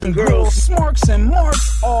Girls, Smarks and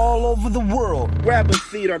Marks all over the world. Grab a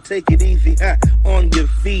seat or take it easy on your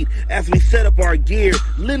feet as we set up our gear.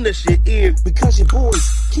 Lend us your ear. Because your boys,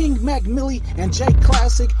 King Mac Millie and Jay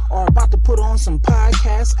Classic, are about to put on some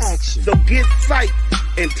podcast action. So get psyched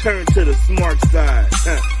and turn to the smart side.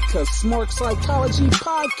 Because Smark Psychology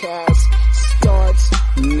Podcast starts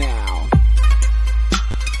now.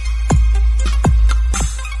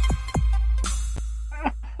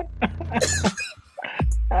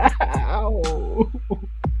 Ow.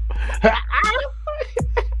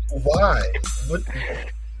 Why? What?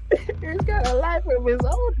 He's got a life of his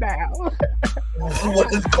own now.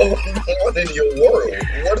 What is going on in your world?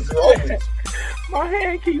 What is wrong with you? My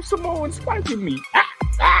hand keeps Samoan spiking me.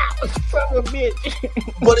 Son of a bitch.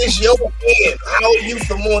 But it's your hand. How are you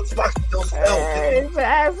someone spiking yourself? It's an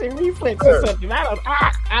acid reflex or something.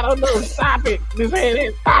 I don't know. Stop it. This hand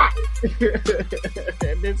is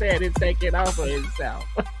this hand is taking off of itself.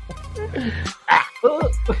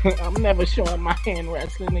 I'm never showing my hand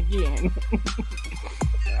wrestling again.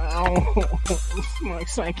 Smark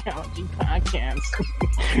Psychology Podcast,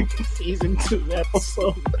 Season 2,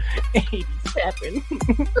 Episode 87.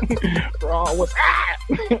 Raw was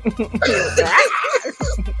This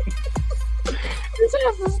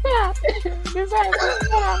has to stop. This has to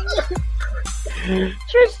stop.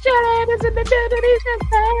 Trish Stratus is in the building. He's just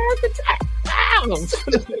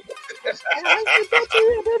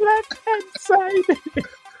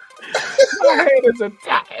my head is a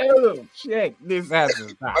oh, shit. This has to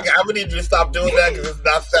stop. Okay, I'm gonna need you to stop doing that because it's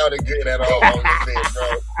not sounding good at all. I'm just saying, bro.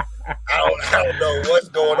 I don't know what's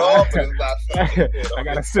going on, but it's not sounding good. I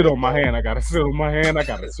gotta sit on my hand. I gotta sit on my hand.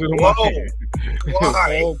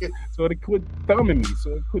 Why? So it quit thumbing me.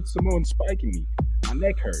 So it quit Simone spiking me. My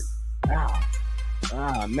neck hurt.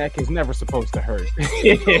 Neck is never supposed to hurt.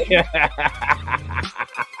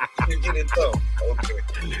 You get it though. Okay.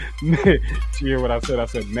 Did you hear what I said? I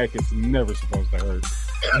said neck is never supposed to hurt.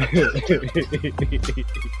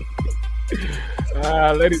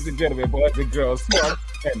 Ladies and gentlemen, boys and girls, Smarks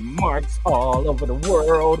and Marks all over the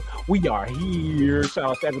world. We are here.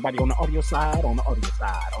 Shout out to everybody on the audio side, on the audio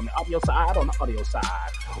side, on the audio side, on the audio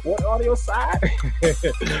side. What audio side?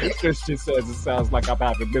 Christian says it sounds like I'm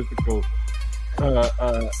having mystical.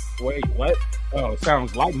 Wait, what? Oh,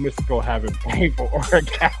 sounds like mystical having painful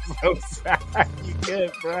orgasms. You good,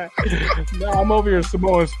 bro? No, I'm over here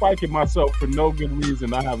Samoan spiking myself for no good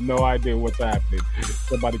reason. I have no idea what's happening.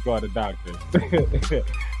 Somebody call the doctor.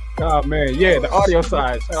 Oh, man. Yeah, the audio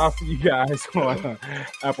side. Shout out to you guys on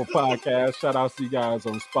Apple Podcasts. Shout out to you guys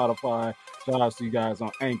on Spotify. Shout out to you guys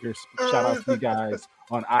on Anchor. Shout out to you guys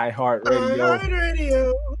on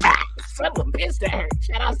iHeartRadio. Son of a bitch, that hurt.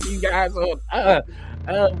 Shout out to you guys on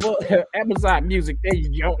Amazon Music. There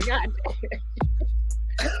you go. God.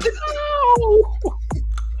 No.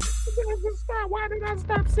 Why did I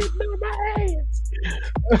stop sitting on my hands?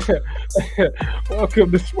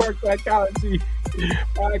 Welcome to Smark Psychology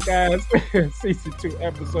Podcast, Season 2,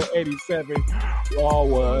 Episode 87. Raw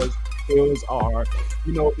was, Hills are.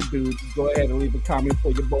 You know what to do. Just go ahead and leave a comment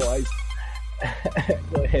for your boys.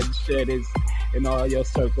 Go ahead and share this in all your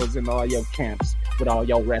circles, in all your camps, with all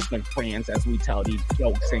your wrestling friends as we tell these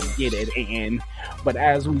jokes and get it in. But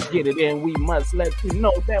as we get it in, we must let you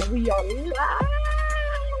know that we are live.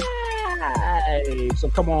 So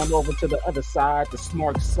come on over to the other side, the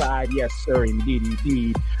Smark side. Yes, sir,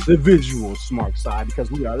 indeed. The visual Smark side,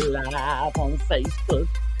 because we are live on Facebook.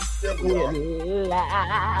 Yeah, We're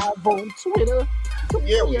live on Twitter.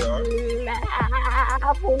 Yeah, we are.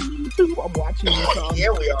 Live on YouTube. I'm watching some.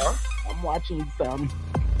 Yeah, we are. I'm watching some.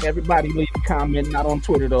 Everybody leave a comment. Not on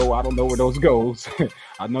Twitter, though. I don't know where those goes.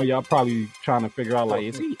 I know y'all probably trying to figure out, like,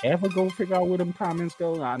 is he ever going to figure out where them comments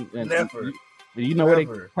go? Never. You know where they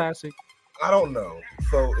classic? I don't know.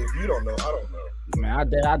 So if you don't know, I don't know. Man,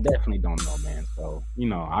 I definitely don't know, man. So,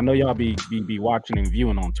 I know y'all be watching and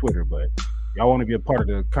viewing on Twitter, but y'all want to be a part of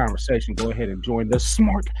the conversation, go ahead and join the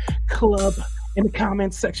Smark Club in the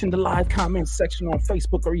comments section, the live comments section on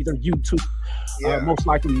Facebook or either YouTube. Yeah. Most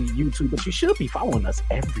likely YouTube, but you should be following us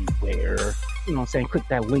everywhere. You know what I'm saying? Click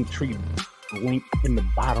that link in the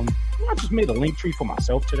bottom. I just made a link tree for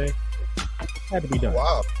myself today. Had to be done.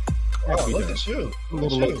 Wow. Look at you. A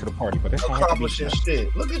little late to the party, but it's accomplishing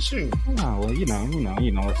shit. Look at you. Oh, well, you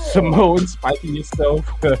know, Samoan spiking yourself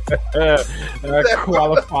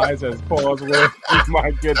qualifies as pause word. My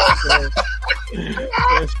goodness.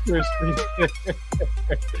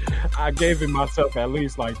 I gave him myself at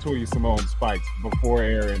least like 20 Samoan spikes before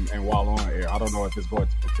air and while on air. I don't know if it's going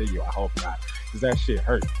to continue. I hope not, because that shit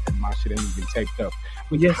hurt and my shit ain't even taped up.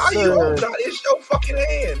 But yes, how sir. You hope not? It's your fucking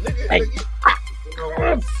hand, nigga. Hey.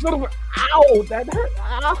 Son of a, ow, that hurt.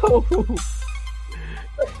 Ow.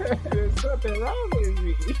 There's something wrong with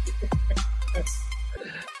me.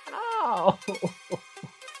 Ow.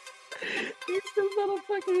 He's the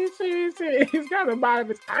motherfucker. He's got a mind of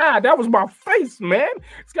his. That was my face, man.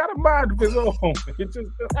 He's got a mind of his own. It just.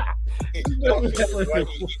 He's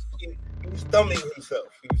stumming himself.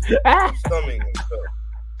 He's stumming himself.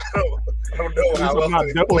 I don't know how I'm not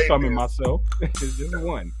double thumbing myself. It's just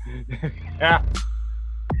one.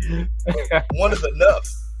 One is enough.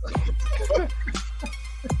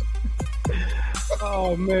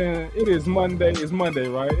 Oh man, it is Monday. It's Monday,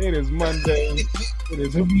 right? It is Monday. It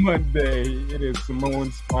is Monday. It is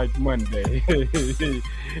Simone Spike Monday.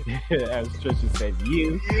 As Trisha says,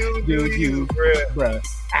 you do you, bruh.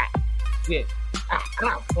 Shit.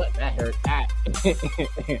 Fuck, that hurt.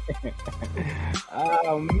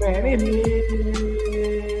 Oh man, it is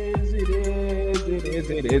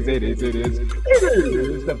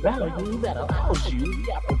the value that allows you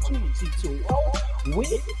the opportunity to roll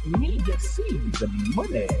with me. You see the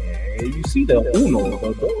money, you see the uno,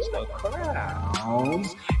 the dos, the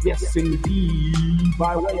crowns. Yes, indeed,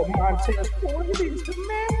 by way of Montez Ford, it is the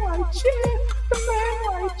man right here, the man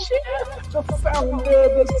right here, the founder,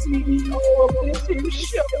 the CEO of this here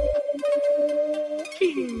show,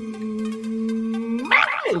 King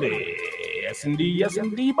Miley. Yes,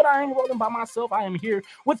 indeed, but I ain't rolling by myself. I am here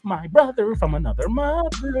with my brother from another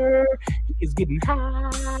mother. He is getting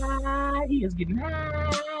high. He is getting high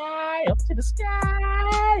up to the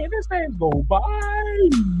sky, and his name's go by.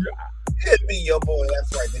 It be your boy,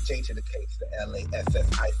 that's right, the J to the K to the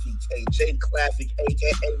L-A-S-S-I-C-K, J Classic,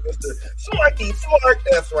 a.k.a. Mr. Smarky Smark.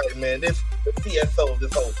 That's right, man. This the CSO of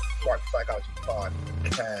this whole Smart Psychology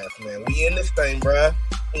podcast, man. We in this thing, bruh.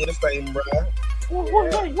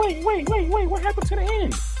 Wait, what happened to the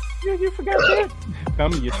end? You forgot that?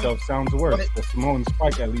 Thumbing yourself sounds worse. The Simone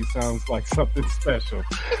Spike at least sounds like something special.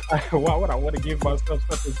 Why would I want to give myself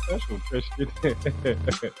something special, Christian?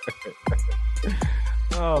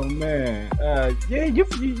 Oh man, you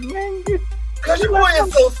Cause your boy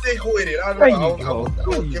is so sick with it. I know. I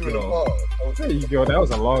was giving a pause. There you go. That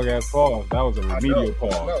was a long ass pause. That was a remedial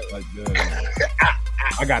pause. Like,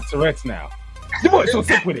 I got Tourette's now. Your boy's so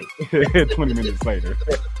sick with it. 20 minutes later.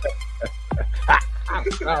 I'm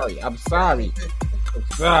sorry.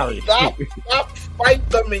 Stop spike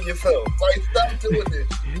thumbing yourself. Stop doing this.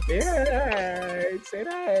 Yeah, say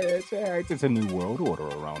that. It's a new world order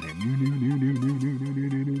around here. New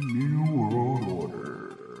world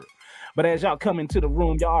order. But as y'all come into the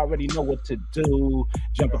room, y'all already know what to do.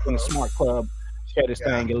 Jump up in the Smart Club. Share this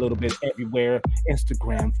thing a little bit everywhere.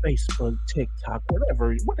 Instagram, Facebook, TikTok,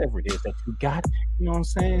 whatever it is that you got. You know what I'm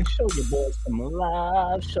saying? Show your boys some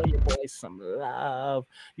love.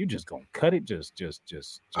 You just gonna cut it. Just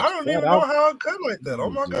I don't even know how I cut like that. Oh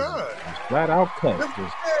my God. Just flat out cut.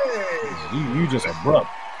 You just abrupt.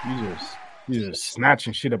 You just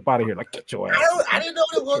snatching shit up out of here. Like, get your ass. I didn't know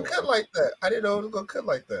it was gonna cut like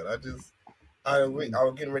that. I was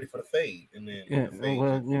getting ready for the fade, and then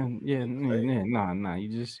nah. You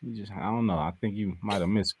just I don't know. I think you might have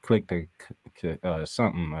misclicked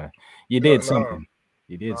something. You did something.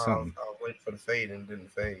 Something. I was waiting for the fade and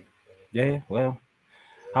didn't fade. Yeah. Well,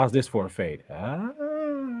 how's this for a fade?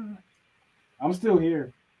 I'm still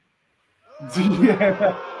here. I'm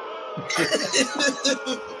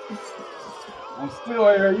still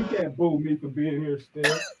here. You can't boo me for being here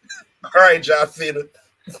still. All right, John Cena.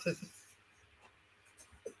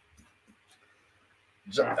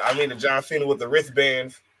 The John Cena with the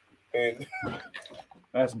wristbands. And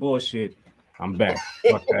that's bullshit. I'm back.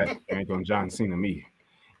 Fuck that. You ain't gonna John Cena me.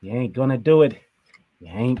 You ain't gonna do it.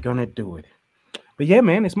 But yeah,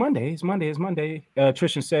 man, it's Monday.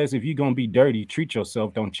 Trishan says if you're gonna be dirty, treat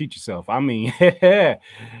yourself. Don't cheat yourself. I mean,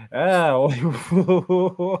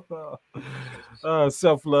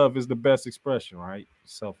 self-love is the best expression, right?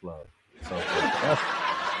 Self-love.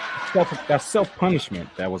 That's self-punishment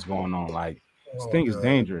that was going on. Like, this thing is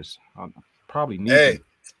dangerous. I probably need to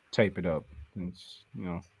tape it up. It's,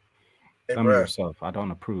 thumb yourself. I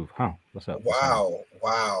don't approve. Huh? What's up? Wow.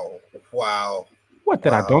 What,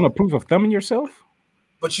 that I don't approve of thumbing yourself?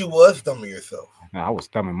 But you was thumbing yourself. I was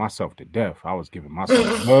thumbing myself to death. I was giving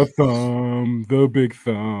myself the big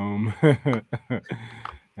thumb.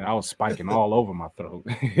 And I was spiking all over my throat.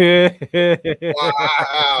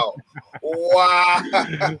 Wow.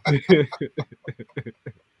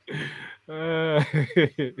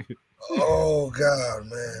 Oh, God,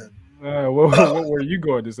 man. What were you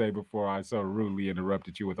going to say before I so rudely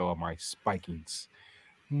interrupted you with all my spikings?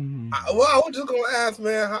 I was just going to ask,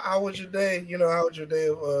 man, how was your day? How was your day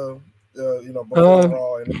of Before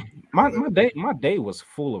Raw and my day was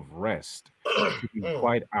full of rest. To be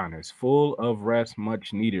quite honest, full of rest,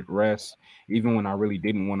 much needed rest. Even when I really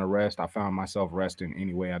didn't want to rest, I found myself resting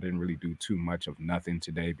anyway. I didn't really do too much of nothing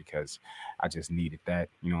today because I just needed that.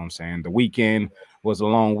 You know what I'm saying? The weekend was a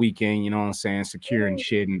long weekend. You know what I'm saying? Securing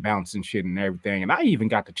shit and bouncing shit and everything. And I even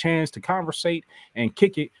got the chance to conversate and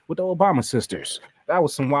kick it with the Obama sisters. That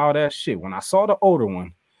was some wild ass shit. When I saw the older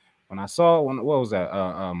one, what was that?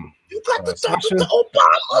 you got to talk with Sasha. the You know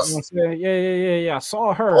what I'm Obamas. saying? Yeah. I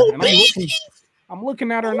saw her Oh, and baby. I'm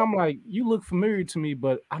looking at her and I'm like, you look familiar to me,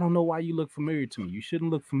 but I don't know why you look familiar to me. You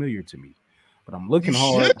shouldn't look familiar to me. But I'm You looking should.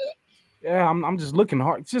 hard. Yeah, I'm just looking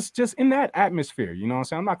hard. Just in that atmosphere, you know what I'm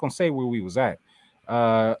saying? I'm not gonna say where we was at.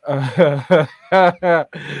 Trisha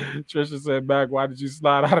said back, why did you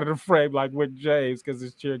slide out of the frame like Rick James? Because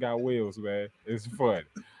this chair got wheels, man. It's fun.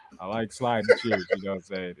 I like sliding chairs, you know what I'm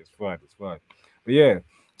saying? It's fun, it's fun. But yeah,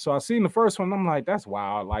 so I seen the first one, I'm like, that's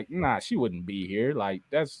wild. Like, nah, she wouldn't be here. Like,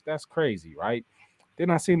 that's crazy, right? Then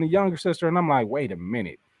I seen the younger sister, and I'm like, wait a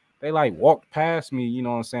minute. They like walked past me, you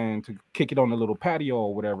know what I'm saying, to kick it on the little patio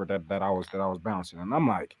or whatever that I was bouncing. And I'm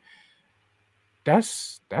like,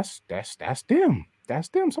 that's them. That's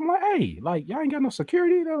them. So I'm like, hey, like y'all ain't got no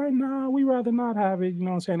security. They're like, nah, we rather not have it. You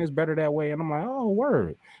know what I'm saying? It's better that way. And I'm like, oh,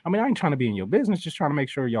 word. I mean, I ain't trying to be in your business, just trying to make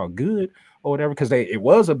sure y'all good or whatever. Because it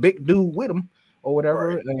was a big dude with them or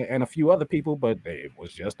whatever, Right. and a few other people, but it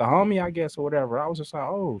was just a homie, I guess, or whatever. I was just like,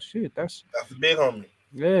 oh shit, that's That's a big homie.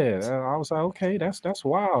 yeah, I was like, okay, that's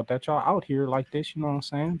wild that y'all out here like this, you know what I'm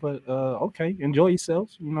saying? But okay, enjoy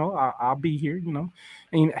yourselves, you know. I'll be here, you know.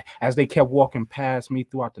 And as they kept walking past me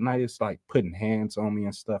throughout the night, it's like putting hands on me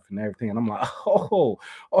and stuff and everything. And I'm like, oh,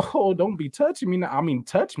 don't be touching me now. I mean,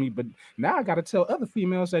 touch me, but now I gotta tell other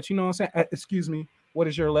females that you know what I'm saying. Excuse me, what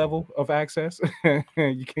is your level of access?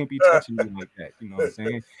 You can't be touching me like that, you know what I'm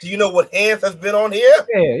saying? Do you know what hands has been on here?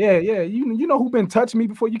 Yeah. You know who been touching me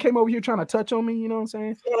before you came over here trying to touch on me, you know what I'm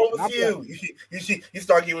saying? What's wrong And with I'll be like, you? You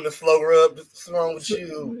start giving the slow rub. What's wrong with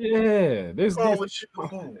you? yeah, What's this wrong this with my,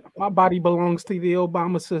 you? my body belongs to the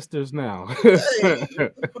Obama sisters now. Hey,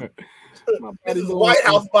 My this body is belongs White to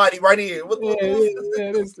House body right here.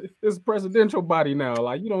 this presidential body now.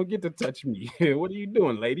 Like you don't get to touch me. What are you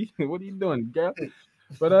doing, lady? What are you doing, girl?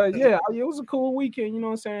 But yeah, it was a cool weekend. You know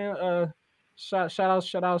what I'm saying? Shout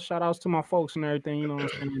outs to my folks and everything. You know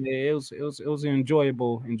what I'm saying? Yeah, it was an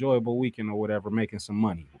enjoyable weekend or whatever. Making some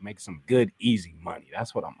money, making some good easy money.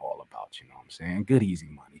 That's what I'm all about. You know what I'm saying? Good easy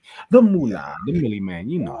money. The Yeah, moolah, the millie man.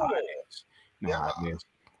 You know how Ooh, it is. You know yeah, how it is.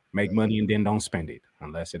 Make money and then don't spend it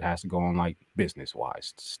unless it has to go on like business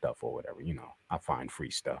wise stuff or whatever. You know, I find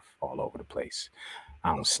free stuff all over the place. I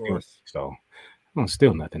don't of steal, course. so I don't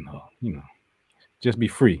steal nothing though. You know, just be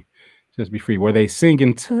free. Just be free. Were they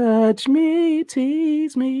singing "Touch Me,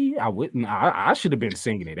 Tease Me"? I wouldn't. I should have been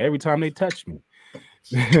singing it every time they touched me.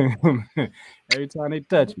 Every time they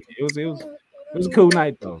touched me, it was a cool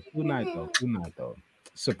night though. Cool night though. Cool night though.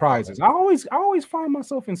 Surprises. I always find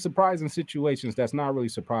myself in surprising situations that's not really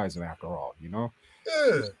surprising after all. You know,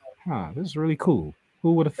 Yeah. just, this is really cool.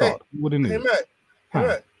 Who would have Hey, thought? Who would have hey, knew? Matt. Hey, Huh?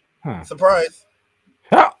 Matt. Huh? Surprise.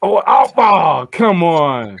 Oh, come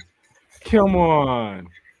on, come on,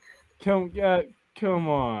 yeah, come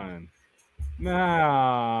on.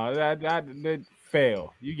 Nah, that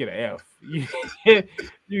fail. You get an F. You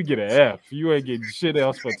get an F. You ain't getting shit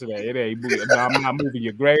else for today. It ain't moving. No, I'm not moving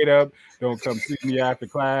your grade up. Don't come see me after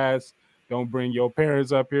class. Don't bring your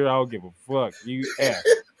parents up here. I don't give a fuck. You F.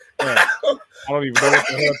 F. I don't even know what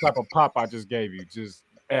the hell type of pop I just gave you. Just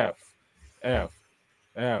F. F.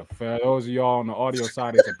 F. For those of y'all on the audio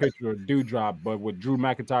side, it's a picture of Dewdrop, but with Drew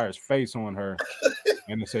McIntyre's face on her,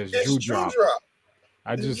 and it says It's Drew Drew Drop. Drop.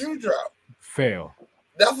 I It's just Drew Drop. fail.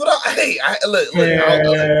 That's what I. Hey, look.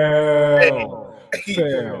 Fail. Hey,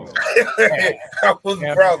 Fail. F. I was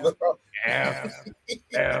F. proud. Of F.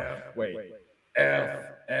 F. Wait. F.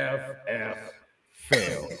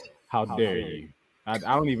 Fail. How dare you? I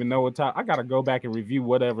don't even know what type. I gotta go back and review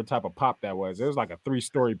whatever type of pop that was. It was like a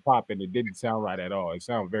three-story pop, and it didn't sound right at all. It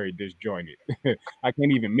sounded very disjointed. I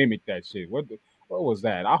can't even mimic that shit. What was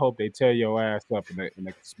that? I hope they tear your ass up in the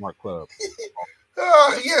smart club.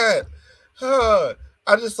 Oh, yeah.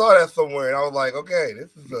 I just saw that somewhere, and I was like, okay,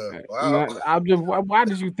 this is wow. I'm just, why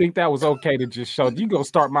did you think that was okay to just show? You go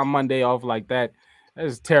start my Monday off like that? That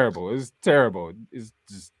is terrible. It's terrible. It's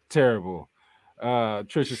just terrible.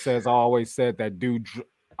 Trisha says I always said that dude.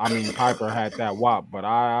 I mean Piper had that wop, but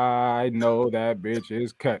I know that bitch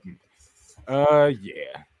is cutting. Yeah,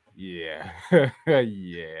 yeah,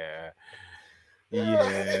 yeah.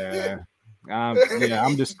 Yeah,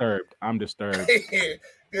 I'm disturbed. I'm disturbed. I'm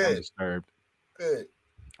Good, disturbed. good.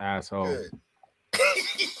 Asshole.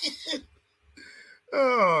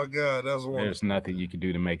 Oh God, that's wonderful. There's nothing you can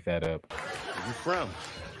do to make that up. Where you from?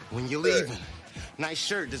 When you leaving? Nice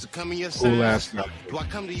shirt. Does it come in your Cool size? ass. Do I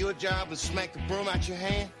come to your job and smack the broom out your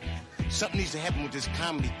hand? Something needs to happen with this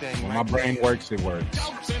comedy thing. When right my brain there. works, it works.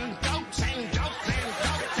 Jokes and jokes and jokes and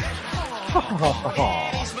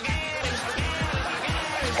jokes.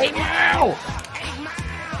 8 Mile.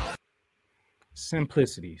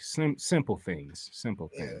 Simplicity, simple things,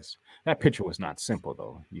 That picture was not simple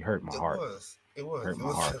though. You hurt my heart. It was. Hurt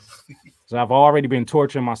my heart. So I've already been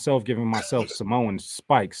torturing myself, giving myself Samoan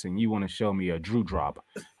spikes, and you want to show me a Drew drop?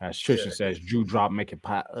 As Trisha says, Drew drop make it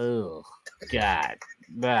pop. Oh God,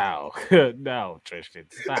 no, no, Tristan,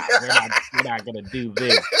 stop. We're not gonna do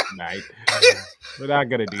this tonight. We're not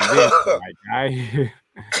gonna do this tonight, guy.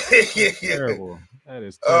 Terrible. That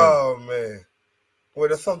is terrible. Oh man. Well,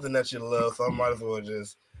 there's something that you love, so I might as well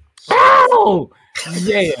just. Oh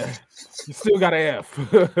yeah, you still got an F.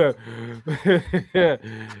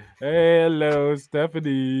 Hello,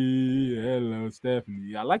 Stephanie. Hello,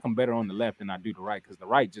 Stephanie. I like them better on the left than I do the right because the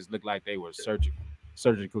right just looked like they were surgically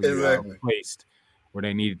placed where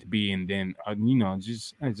they needed to be, and then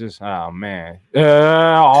just oh man.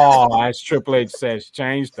 As Triple H says,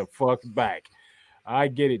 change the fuck back. I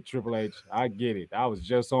get it, Triple H. I get it. I was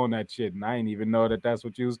just on that shit, and I didn't even know that that's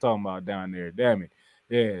what you was talking about down there. Damn it.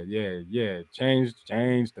 Yeah. Change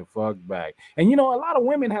the fuck back. And, a lot of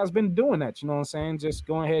women has been doing that, you know what I'm saying? Just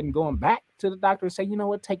going ahead and going back to the doctor and say, you know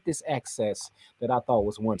what, take this excess that I thought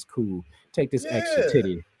was once cool. Take this extra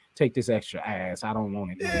titty. Take this extra ass. I don't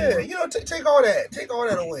want it. Yeah, take all that. Take all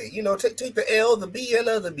that away. Take the L, the B, and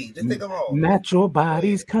the other B. Just take them all. Natural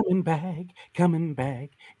body's coming back. Hey,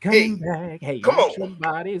 come natural on.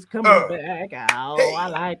 Body's coming back. Oh, hey. I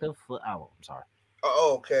like the foot. Oh, I'm sorry.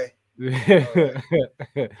 Oh, okay. All right.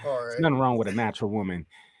 There's nothing wrong with a natural woman.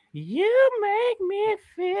 You make me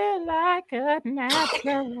feel like a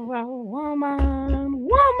natural woman.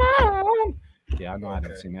 Yeah, I know I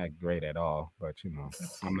didn't sing that great at all, but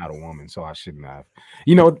I'm not a woman, so I shouldn't have.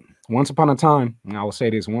 Once upon a time, and I will say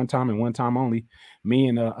this one time and one time only, me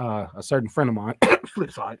and a certain friend of mine, flip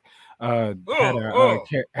side, had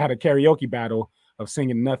a karaoke battle of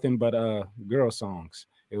singing nothing but girl songs.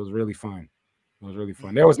 It was really fun.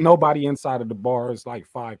 There was nobody inside of the bar. It's like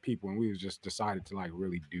 5 people, and we was just decided to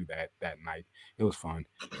really do that night. It was fun.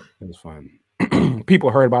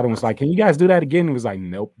 People heard about it and was like, can you guys do that again? It was like,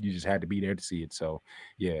 nope, you just had to be there to see it. So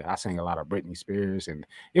yeah, I sang a lot of Britney Spears, and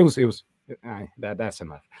it was that's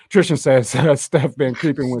enough. Trishan says Steph been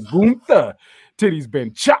creeping with boom the titties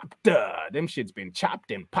been chopped. Them shit's been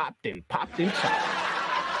chopped and popped and chopped.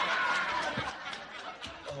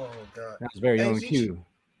 Oh God. That's very on cue.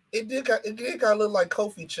 It did kind of look like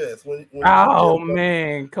Kofi chest when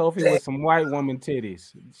man, Kofi with some white woman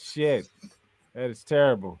titties. Shit. That is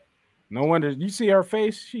terrible. No wonder you see her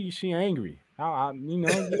face. She angry.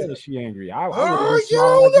 She angry.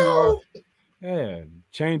 Yeah,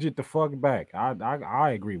 change it the fuck back.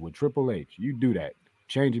 I agree with Triple H. You do that.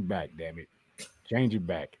 Change it back, damn it. Change it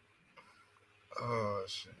back. Oh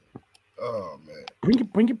shit. Oh man.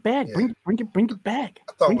 Bring it back. Yeah. Bring it back.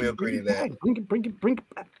 I thought we agreed to that. Bring it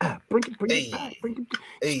back.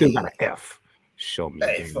 Still got an F. Show me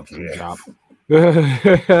a job.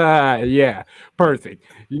 Yeah, perfect.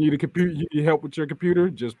 You need a computer. You need help with your computer?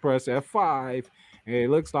 Just press F5. And it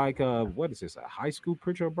looks like what is this? A high school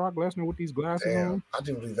picture of Brock Lesnar with these glasses on? I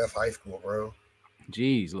do believe that's high school, bro.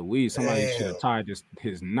 Jeez, Louise, somebody should have tied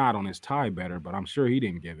his knot on his tie better, but I'm sure he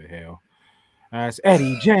didn't give a hell. As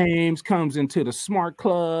Eddie James comes into the Smark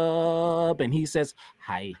Club and he says,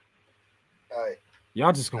 "Hi,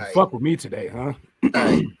 y'all just gonna fuck with me today, huh?"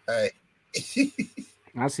 Hey.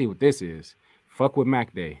 I see what this is. Fuck with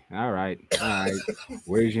Mac Day. All right.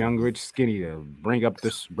 Where's Young Rich Skinny to bring it up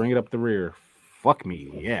the rear? Fuck me,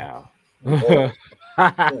 yeah. Whoa.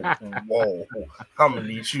 Whoa. I'm gonna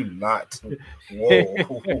need you not.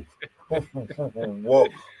 Whoa.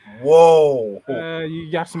 Whoa.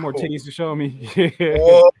 You got some more titties to show me.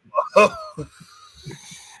 Whoa.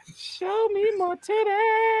 Show me more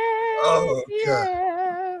titties. Oh,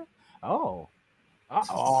 yeah. God.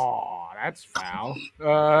 Oh, that's foul.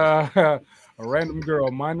 A random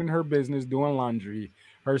girl minding her business doing laundry.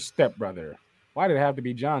 Her stepbrother. Why did it have to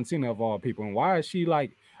be John Cena of all people? And why is she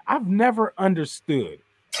like? I've never understood.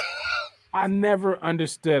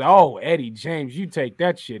 Oh, Eddie James, you take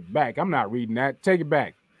that shit back. I'm not reading that. Take it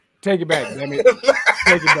back. Damn it.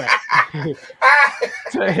 Take it back.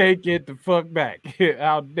 Take it the fuck back.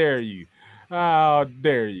 How dare you?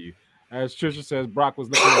 As Trisha says, Brock was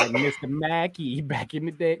looking like Mr. Mackey back in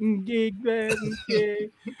the day. Gig that,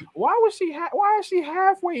 gig. Why is she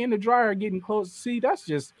halfway in the dryer getting close? See, that's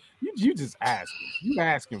just you just asking. You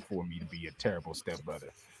asking for me to be a terrible stepbrother.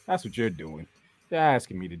 That's what you're doing. You're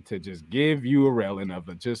asking me to just give you a railing of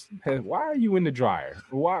it. Just why are you in the dryer?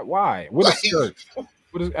 Why? With a skirt.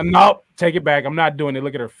 No, take it back. I'm not doing it.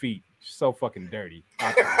 Look at her feet. She's so fucking dirty.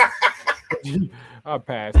 I'll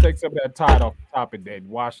pass. Take some of that tide off the top and then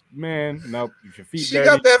wash. Man, nope. If your feet She dirty,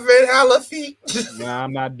 got that Van Halen feet. nah,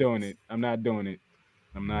 I'm not doing it. I'm not doing it.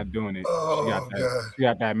 I'm not doing it. Oh, she got that. God. She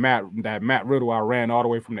got that Matt Riddle I ran all the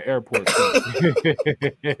way from the airport.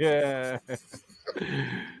 Yeah.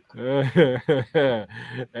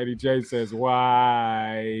 Eddie J says,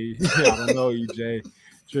 "Why?" I don't know, EJ.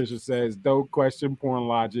 Trisha says, "Don't question porn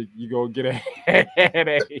logic. You go get a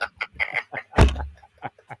headache."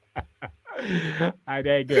 I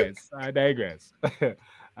digress. I digress.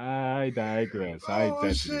 I digress.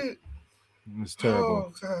 Oh, shit. It's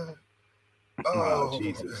terrible. Oh, God. Oh,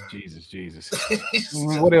 Jesus, Jesus, Jesus.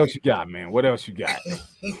 What else you got, man? What else you got?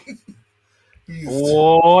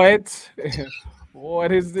 What?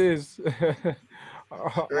 What is this?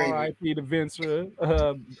 R.I.P. to Vince or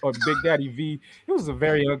Big Daddy V. It was a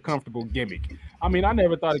very uncomfortable gimmick. I mean, I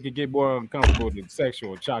never thought it could get more uncomfortable than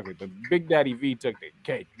sexual chocolate, but Big Daddy V took the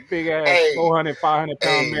cake. Big ass 400,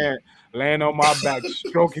 500-pound man laying on my back,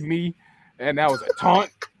 stroking me, and that was a taunt.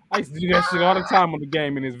 I used to do that shit all the time on the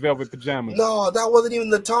game in his velvet pajamas. No, that wasn't even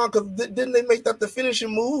the taunt. Cause didn't they make that the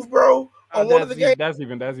finishing move, bro? On one of the games. That's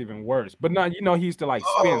even worse. But not, he used to like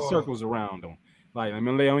spin circles around them. Like, I'm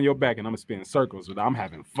gonna lay on your back and I'm gonna spin circles. I'm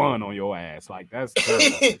having fun on your ass. Like, that's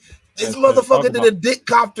terrible. This motherfucker did a dick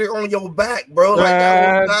copter on your back, bro. Like,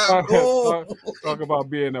 that was not cool. Talk about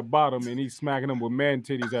being a bottom and he's smacking them with man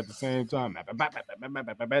titties at the same time.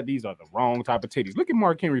 These are the wrong type of titties. Look at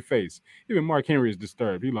Mark Henry's face. Even Mark Henry is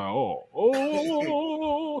disturbed. He's like,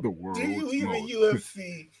 the world. Do you even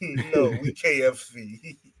UFC? No, we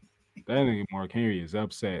KFC. That nigga Mark Henry is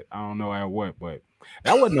upset. I don't know at what, but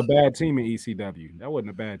that wasn't a bad team in ECW. That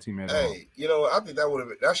wasn't a bad team at all. Hey, I think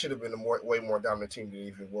that should have been a way more dominant team than it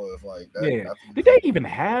even was. Like, that, yeah. Did they even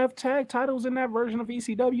have tag titles in that version of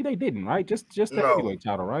ECW? They didn't, right? Just the heavyweight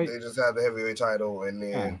title, right? They just had the heavyweight title, and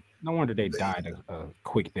then no wonder they died a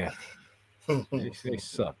quick death. They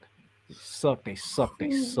sucked. They sucked. They sucked.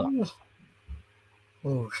 They sucked.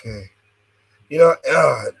 Okay. God.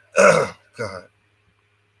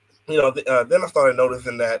 Then I started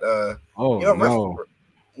noticing that. No!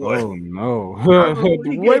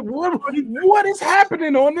 What is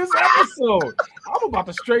happening on this episode? I'm about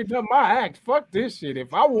to straighten up my act. Fuck this shit.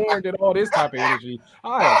 If I warranted all this type of energy,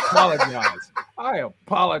 I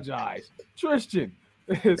apologize. Tristan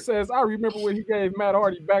says, I remember when he gave Matt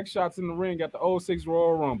Hardy back shots in the ring at the 06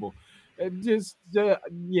 Royal Rumble.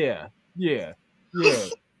 Yeah.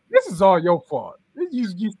 This is all your fault.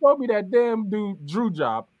 You told me that damn dude Drew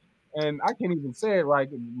job. And I can't even say it right.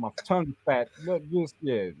 My tongue's fat. Nope.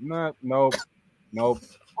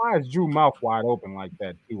 Why is Drew mouth wide open like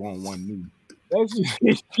that? 2-on-1 knee. That's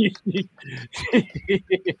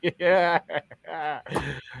yeah.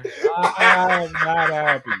 I am not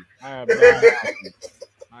happy.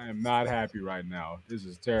 I am not happy right now. This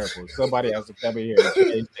is terrible. Somebody has to come in here and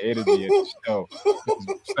change the energy of the show.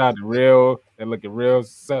 It's not real. They're looking real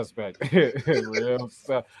suspect. Real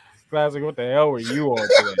suspect. Classic, what the hell were you on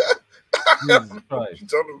today? Jesus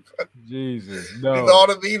Christ. Jesus, no. These all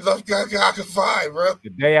the memes I can find, bro. The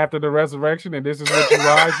day after the resurrection, and this is what you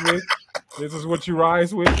rise with? This is what you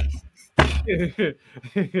rise with?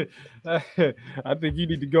 I think you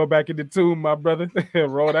need to go back in the tomb, my brother.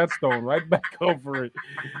 Roll that stone right back over it.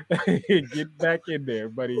 Get back in there,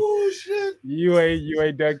 buddy. Oh shit! You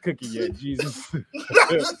ain't done cooking yet, Jesus.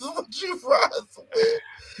 This is what you rise with.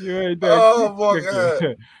 You ain't done cooking.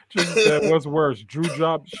 God. Tristan said, "What's worse, Drew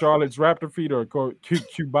dropped Charlotte's Raptor feet or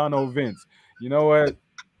Cubano Vince?" You know what?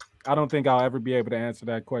 I don't think I'll ever be able to answer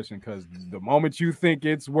that question because the moment you think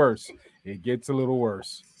it's worse, it gets a little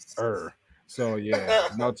worse. So yeah,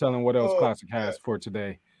 no telling what else Classic has for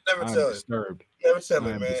today. Never disturbed. Never tell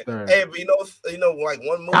it, man. Disturbed. Hey, but you know, like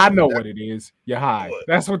one movie. I know what it is. You're high. What?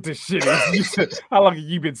 That's what this shit is. How long have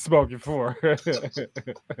you been smoking for?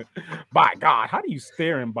 By God, how do you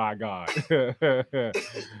stare in by God?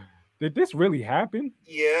 Did this really happen?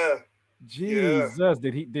 Yeah. Jesus, yeah.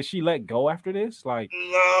 Did she let go after this? Like,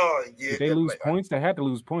 no, yeah. Did they lose points? They had to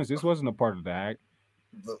lose points. This wasn't a part of the act.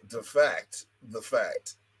 The fact.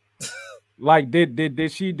 Like,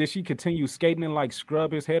 did she continue skating and like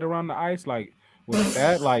scrub his head around the ice? Like, was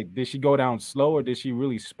that like, did she go down slow or did she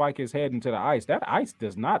really spike his head into the ice? That ice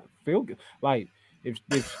does not feel good. Like, if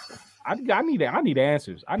I need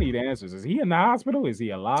answers. I need answers. Is he in the hospital? Is he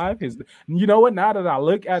alive? You know what? Now that I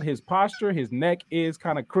look at his posture, his neck is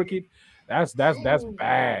kind of crooked. That's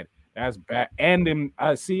bad. That's bad. And then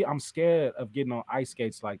see, I'm scared of getting on ice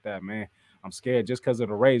skates like that, man. I'm scared just because of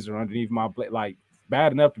the razor underneath my blade. Like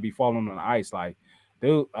bad enough to be falling on the ice. Like,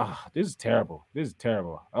 dude, this is terrible. This is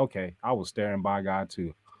terrible. Okay, I was staring by God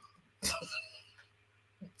too.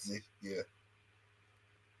 Yeah.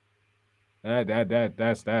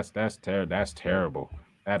 That's terrible.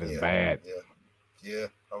 That is bad. Yeah.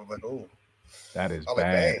 I was like, oh. That is I was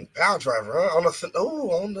bad. like, dang, power driver, huh? On the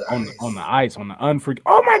ice. On the ice, on the unforgiving.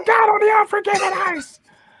 Oh my God, on the unforgiving ice.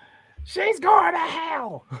 She's going to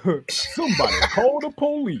hell. Somebody call the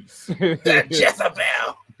police.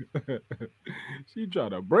 Jezebel. She tried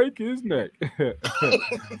to break his neck.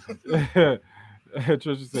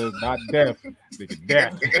 Trisha says, not death. Nigga,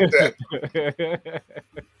 death.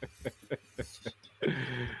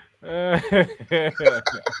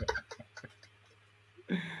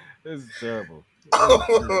 This is terrible.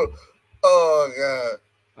 Oh God.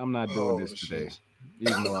 I'm not doing this today.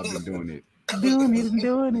 Even though I've been doing it. Doing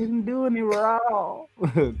it wrong.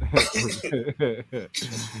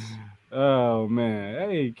 Oh man.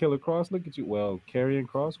 Hey, Killer Cross, look at you. Well, Carrying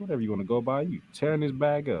Cross, whatever you want to go by. You tearing this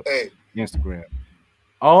bag up. Hey. Instagram.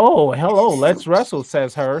 Oh, hello. Let's wrestle,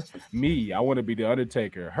 says her. Me, I want to be the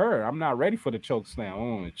Undertaker. Her, I'm not ready for the choke slam. I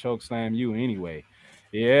want to choke slam you anyway.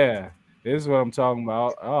 Yeah. This is what I'm talking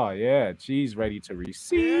about. Oh, yeah. She's ready to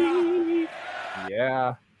receive.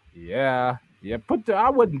 Yeah. I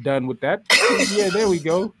wasn't done with that. Yeah, there we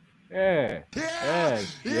go. Yeah.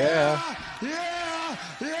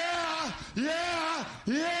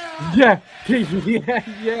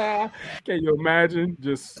 Can you imagine?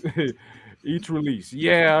 Just each release.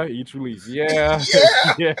 Yeah.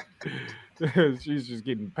 She's just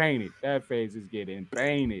getting painted. That face is getting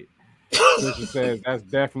painted. Trisha says that's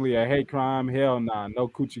definitely a hate crime. Hell nah, no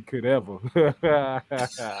coochie could ever.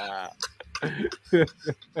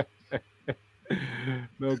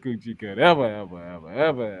 No coochie could ever.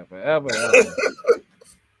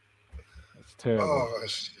 That's terrible.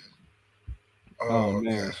 Oh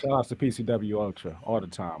man! God. Shout out to PCW Ultra all the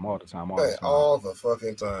time. All the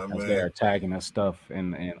fucking time, man. They're tagging us stuff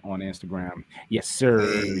and on Instagram. Yes, sir.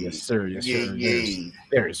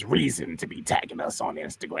 There is reason to be tagging us on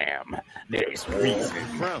Instagram. There is reason.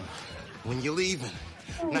 When you're leaving,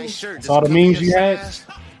 nice shirt. Saw the memes you had.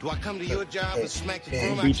 Do I come to your job and smack the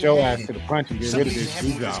broom beat your ass to the punch and get rid of this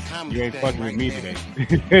new job? You ain't fucking with me today.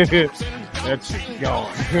 That shit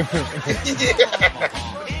gone.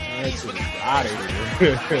 That shit is out of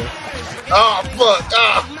here. Oh fuck!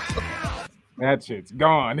 That shit's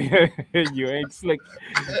gone. You ain't slick.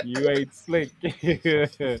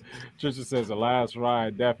 Trisha says the last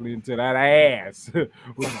ride definitely into that ass,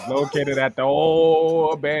 which is located at the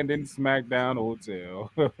old abandoned SmackDown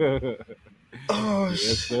hotel.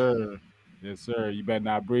 Yes, sir. You better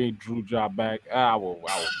not bring Drew Job back. I will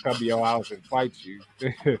come to your house and fight you.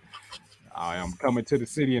 I am coming to the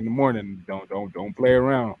city in the morning. Don't play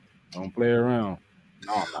around. No,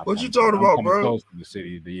 I'm not. What you talking about, bro? Close to the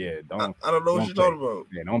city. Yeah, I don't know what you're talking about.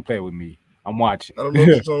 Yeah, don't play with me. I'm watching. I don't know what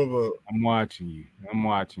you're talking about. I'm watching you.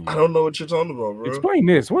 I don't know what you're talking about, bro. Explain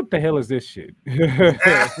this. What the hell is this shit? Wait.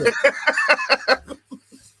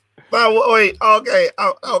 Okay.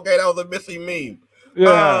 That was a missing meme.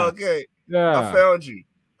 Yeah. Okay. Yeah. I found you.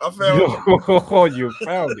 Oh, you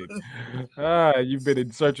found it. You've been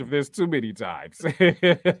in search of this too many times.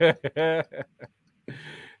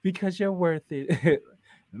 Because you're worth it.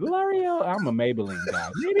 L'Oreal, I'm a Maybelline guy.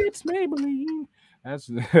 Maybe it's Maybelline. That's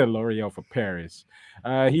L'Oreal for Paris.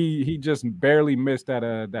 He just barely missed that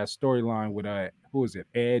storyline with who is it?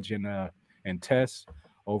 Edge and Tess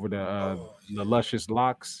over the luscious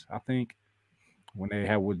locks, I think, when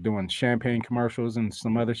they was doing champagne commercials and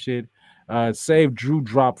some other shit. Save Drew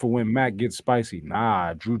Drop for when Matt gets spicy.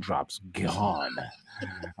 Nah, Drew Drop's gone.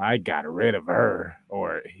 I got rid of her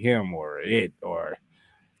or him or it or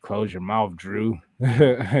close your mouth, Drew.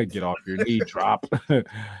 Get off your knee, Drop.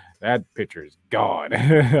 That picture is gone.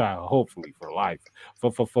 Hopefully for life.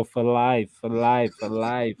 For life.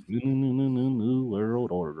 New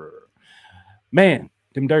world order. Man,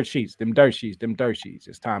 them dirt sheets.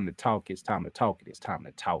 It's time to talk. It's time to talk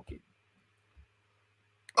it.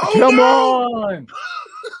 Oh, come on.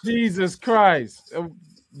 Jesus Christ. I'm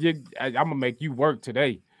going to make you work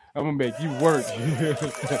today. I'm going to make you work.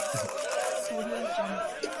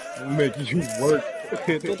 There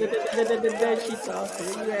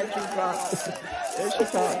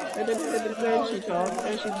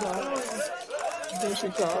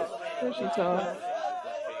she talk.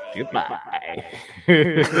 Goodbye.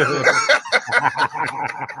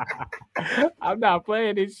 I'm not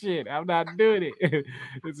playing this shit. I'm not doing it.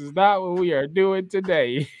 This is not what we are doing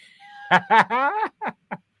today.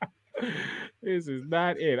 This is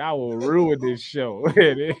not it. I will ruin this show.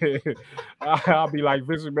 I'll be like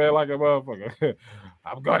Vince Man like a motherfucker.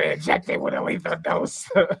 I'm gonna inject it with a lethal dose.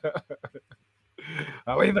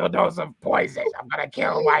 A lethal dose of poison. I'm gonna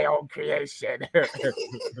kill my own creation.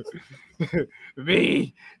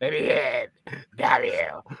 Me and the end.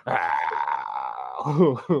 W.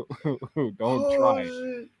 Don't try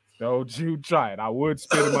it. Don't you try it. I would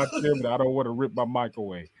spit in my chair, but I don't want to rip my mic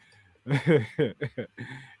away.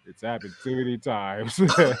 It's happened too many times.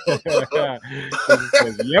 Says,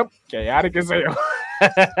 yep, chaotic as hell.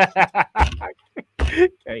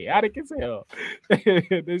 Chaotic as hell.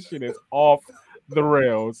 This shit is off the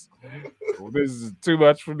rails. This is too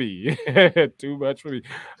much for me. Too much for me.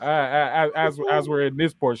 As we're in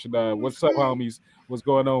this portion, what's up, homies? What's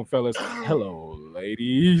going on, fellas? Hello,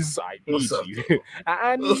 ladies. I need you.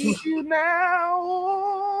 I need you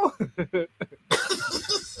now.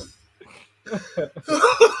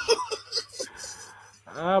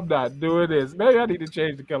 I'm not doing this. Maybe I need to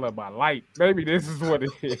change the color of my light. Maybe this is what it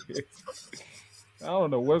is. I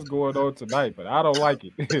don't know what's going on tonight, but I don't like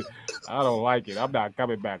it. I don't like it. I'm not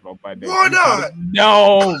coming back on Monday. Why not?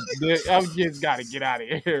 No, I'm just gotta get out of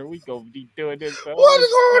here. We gonna be doing this. What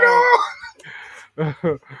is going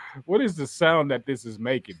on? What is the sound that this is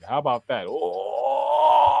making? How about that?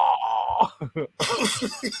 Oh.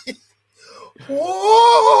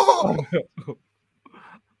 Whoa!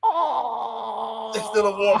 Oh. It's still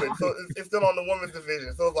a woman, so it's still on the women's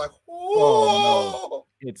division. So it's like, whoa! Oh no,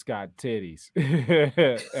 it's got titties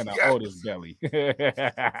and an Otis belly.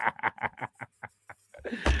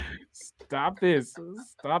 Stop this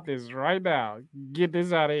right now. Get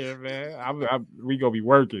this out of here, man. We gonna be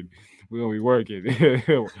working. We're gonna be working.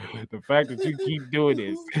 The fact that you keep doing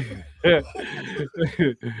this,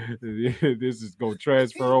 this is gonna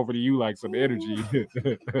transfer over to you like some energy.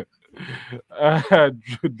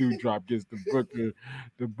 Dewdrop gets the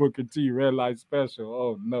Booker T red light special.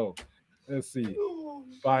 Oh no. Let's see.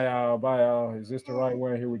 Bye out. Is this the right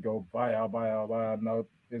one? Here we go. Bye out. No,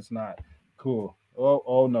 it's not. Cool.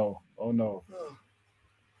 Oh no.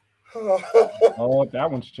 Oh,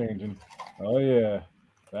 that one's changing. Oh yeah.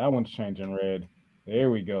 That one's changing red. There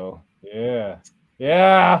we go. Yeah.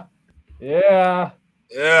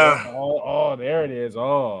 Oh, there it is.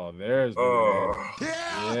 Oh, there's the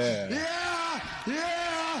red.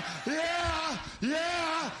 Yeah.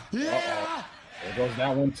 There goes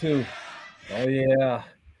that one too. Oh yeah.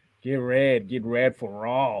 Get red for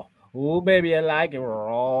raw. Oh baby, I like it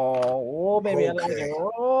raw. Oh baby, I like it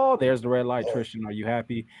raw. There's the red light, Tristan. Are you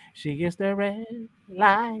happy? She gets the red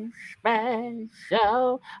light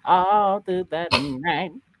special all through that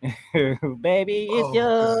night. Baby, it's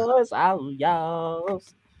yours, all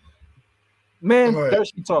yours. Man,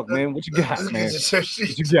 thirsty talk, man. What you got, man? What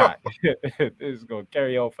you got? This is gonna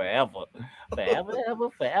carry on forever.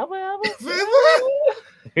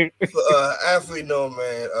 As we know,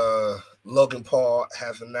 man, Logan Paul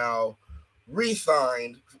has now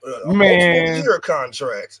re-signed multiple-year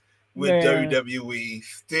contracts with WWE,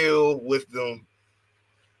 still with them.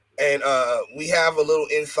 And we have a little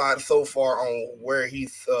insight so far on where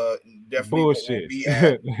he's definitely will be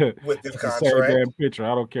at with this contract. Same damn picture.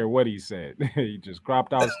 I don't care what he said. He just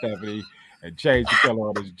cropped out Stephanie and changed the color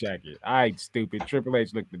on his jacket. I ain't stupid. Triple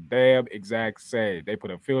H looked the damn exact same. They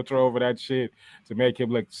put a filter over that shit to make him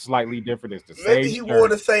look slightly different. It's the same. Maybe he wore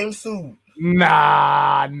the same suit.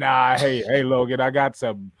 Nah. Hey, Logan, I got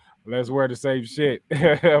some. Let's wear the same shit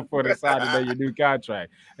for the signing of your new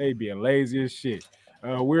contract. They being lazy as shit.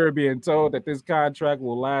 We're being told that this contract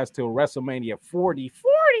will last till WrestleMania 40,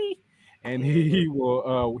 and he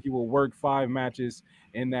will work 5 matches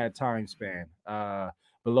in that time span.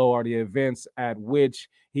 Below are the events at which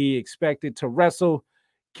he expected to wrestle: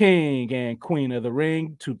 King and Queen of the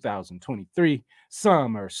Ring 2023,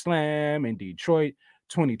 SummerSlam in Detroit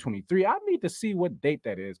 2023. I need to see what date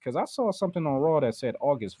that is, because I saw something on Raw that said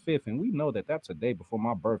August 5th, and we know that that's a day before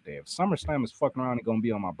my birthday. If SummerSlam is fucking around and going to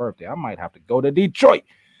be on my birthday, I might have to go to Detroit.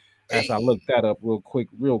 As I look that up real quick.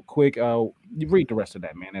 You read the rest of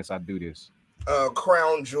that, man, as I do this.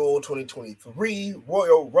 Crown Jewel 2023,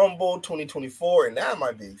 Royal Rumble 2024, and that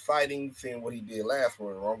might be exciting, seeing what he did last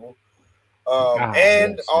Royal Rumble.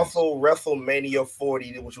 Also WrestleMania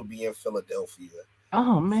 40, which will be in Philadelphia.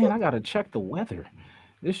 Oh man, I gotta check the weather.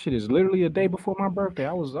 This shit is literally a day before my birthday.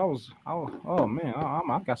 I got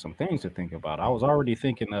some things to think about. I was already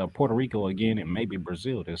thinking Puerto Rico again and maybe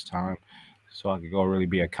Brazil this time. so I could go really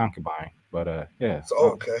be a concubine. But yeah, So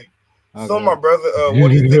okay. I'll So go. my brother, what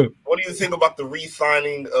do you think? What do you think about the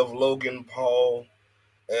re-signing of Logan Paul?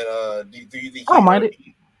 And do you think I don't mind it.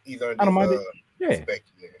 he's earned I don't his mind it. Yeah, respect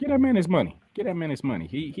there? get that man his money. Get that man his money.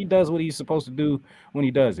 He does what he's supposed to do when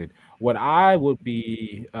he does it. What I would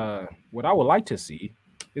like to see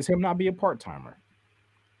is him not be a part timer.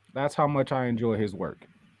 That's how much I enjoy his work.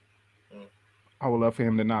 Mm. I would love for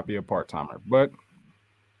him to not be a part timer. But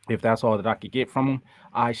if that's all that I could get from him,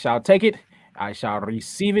 I shall take it. I shall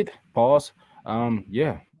receive it. Pause.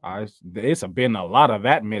 Yeah. It's been a lot of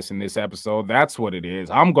that missing this episode. That's what it is.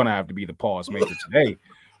 I'm gonna have to be the pause maker today.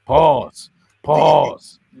 Pause.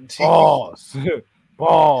 Pause. Pause.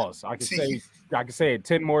 Pause. I can say it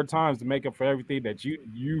 10 more times to make up for everything that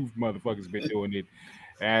you motherfuckers been doing it.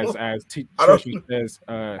 I don't. Trisha says,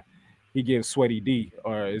 he gives sweaty D,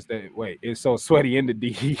 or is that wait? It's so sweaty in the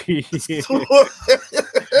D.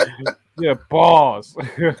 Yeah, pause.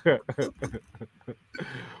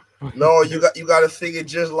 No, you got to sing it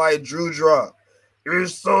just like Drew Drop.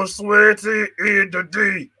 It's so sweaty in the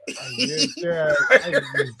D. Yeah, yeah.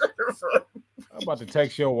 I'm about to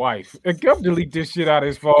text your wife. Come delete this shit out of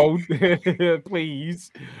his phone,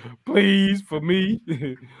 please, please, for me,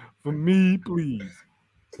 for me, please,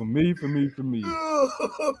 for me, for me, for me.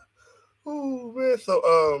 Oh man, so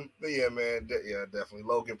yeah, man, yeah, definitely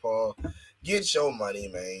Logan Paul, get your money,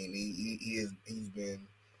 man. He's been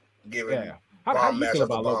giving Yeah. How do bomb you match feel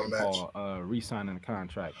after about bomb Logan match. Paul re-signing the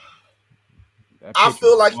contract? That I picture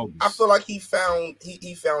feel was like bogus. he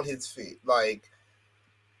found his fit, like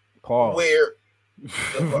Pause. where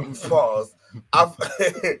pause. I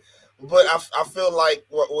but I feel like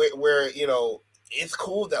where it's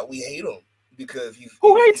cool that we hate him because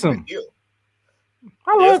Who hates he's a him? heel.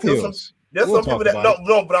 I There's love still some heels. there's We'll some talk people that about it.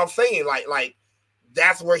 no, but I'm saying like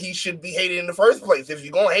that's where he should be hated in the first place. If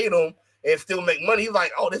you're gonna hate him and still make money, he's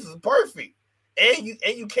like, oh, this is perfect. And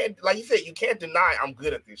you can't, like you said, you can't deny I'm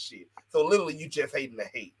good at this shit. So literally you just hating the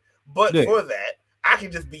hate. But Yeah. for that, I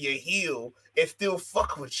can just be a heel and still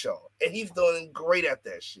fuck with y'all. And he's doing great at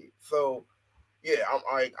that shit. So yeah,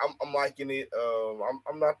 I'm liking it.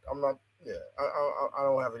 I'm not yeah, I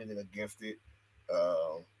don't have anything against it.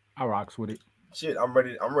 Um I rocks with it. Shit, I'm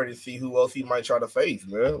ready to see who else he might try to face,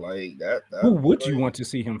 man. Like Who that'd be would you crazy. want to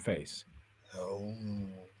see him face? Oh,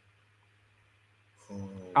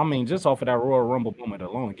 I mean, just off of that Royal Rumble moment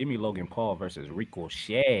alone, give me Logan Paul versus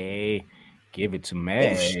Ricochet. Give it to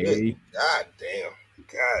oh shit. me. God damn.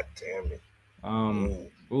 God damn it. Um,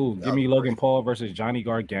 Oh, give that'd me be Logan crazy. Paul versus Johnny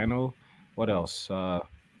Gargano. What else? Mm.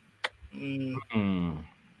 Hmm,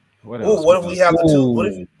 what Oh, else? what What if we else? have the two?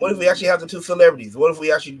 Ooh, What if we actually have the two celebrities? What if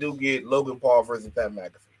we actually do get Logan Paul versus Pat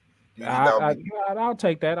McAfee? Do you think I, that would I, be? I'll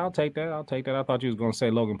take that. I'll take that. I'll take that. I thought you was gonna say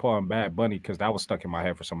Logan Paul and Bad Bunny because that was stuck in my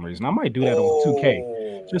head for some reason. I might do that on 2K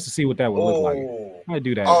Oh, just to see what that would look like. oh, I might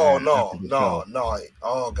do that oh after no, the no, show. no!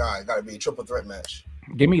 Oh god, it gotta be a triple threat match.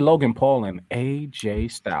 Give me Logan Paul and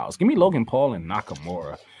AJ Styles. Give me Logan Paul and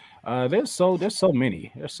Nakamura. There's so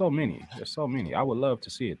many. There's so many. There's so many. I would love to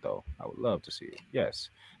see it though. I would love to see it. Yes.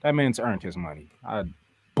 That man's earned his money. I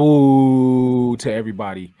boo to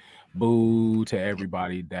everybody. Boo to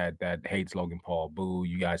everybody that hates Logan Paul. Boo,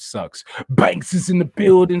 you guys sucks. Banks is in the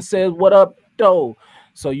building, says what up, though.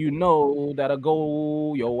 So you know that'll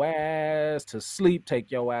go your ass to sleep.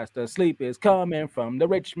 Take your ass to sleep. Is coming from the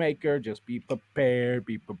rich maker. Just be prepared.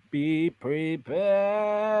 Be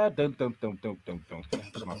prepared. Dun, dun, dun, dun, dun, dun.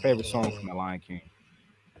 That's my favorite song from The Lion King.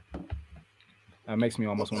 That makes me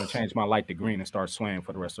almost want to change my light to green and start swaying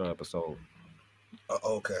for the rest of the episode.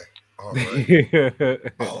 Okay, all right. Yeah,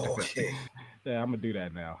 Okay. I'm gonna do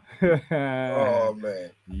that now. Oh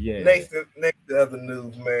man. Yeah. Next to other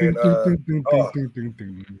news, man. Dun, dun, dun, dun, dun, Oh, dun, dun,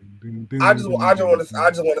 dun, dun, I dun, just dun, I just want dun, to I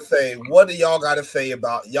dun. just want to say, what do y'all got to say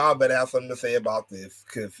about? Y'all better have something to say about this,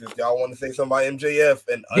 because if y'all want to say something about MJF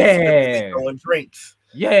and unscriptedly Yeah. throwing drinks,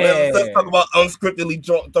 let's talk Yeah. about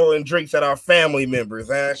unscriptedly throwing drinks at our family members,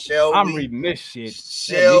 huh? Shall I'm we? reading this shit. Let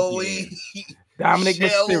me Shall get we? in. Dominic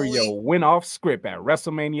Shall we? Mysterio went off script at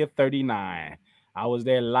WrestleMania 39. I was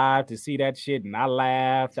there live to see that shit, and I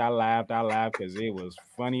laughed because it was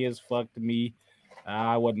funny as fuck to me.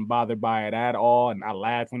 I wasn't bothered by it at all, and I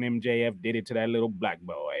laughed when MJF did it to that little black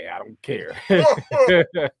boy. I don't care. I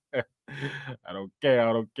don't care.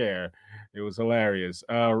 I don't care. It was hilarious.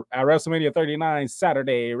 At WrestleMania 39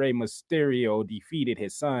 Saturday, Rey Mysterio defeated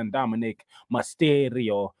his son Dominic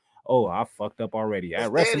Mysterio. Oh, I fucked up already.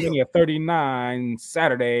 At Mysterio. WrestleMania 39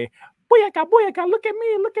 Saturday, booyaka, booyaka, look at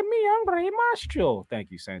me, I'm Rey Mysterio.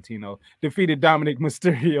 Thank you, Santino. Defeated Dominic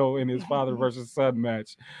Mysterio in his father versus son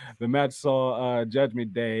match. The match saw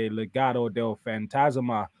Judgment Day, Legado del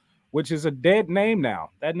Fantasma which is a dead name now.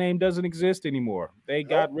 That name doesn't exist anymore. They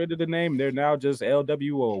got Nope. rid of the name. They're now just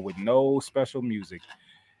LWO with no special music,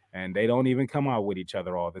 and they don't even come out with each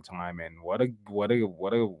other all the time. And what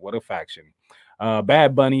a faction.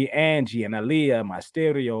 Bad Bunny, Angie, and Aaliyah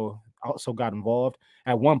Mysterio also got involved.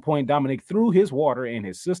 At one point, Dominic threw his water in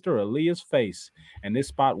his sister Aaliyah's face, and this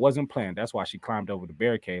spot wasn't planned. That's why she climbed over the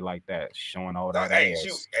barricade like that, showing all that ass.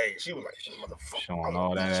 She was like, motherfucker, Showing I'm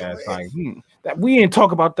all gonna that beat your ass. Like, ass. that we didn't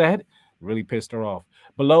talk about that. Really pissed her off.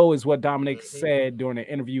 Below is what Dominic Mm-hmm. said during an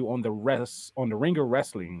interview on the Ringer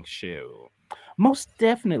Wrestling show. Most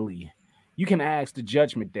definitely. You can ask the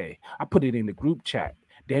Judgment Day. I put it in the group chat.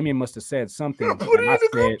 Damien must have said something, Put and I it in the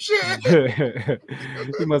group chat. said,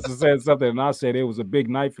 he must have said something, and I said it was a big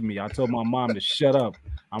night for me. I told my mom to shut up.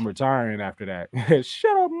 I'm retiring after that.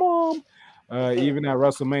 Shut up, mom. Even at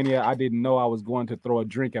WrestleMania, I didn't know I was going to throw a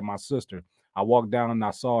drink at my sister. I walked down and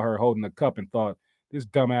I saw her holding a cup and thought, this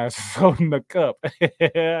dumbass is holding the cup.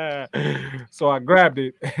 So I grabbed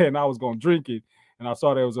it and I was going to drink it. And I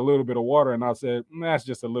saw there was a little bit of water, and I said, that's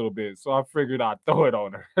just a little bit. So I figured I'd throw it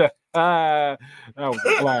on her. That was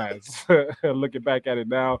a blast. Looking back at it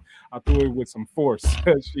now, I threw it with some force.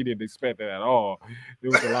 She didn't expect it at all. It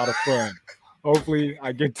was a lot of fun. Hopefully,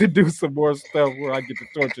 I get to do some more stuff where I get to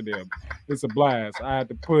torture them. It's a blast. I had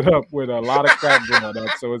to put up with a lot of crap growing up,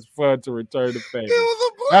 so it's fun to return the It favor.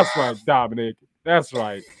 was a That's blast. right, Dominic. That's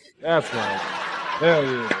right. That's right. Hell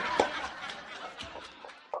yeah.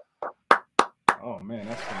 Oh man,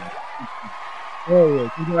 that's fun. Oh yeah,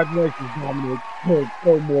 congratulations, Dominic.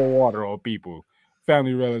 Pour more water on people,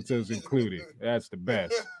 family relatives included. That's the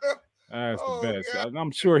best. That's the Oh best. god. I'm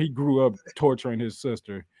sure he grew up torturing his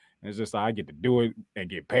sister. And it's just like, I get to do it and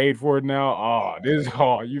get paid for it now. Oh, this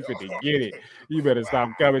you fit to get it. You better stop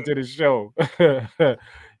coming to the show.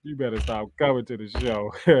 You better stop coming to the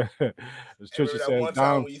show. As Hey, Trisha remember that says, one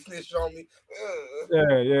time Dom, when you snitched on me?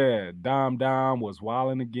 yeah, Dom was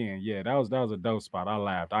wilding again. Yeah, that was a dope spot. I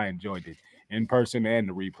laughed. I enjoyed it in person and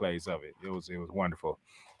the replays of it. It was wonderful.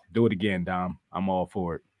 Do it again, Dom. I'm all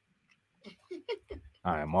for it.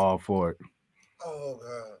 I am all for it. Oh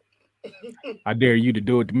god. I dare you to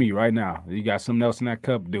do it to me right now. You got something else in that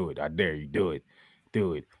cup? Do it. I dare you. Do it.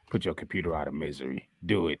 Do it. Put your computer out of misery.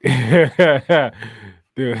 Do it.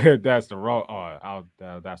 Do it. That's the wrong.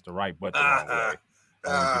 That's the right, but the wrong Uh-huh. way. I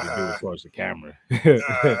want you to do it Uh-huh. towards the camera. Put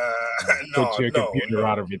No, your no, computer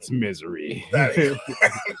out no. of its misery. That ain't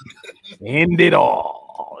End it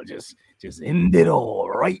all. Just end it all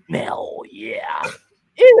right now. Yeah.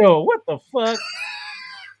 Ew. What the fuck?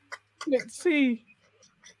 Let's see.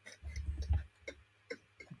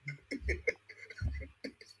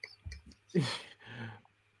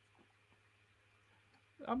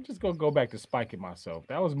 I'm just gonna go back to spiking myself.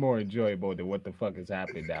 That was more enjoyable than what the fuck is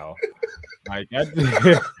happening now. Like I just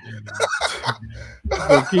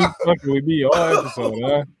gonna keep fucking with me all episode,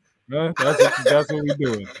 huh? Huh? That's what we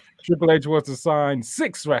doing. Triple H wants to sign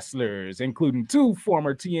 6 wrestlers, including 2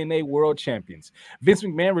 former TNA World Champions. Vince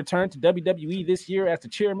McMahon returned to WWE this year as the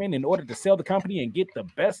chairman in order to sell the company and get the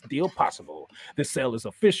best deal possible. The sale is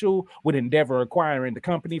official, with Endeavor acquiring the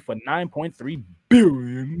company for $9.3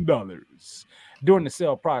 billion. During the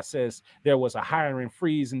sale process, there was a hiring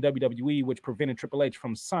freeze in WWE, which prevented Triple H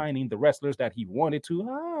from signing the wrestlers that he wanted to.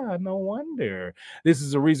 No wonder. This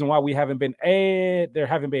is the reason why there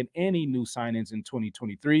haven't been any new signings in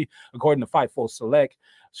 2023. According to Fightful Select,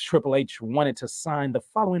 Triple H wanted to sign the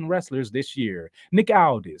following wrestlers this year: Nick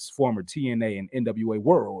Aldis, former TNA and NWA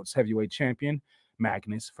World's Heavyweight Champion;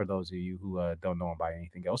 Magnus, for those of you who don't know him by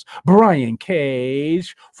anything else; Brian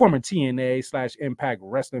Cage, former TNA / Impact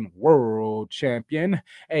Wrestling World Champion.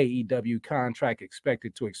 AEW contract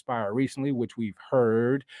expected to expire recently, which we've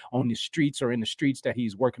heard on the streets or in the streets that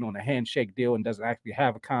he's working on a handshake deal and doesn't actually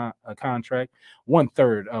have a contract.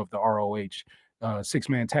 1/3 of the ROH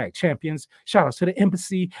 6-man tag champions. Shout out to the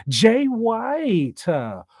embassy. Jay White,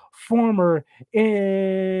 former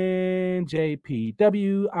NJPW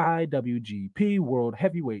IWGP World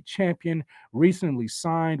Heavyweight Champion, recently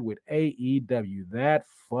signed with AEW. That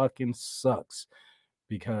fucking sucks,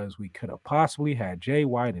 because we could have possibly had Jay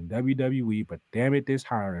White in WWE, but damn it, this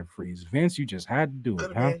hiring freeze. Vince, you just had to do it,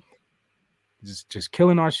 could have huh? been. Just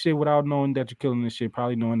killing our shit without knowing that you're killing this shit,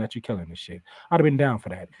 probably knowing that you're killing this shit. I'd have been down for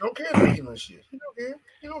that. Don't care if you shit. You don't care.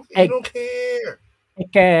 You don't care.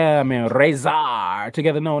 Cam and Razor,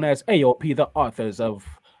 together known as AOP, the authors of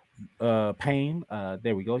Pain.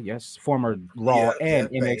 There we go. Yes, former Raw and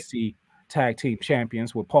Pain. NXT tag team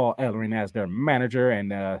champions, with Paul Ellering as their manager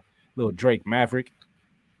and little Drake Maverick.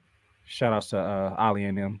 Shout outs to Ali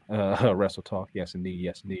and them. Wrestle Talk. Yes, indeed.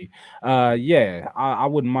 Yes, indeed. Yeah, I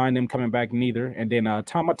wouldn't mind them coming back neither. And then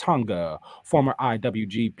Tamatonga, former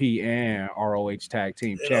IWGP and ROH Tag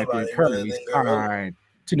Team Ain't Champion, nobody better currently than Guerrero. signed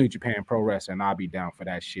to New Japan Pro Wrestling. I'll be down for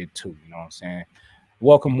that shit too. You know what I'm saying?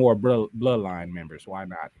 Welcome more bloodline members. Why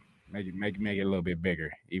not? Make it a little bit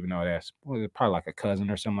bigger, even though that's probably like a cousin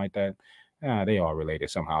or something like that. They all related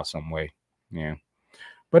somehow, some way. Yeah.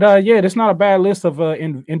 But yeah, that's not a bad list of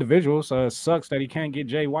individuals. Sucks that he can't get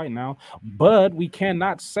Jay White now, but we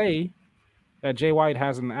cannot say that Jay White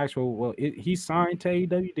has an actual. Well, he signed to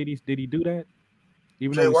AEW. Did he do that?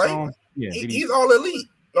 Even though Jay we White, saw him, yeah. Did he? he's all elite.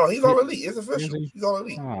 No, he's Yeah, all elite. It's is official. he? He's all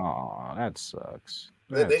elite. Oh, that sucks.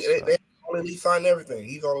 They, That they, they, sucks. they all elite signed everything.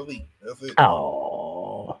 He's all elite. That's it.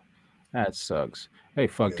 Oh, that sucks. They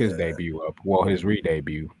fucked his Yeah. debut up. Well, his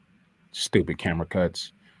re-debut. Stupid camera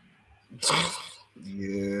cuts.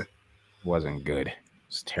 Yeah. Wasn't good.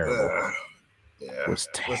 It's terrible. Yeah. It was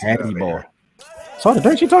Let's get out of terrible. here. So the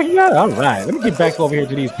dirt you talking about? All right, let me get back over here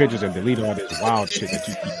to these pictures and delete all this wild shit that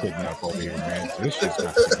you keep putting up over here, man. So this shit's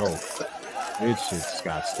got to go. This shit's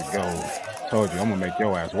got to go. Told you, I'm gonna make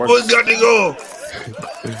your ass work. What's got to go?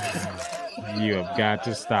 You have got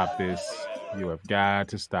to stop this. You have got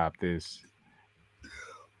to stop this.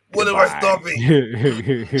 What am I stopping?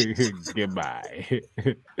 Goodbye.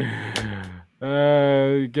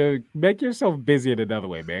 Make yourself busy in another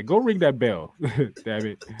way, man. Go ring that bell. Damn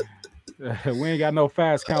it. We ain't got no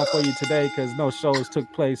fast count for you today because no shows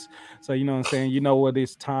took place. So you know what I'm saying? You know what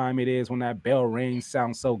this time it is when that bell rings,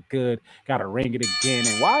 sounds so good. Gotta ring it again.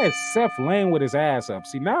 And why is Seth laying with his ass up?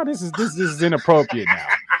 See, now this is inappropriate now.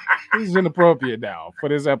 This is inappropriate now for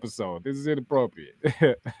this episode. This is inappropriate.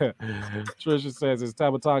 Trisha says, is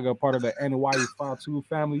Tabataga a part of the NY Fatu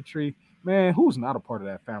family tree? Man, who's not a part of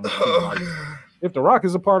that family tree? Like, if The Rock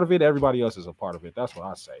is a part of it, everybody else is a part of it. That's what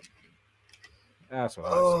I say. That's what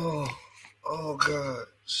I say. Oh God.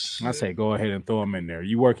 Shit. I say go ahead and throw him in there.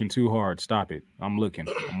 You working too hard. Stop it. I'm looking.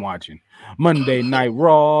 I'm watching. Monday Night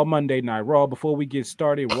Raw. Monday Night Raw. Before we get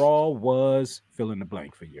started, Raw was fill in the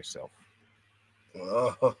blank for yourself.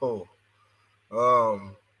 Oh.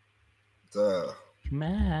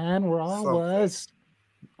 Man, Raw was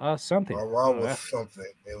something. Raw was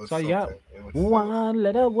something. It was so something. Yeah, It was one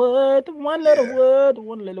letter word, one letter word,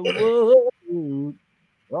 one letter word.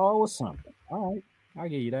 Raw was something. All right, I'll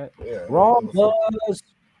give you that. Yeah, Raw was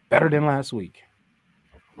better than last week.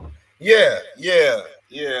 Yeah.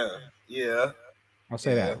 I'll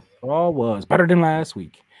say that. Raw was better than last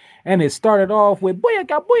week. And it started off with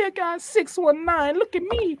Booyaka 619. Look at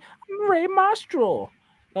me. I'm Ray Mastro.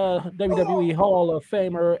 WWE Hall of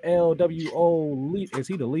Famer LWO. Is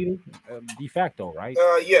he the leader? De facto, right?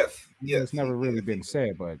 Yes. It's never really been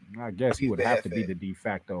said, but I guess he would have to be the de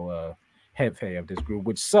facto Jefe of this group,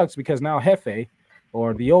 which sucks because now Jefe,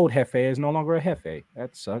 or the old Jefe, is no longer a Jefe.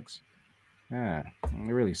 That sucks. Yeah,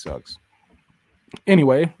 it really sucks.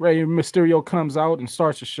 Anyway, Rey Mysterio comes out and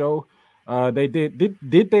starts the show. They did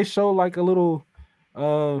they show like a little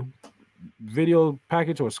video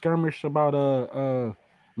package or skirmish about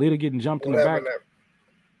Lita getting jumped in the back?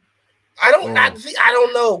 I don't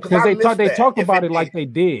know because they talked about it like they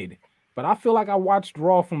did, but I feel like I watched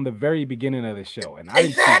Raw from the very beginning of the show, and I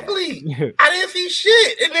exactly I didn't see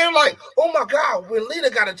shit, and they're like, "Oh my god, when Lita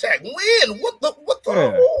got attacked, when what the what the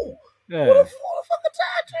fuck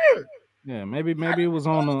attacked her?" Yeah, maybe it was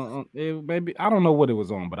on maybe I don't know what it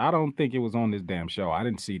was on, but I don't think it was on this damn show. I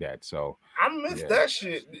didn't see that, so I missed that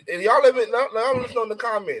shit. And y'all let me now listen on the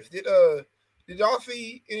comments. Did y'all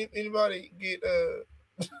see anybody get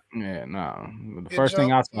Yeah, no. The first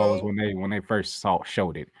thing I saw was when they first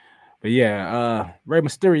showed it. But yeah, Rey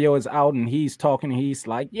Mysterio is out and he's talking. He's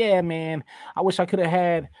like, yeah, man, I wish I could have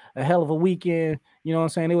had a hell of a weekend. You know what I'm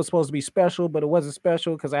saying? It was supposed to be special, but it wasn't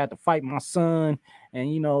special because I had to fight my son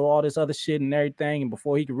and, you know, all this other shit and everything. And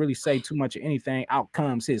before he could really say too much of anything, out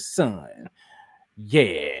comes his son.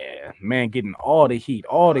 Yeah, man, getting all the heat.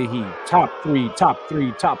 Top three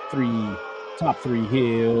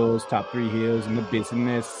heels in the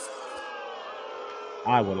business,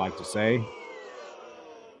 I would like to say.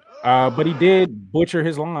 But he did butcher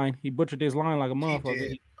his line. He butchered his line like a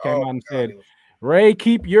motherfucker. He came out and said, Ray,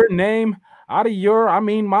 keep your name out of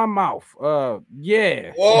my mouth.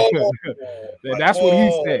 Yeah. That's what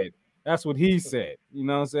he said. That's what he said. You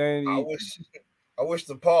know what I'm saying? I wish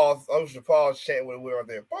the pause chant when we were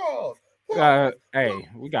there. Pause. Hey,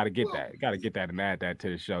 we gotta get that. Gotta get that and add that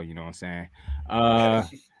to the show. You know what I'm saying?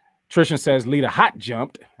 Trishan says Lita hot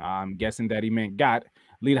jumped. I'm guessing that he meant got.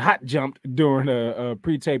 Lita hot jumped during a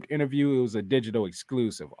pre-taped interview. It was a digital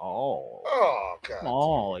exclusive. Oh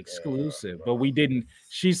God. Exclusive. But we didn't.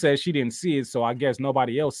 She said she didn't see it, so I guess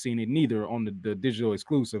nobody else seen it neither on the digital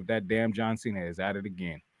exclusive. That damn John Cena is at it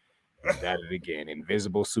again. He's at it again.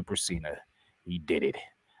 Invisible Super Cena. He did it.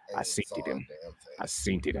 I seen it him. I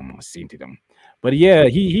seen it him. But yeah,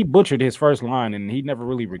 he butchered his first line and he never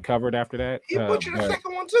really recovered after that. He butchered the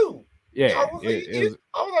second one too. Yeah, I was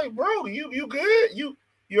like, bro, you good? You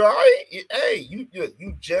all right? You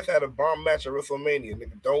just had a bomb match at WrestleMania,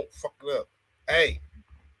 nigga. Don't fuck it up. Hey.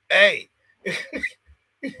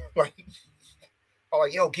 like, I'm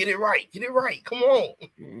like, yo, get it right. Come on.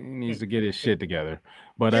 He needs to get his shit together.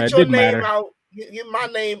 But get it your didn't name matter. out. Get my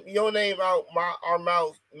name, your name out, our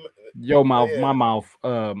mouth. Your mouth, my mouth,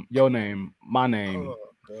 your name, my name.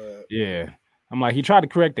 Yeah. I'm like, he tried to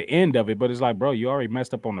correct the end of it, but it's like, bro, you already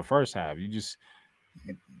messed up on the first half. You just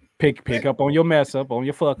pick up on your mess up, on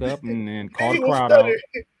your fuck up, and then call the crowd out. Then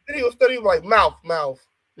he was studying like mouth.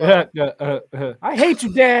 I hate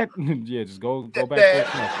you, Dad. Yeah, just go back to the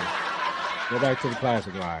classic. Go back to the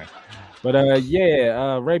classic line. But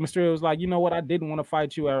Rey Mysterio was like, you know what? I didn't want to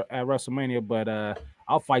fight you at WrestleMania, but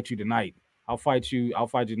I'll fight you tonight. I'll fight you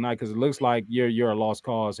tonight because it looks like you're a lost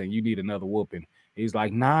cause and you need another whooping. He's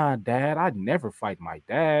like, nah, Dad, I'd never fight my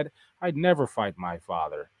dad. I'd never fight my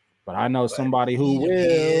father. But I know somebody who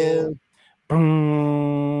will.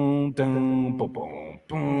 Boom, boom, boom, boom,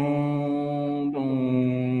 boom, boom,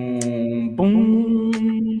 boom, boom, boom,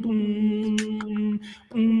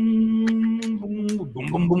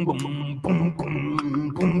 boom, boom, boom,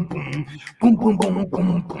 boom, boom, boom,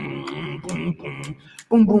 boom,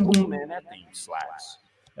 boom, boom, boom. Man, that theme slaps.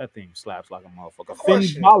 That theme slaps like a motherfucker.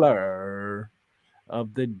 Finn Balor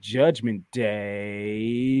of the Judgment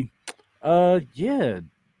Day.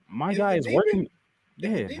 My guy is working.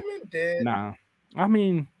 Yeah. Nah. I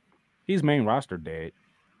mean, he's main roster dead.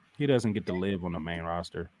 He doesn't get to live on the main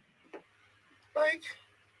roster. Like,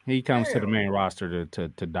 he comes to the main roster to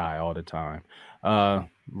die all the time. The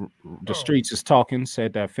streets is talking,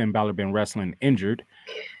 said that Finn Balor been wrestling injured.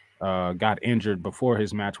 Got injured before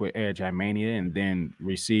his match with Edge at Mania and then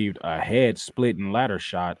received a head splitting ladder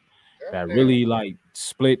shot that really like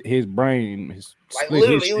split his brain, split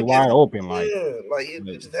his shit wide open,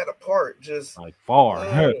 it just had a part, just like far.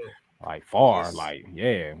 Like,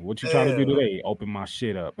 yeah, what you trying to do today? Open my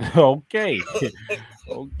shit up. Okay.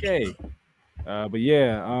 Okay. But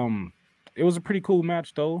yeah, it was a pretty cool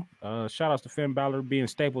match though. Shout outs to Finn Balor being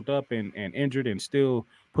stapled up and injured and still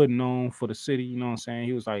putting on for the city. You know what I'm saying?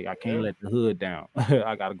 He was like, I can't let the hood down.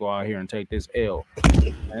 I gotta go out here and take this L.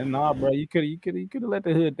 And nah, bro, you could have let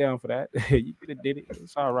the hood down for that. You could have did it.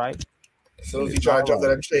 It's all right. So if he tried to jump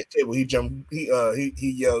that table, he jumped. He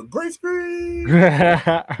yelled, "Great screen!"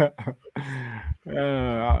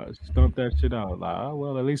 Stump that shit out. Like, oh,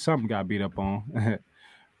 well, at least something got beat up on.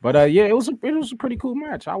 But it was a pretty cool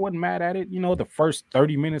match. I wasn't mad at it. You know, the first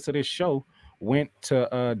 30 minutes of this show went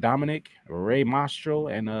to Dominic, Rey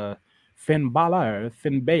Mysterio, and Finn Balor.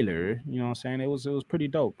 You know what I'm saying? It was pretty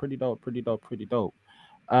dope.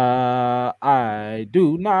 I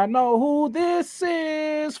do not know who this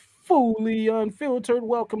is. Fully unfiltered.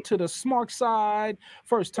 Welcome to the Smark side.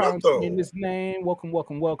 First time seeing this name. Welcome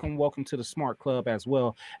to the Smart Club as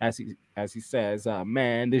well. As he says,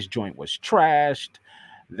 man, this joint was trashed.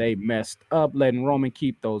 They messed up letting Roman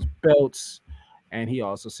keep those belts. And he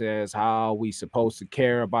also says, how we supposed to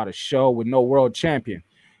care about a show with no world champion?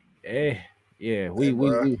 We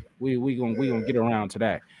gonna get around to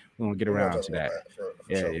that. We're gonna get around to that.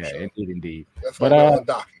 Indeed. That's gonna be on the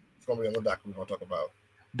docket. It's gonna be on the docket we're gonna talk about.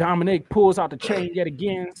 Dominic pulls out the chain yet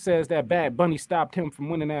again, says that Bad Bunny stopped him from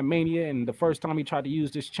winning that Mania, and the first time he tried to use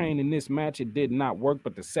this chain in this match, it did not work,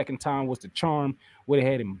 but the second time was the charm. Went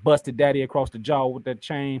ahead and busted Daddy across the jaw with that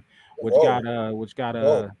chain, which got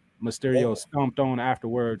Mysterio stomped on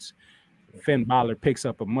afterwards. Finn Balor picks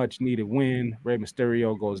up a much-needed win. Rey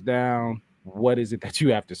Mysterio goes down. What is it that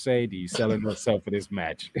you have to say? Do you selling yourself for this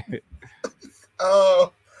match? I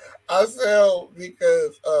sell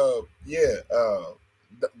because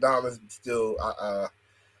Dom is still I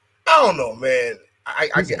don't know, man.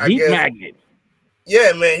 I guess magnet.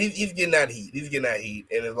 Yeah, man, he's getting that heat.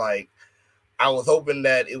 And it's like I was hoping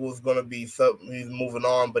that it was gonna be something he's moving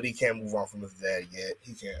on, but he can't move on from his dad yet.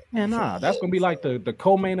 He can't. Yeah, that's gonna be like the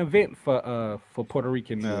co-main event for Puerto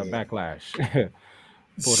Rican Backlash.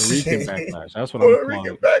 Puerto Rican Backlash. That's what I'm calling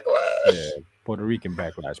it. Backlash. Yeah, Puerto Rican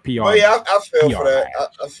Backlash. PR. Oh yeah, I fell for that.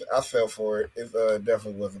 I fell for it. It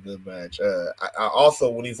definitely was a good match. I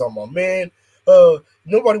also, when he's on my man,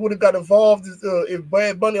 nobody would have got involved if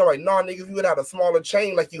Bad Bunny. I'm like, nah, nigga, if you would have had a smaller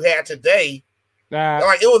chain like you had today,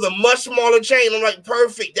 Like it was a much smaller chain. I'm like,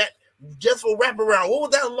 perfect. That just for wraparound. What was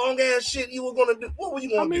that long ass shit you were gonna do? What were you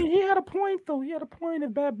gonna do? He had a point though. He had a point.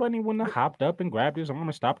 If Bad Bunny wouldn't have hopped up and grabbed his arm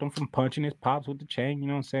and stopped him from punching his pops with the chain, you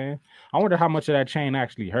know what I'm saying? I wonder how much of that chain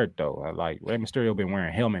actually hurt though. Like Rey Mysterio been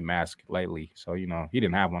wearing helmet mask lately, so you know he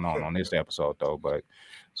didn't have one on this episode though, but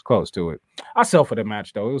it's close to it. I sell for the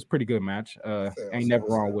match though. It was a pretty good match. Ain't never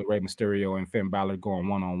wrong with Rey Mysterio and Finn Balor going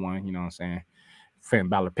 1-on-1. You know what I'm saying? Finn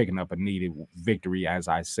Balor picking up a needed victory, as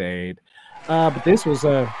I said. But this was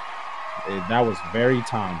that was very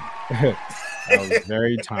time. That was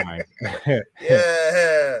very time.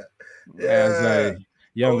 Yeah. As a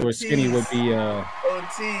younger Skinny would be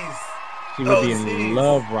OTs. she would be in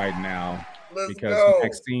love right now. Let's because go.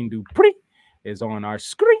 Maxine Dupree is on our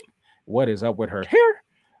screen. What is up with her hair?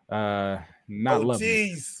 Not loving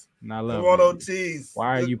it. Not loving it. OTs.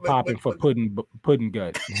 Why are you popping for pudding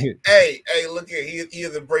gut? hey, look here. He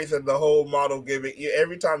is embracing the whole model gimmick.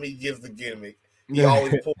 Every time he gives the gimmick, he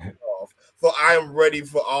always pulls it off. So I am ready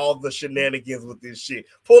for all the shenanigans with this shit.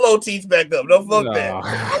 Pull Otis back up. Don't fuck that. I'm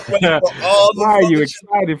ready for all the Why are you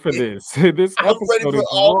excited for this? This episode is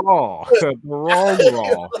raw. The wrong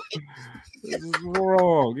raw. This is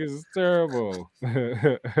wrong. This is terrible. Like,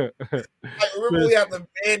 remember we have the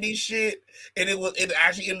bandy shit, and it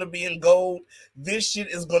actually ended up being gold. This shit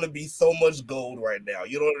is gonna be so much gold right now.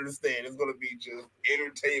 You don't understand. It's gonna be just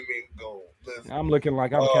entertainment gold. Listen. I'm looking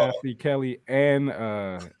like I'm Kathy Kelly and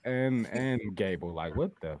Gable. Like,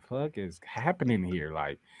 what the fuck is happening here?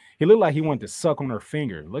 Like, he looked like he wanted to suck on her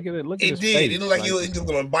finger. Look at it. Look at his face. It looked like he was just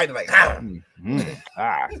gonna bite it. Like,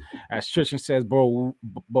 as Tristan says, bro.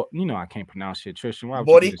 You know I can't pronounce shit. Tristan, why?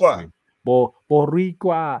 Boricua.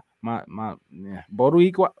 Boricua.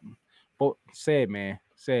 Boricua. Say it, man.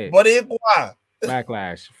 Say it. Boricua.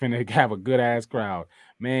 Backlash. Finna have a good ass crowd.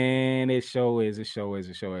 Man, it show is. I want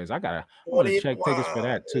to check tickets for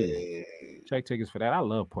that too. Check tickets for that. I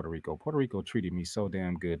love Puerto Rico. Puerto Rico treated me so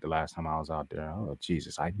damn good the last time I was out there. Oh,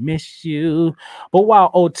 Jesus, I miss you. But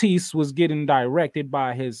while Otis was getting directed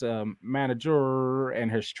by his manager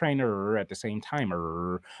and his trainer at the same time,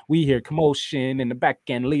 we hear commotion in the back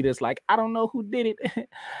end. Leaders like, I don't know who did it.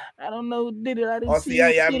 I don't know who did it. I didn't see.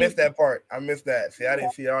 I missed that part. I missed that. See, I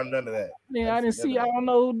didn't see none of that. Yeah, I didn't see. I don't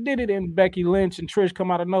know who did it. And Becky Lynch and Trish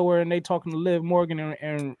come out of nowhere and they talking to Liv Morgan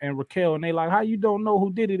and Raquel, and they like, how you don't know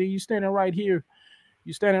who did it? And you standing right here.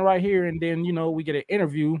 You standing right here, and then we get an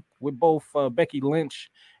interview with both Becky Lynch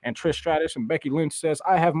and Trish Stratus, and Becky Lynch says,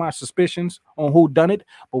 I have my suspicions on who done it,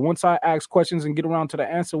 but once I ask questions and get around to the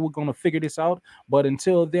answer, we're going to figure this out. But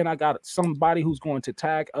until then, I got somebody who's going to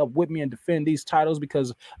tag up with me and defend these titles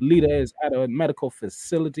because Lita is at a medical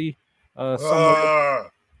facility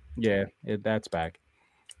somewhere. Yeah, that's back.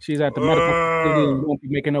 She's at the medical facility and won't be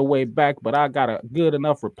making her way back, but I got a good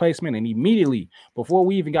enough replacement. And immediately, before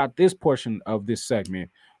we even got this portion of this segment,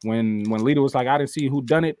 when Lita was like, I didn't see who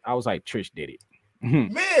done it, I was like, Trish did it.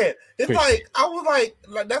 Man, it's Trish. Like, I was like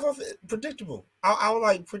that's what predictable. I was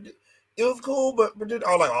like, it was cool, but I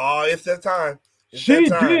was like, oh, it's that time. She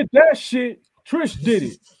did that shit. Trish did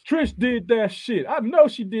it. Trish did that shit. I know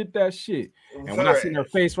she did that shit. And when I seen her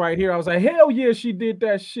face right here, I was like, hell yeah, she did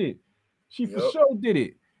that shit. She for sure did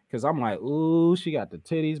it. Because I'm like, ooh, she got the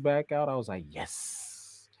titties back out. I was like,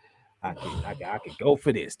 yes, I could go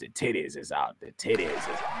for this. The titties is out. The titties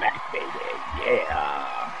is back, baby.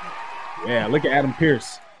 Yeah. Look at Adam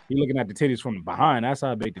Pearce. He looking at the titties from behind. That's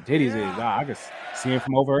how big the titties is. I could see him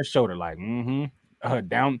from over her shoulder. Like,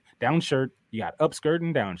 down shirt. You got up skirt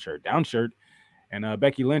and down shirt. And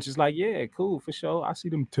Becky Lynch is like, yeah, cool, for sure. I see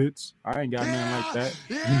them tits. I ain't got nothing like that.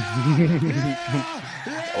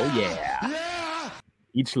 Oh, yeah.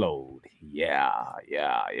 Each load. Yeah.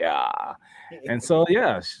 And so,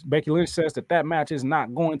 Becky Lynch says that match is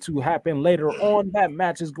not going to happen later on. That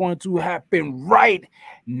match is going to happen right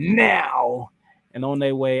now. And on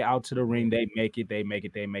their way out to the ring, they make it.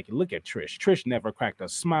 Look at Trish. Trish never cracked a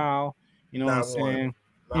smile. You know what I'm saying?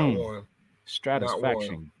 Not one.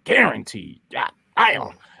 Stratisfaction guaranteed.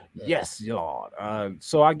 Yes, Lord.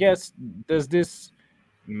 So I guess, does this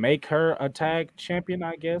make her a tag champion,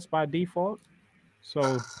 I guess, by default?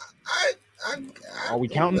 So, are we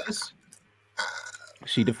counting this?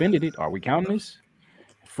 She defended it. Are we counting this?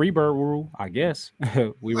 Freebird rule, I guess.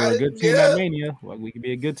 We were a good team at Mania. Well, we could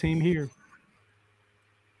be a good team here.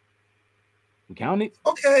 We count it.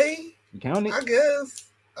 Okay. You count it. I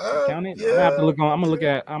guess. Count it. Yeah. I'm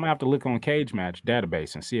gonna have to look on Cage Match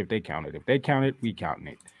database and see if they count it. If they count it, we counting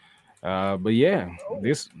it. But yeah,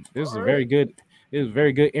 this is a very good. It was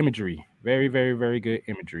very good imagery. Very, very, very good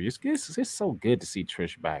imagery. It's so good to see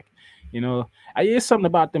Trish back. You know, it's something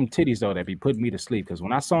about them titties though that be putting me to sleep. Because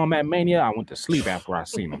when I saw him at Mania, I went to sleep after I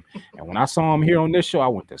seen him, and when I saw him here on this show, I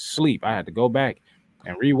went to sleep. I had to go back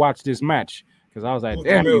and rewatch this match because I was like, Who's the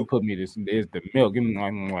 "Damn, you milk? put me this is the milk." Give me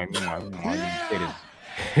Yeah.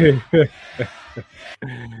 titties.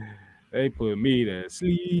 They put me to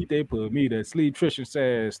sleep. They put me to sleep. Trisha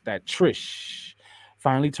says that Trish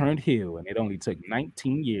finally turned heel, and it only took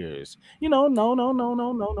 19 years.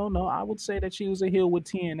 No. I would say that she was a heel with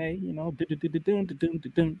TNA.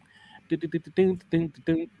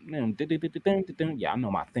 Yeah, I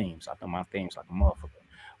know my themes. I know my themes like a motherfucker.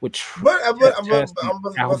 With But Albert,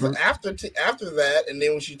 after that, and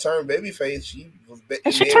then when she turned babyface, she was, and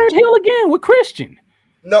and she then turned heel again with Christian.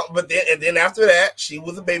 no, but then after that, she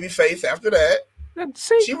was a babyface. After that,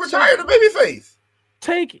 See, she so retired a babyface.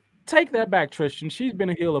 take that back, Tristan. She's been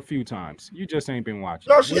a heel a few times. You just ain't been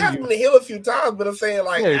watching. No, she What do has you? been a heel a few times, but I'm saying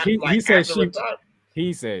Yeah, he says after she. retirement,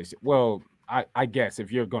 He says, well, I guess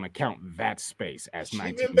if you're gonna count that space as she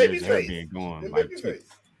 19 been years of her babyface. being She gone, been like, babyface.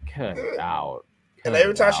 cut it Yeah. out, And cut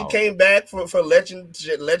every it time she out. came back for Legends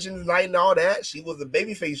Night and all that, she was a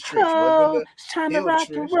babyface Trish. She wasn't Oh, the it's time to heel rock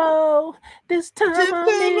and Trish. roll. This time This I'm time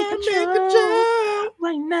in I make a control. joke.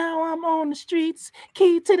 Right now I'm on the streets,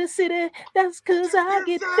 key to the city. That's cause I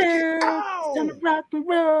get I get down. It's time to down. rock and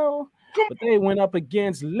roll. Come But they went up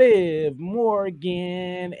against Liv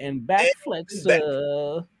Morgan and Back and back.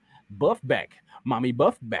 Flexer. Buff back. Mommy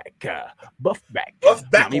buff back. Buff back. Buff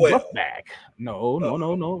Mommy buff Backwell. back. No, Uh, no,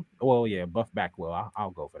 no, no. Well, yeah, buff back. Well,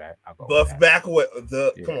 I'll go for that. I'll go for Buff that.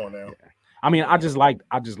 Backwell. Yeah, Come on now. yeah. I mean, Come on.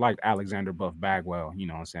 I just liked Alexander Buff Bagwell, you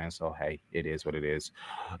know what I'm saying? So hey, it is what it is.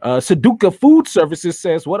 Saduka Food Services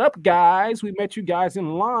says, what up, guys? We met you guys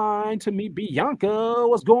in line to meet Bianca.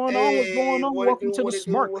 What's going on? What's going Hey, on? what it Welcome do? to the What it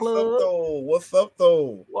do? Smart What's up Club. though? What's up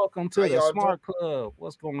though? Welcome How to the y'all doing? Smart Club.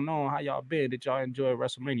 What's going on? How y'all been? Did y'all enjoy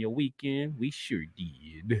WrestleMania weekend? We sure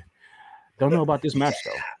did. Don't know about this Yeah. match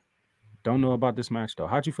though. Don't know about this match though.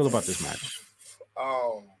 How'd you feel about this match?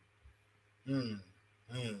 Um. Hmm.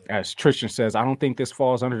 As Tristan says, I don't think this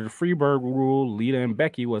falls under the Freeburg rule. Lita and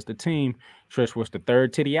Becky was the team. Trish was the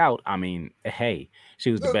third titty out. I mean, hey,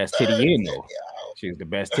 she was the The best third titty in thing, though. She was the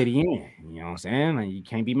best titty in. You know what I'm saying? Like, you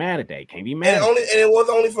can't be mad at that. Can't be and mad at that. it was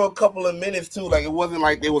only for a couple of minutes too. Like it wasn't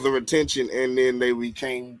like there was a retention and then they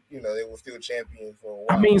became, they were still champions for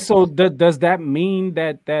a I while. mean, so does that mean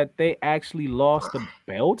that they actually lost the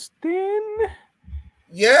belts then?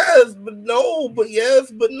 Yes, but no. But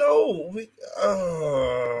yes, but no.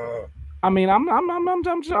 I mean,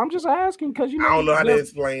 I'm just asking because I don't know how to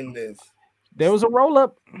explain this. there was a roll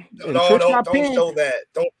up and No, Trish got don't pinned. show that.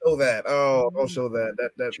 Don't show that. Oh, don't show that.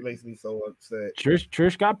 That makes me so upset.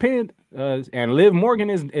 Trish got pinned, and Liv Morgan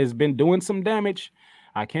has been doing some damage.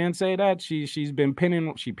 I can't say that she's been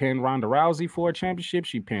pinning. She pinned Ronda Rousey for a championship.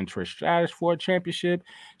 She pinned Trish Stratus for a championship.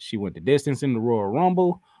 She went the distance in the Royal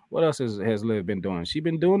Rumble. What else has Liv been doing? She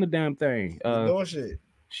been doing the damn thing. He's doing shit.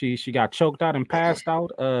 She got choked out and passed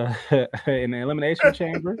out in the elimination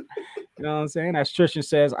chamber. You know what I'm saying? As Tristan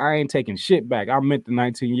says, I ain't taking shit back. I meant the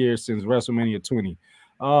 19 years since WrestleMania 20.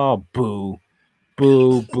 Oh, boo.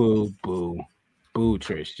 Boo, boo, boo. Boo,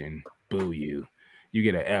 Tristan. Boo you. You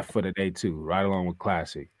get an F for the day too, right along with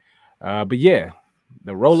Classic. But yeah,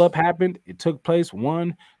 the roll up happened. It took place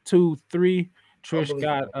 1, 2, 3. Trish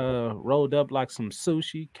got Unbelievable. rolled up like some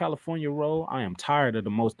sushi, California roll. I am tired of the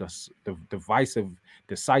most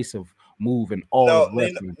decisive move in all No, of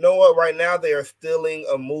wrestling. know what? Right now they are stealing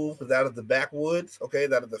a move that is the backwoods. Okay,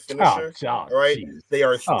 that is the finisher. All right, Jeez. they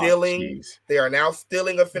are Oh, stealing. jeez. They are now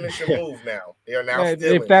stealing a finisher move. Now they are now If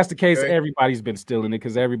stealing. that's the case, Okay? everybody's been stealing it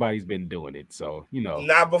because everybody's been doing it. So,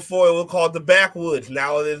 Not before it was called the backwoods.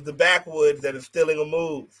 Now it is the backwoods that is stealing a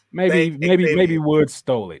move. maybe Woods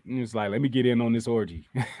stole it. And it's like, let me get in on this orgy.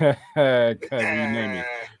 Because you name it.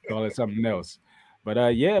 Call it something else.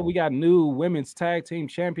 But yeah, we got new women's tag team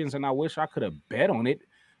champions, and I wish I could have bet on it.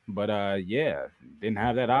 But yeah, didn't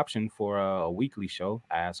have that option for a weekly show,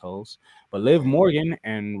 assholes. But Liv Morgan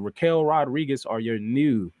and Raquel Rodriguez are your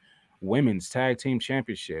new women's tag team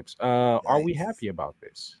championships. Are we happy about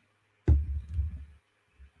this?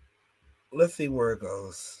 Let's see where it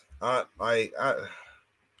goes.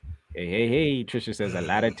 Hey, Trisha says a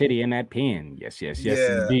lot of titty in that pin. Yes, Yeah,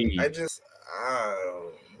 indeed.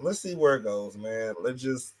 let's see where it goes, man.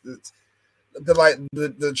 The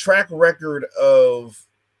track record of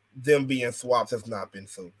them being swapped has not been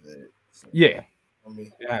so good. So, Yeah, I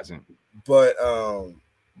mean, it hasn't. but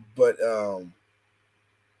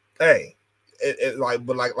hey, like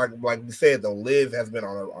we said though, Liv has been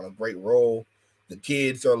on a great roll. The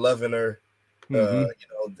kids are loving her.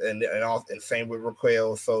 And same with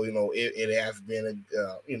Raquel. So it has been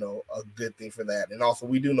a good thing for that. And also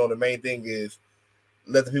we do know the main thing is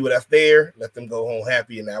let the people that's there let them go home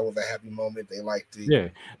happy, and that was a happy moment. They liked it. Yeah,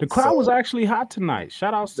 the crowd was actually hot tonight.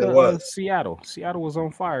 Shout outs to Seattle. Seattle was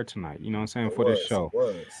on fire tonight. You know what I'm saying for this show. It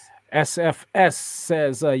was. SFS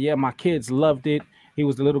says, yeah, my kids loved it. He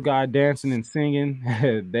was the little guy dancing and singing.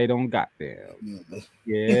 They don't got them.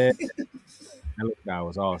 Yeah, that little guy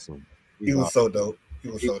was awesome. He was so dope.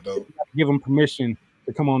 Give him permission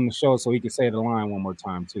to come on the show so he could say the line one more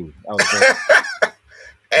time too. That was great.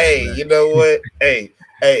 Hey, you know what? Hey,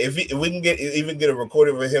 if we can get a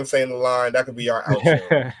recording of him saying the line, that could be our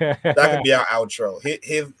outro. That could be our outro.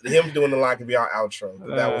 Him doing the line could be our outro.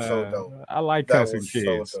 That was so dope. I like cussing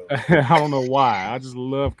kids. So I don't know why. I just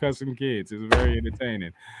love cussing kids. It's very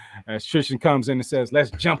entertaining. As Tristan comes in and says, "Let's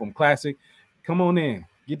jump them, Classic. Come on in.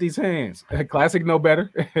 Get these hands." Classic know better.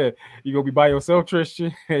 You gonna be by yourself,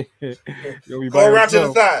 Tristan? Go around to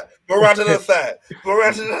the side. Go around to the other side. Go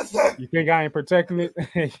around to the other side. You think I ain't protecting it? Look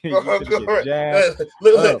how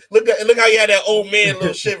you had that old man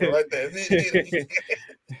little shiver like that.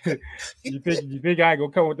 You think I ain't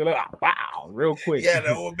gonna come with the little wow real quick? Yeah,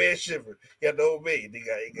 the old man shiver. Yeah, the old man. You think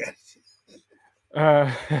I ain't got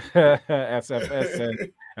SFS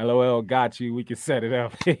said, LOL, got you. We can set it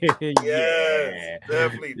up. Yes,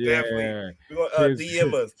 definitely. We're gonna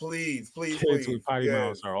DM us, please. Kids with potty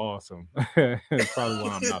mouths are awesome. That's probably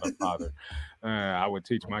why I'm not a father. I would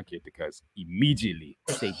teach my kid to cuss immediately.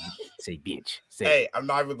 Say bitch. Hey, I'm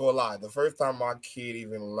not even gonna lie. The first time my kid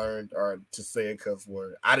even learned to say a cuss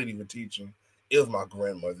word, I didn't even teach him. It was my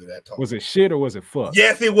grandmother that taught. Was it shit or was it fuck?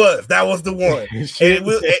 Yes, it was. That was the one. and she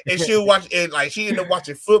would watch it. Like she ended up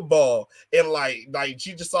watching football, and like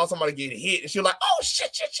she just saw somebody get hit, and she was like, "Oh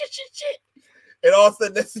shit!" And all of a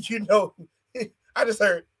sudden, next thing you know, I just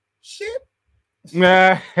heard shit.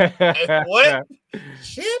 Like, what?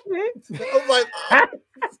 Shit? I was like, oh.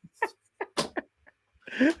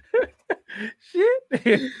 Shit.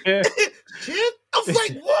 Shit. I was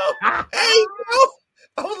like, whoa, hey, bro.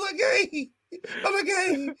 I was like, hey.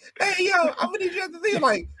 Hey, yo, I'm gonna need you to think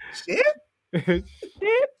like shit.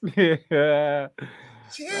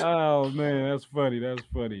 Shit. Oh man, that's funny.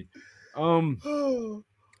 I don't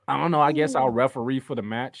know. I guess I'll referee for the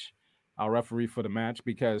match.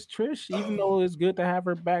 Because Trish, even though it's good to have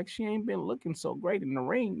her back, she ain't been looking so great in the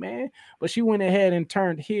ring, man. But she went ahead and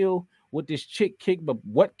turned heel with this chick kick. But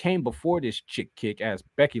what came before this chick kick, as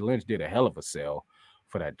Becky Lynch did a hell of a sell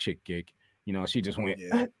for that chick kick. You know, she just went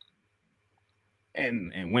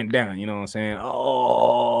and went down, you know what I'm saying?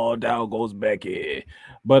 Oh, down goes Becky.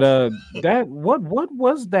 But that what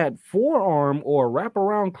was that forearm or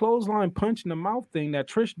wraparound clothesline punch in the mouth thing that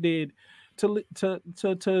Trish did to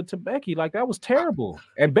Becky? Like that was terrible.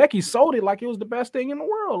 And Becky sold it like it was the best thing in the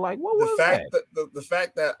world. Like what was that? The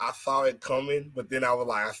fact that I saw it coming, but then I was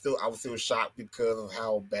like, I was still shocked because of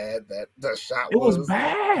how bad that shot was. It was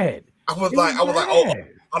bad. I was like, oh,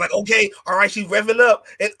 I'm like, okay, all right, she's revving up,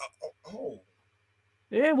 and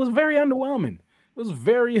yeah, it was very underwhelming.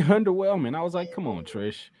 I was like, come on,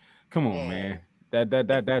 Trish, come on, man,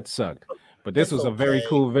 that sucked. But this was a very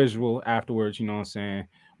cool visual afterwards. You know what I'm saying?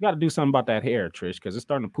 We got to do something about that hair, Trish, because it's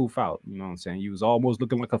starting to poof out. You know what I'm saying? You was almost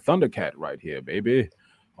looking like a Thundercat right here, baby.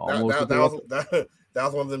 That was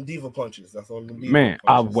one of them diva punches. That's one of them diva man.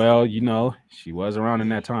 punches. Well, you know, she was around in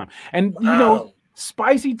that time, and you know.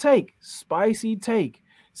 Spicy take.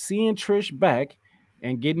 Seeing Trish back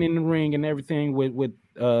and getting in the ring and everything with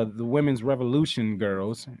the women's revolution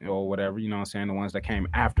girls or whatever, you know what I'm saying, the ones that came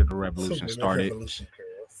after the revolution started.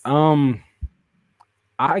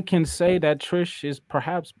 I can say that Trish is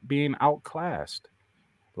perhaps being outclassed.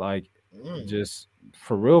 Like just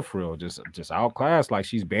for real, just outclassed. Like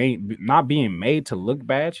she's not being made to look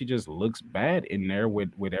bad. She just looks bad in there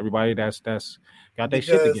with everybody that's got their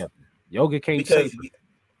shit together. Yoga can't say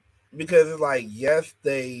because it's like, yes,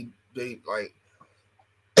 they like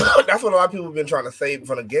that's what a lot of people have been trying to say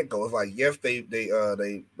from the get-go. It's like, yes, they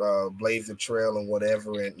blaze the trail and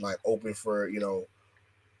whatever, and like open for, you know,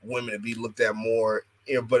 women to be looked at more,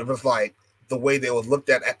 you know, but it was like the way they was looked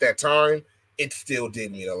at that time, it still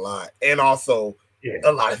did mean a lot. And also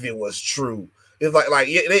a lot of it was true. It's like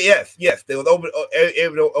yes, they was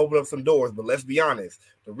able to open up some doors, but let's be honest.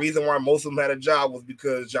 The reason why most of them had a job was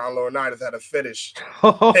because John Laurinaitis had a fetish,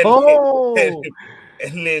 and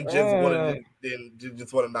then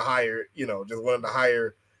just wanted to hire, you know, good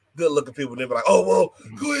looking people. And they'd be like, oh well,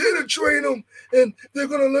 go ahead and train them, and they're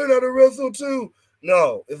gonna learn how to wrestle too.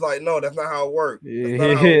 No, it's like, no, that's not how it works. That's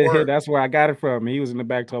not how it Yeah, works. that's where I got it from. He was in the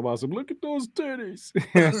back talking about some. Look at those titties.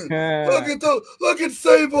 Look at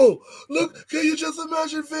Sable. Look, can you just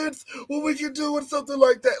imagine, Vince, what we can do with something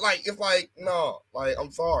like that? Like, it's like, no, like,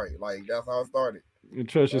 I'm sorry, like, that's how it started. And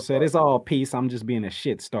Trisha That's said, right. "It's all peace. I'm just being a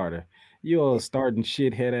shit starter. You all starting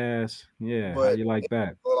shit head ass. Yeah, how But you like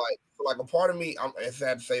that? for like a part of me, it's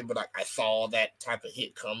sad to say, but like I saw that type of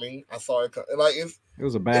hit coming. I saw it like It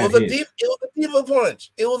was a it bad was a hit. deep, it was a diva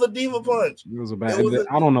punch. It was a diva punch. It was a It bad. was a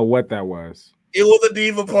I don't know what that was. it was a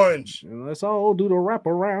diva punch. Let's all do the wrap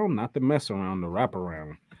around, not the mess around, the wrap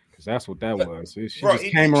around, because that's what that was. She Bro, just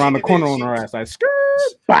came around the she did corner on she, her ass like skirt.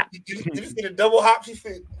 Bop. did you see the double hop? She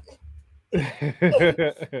said,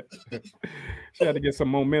 She had to get some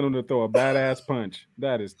momentum to throw a badass punch.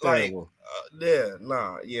 That is like, terrible. I'm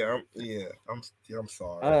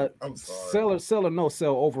sorry. I'm sorry. Seller, no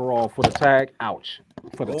sell overall for the tag. Ouch.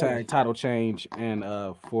 For the Oh, tag title change and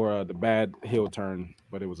for the bad heel turn,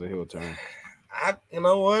 but it was a heel turn. you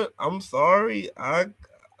know what? I'm sorry. I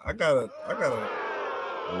gotta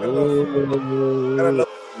Ooh.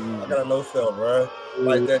 I gotta no sell, bro.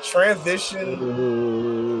 Like that transition.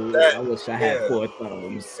 I That wish I had yeah, 4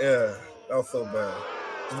 thumbs. yeah, that was so bad.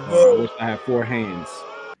 I But wish I had 4 hands.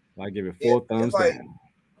 I give it it, 4 thumbs it's like down.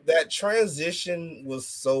 that transition was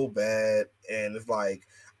so bad, and it's like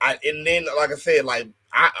and then like I said, like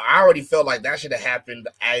I already felt like that should have happened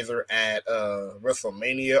either at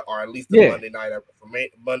WrestleMania or at least the Yeah, Monday night at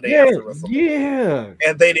Monday yeah, after WrestleMania. yeah.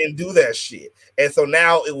 And they didn't do that shit. And so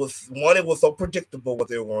now it was so predictable what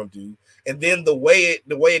they were going to do, and then the way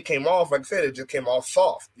it came off, like I said, it just came off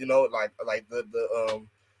soft. You know, like the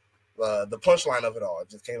punchline of it all, it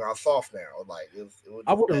just came out soft now. Like it was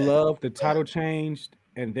I just would have bad. loved the Bad. title changed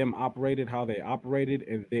and them operated how they operated,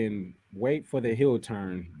 and then wait for the heel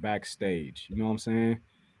turn backstage. You know what I'm saying?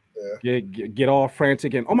 Yeah. Get all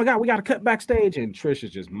frantic and oh my god, we got to cut backstage, and Trish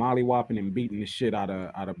is just mollywopping and beating the shit out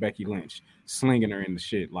of Becky Lynch, slinging her in the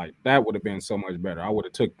shit. Like that would have been so much better. I would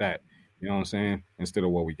have took that. You know what I'm saying? Instead of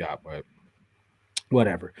what we got, but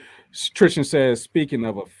whatever. Trishan says, speaking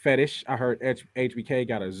of a fetish, I heard HBK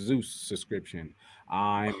got a Zeus subscription.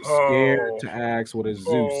 I'm scared Oh, to ask what a oh, Zeus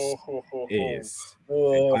oh, oh, oh, is. And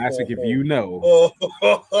oh, classic, if oh, you know, oh,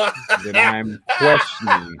 then I'm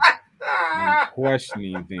questioning. I'm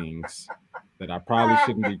questioning things that I probably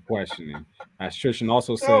shouldn't be questioning. As Trishan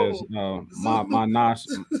also says, oh. my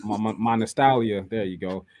nostalgia, there you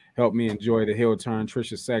go, helped me enjoy the heel turn.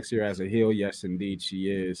 Trisha's sexier as a heel. Yes, indeed, she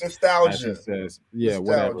is. As he Nostalgia, says, yeah,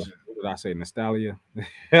 whatever. nostalgia, What did I say? Nostalgia?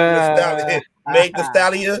 nostalgia. Make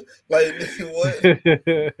nostalgia like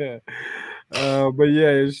what? But yeah,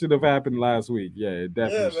 it should have happened last week. Yeah, it Yeah,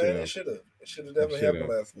 definitely should man, it have. should have. It should have It definitely should happened have.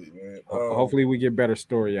 last week, man. Hopefully, we get better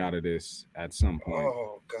story out of this at some point.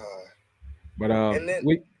 Oh God. But And then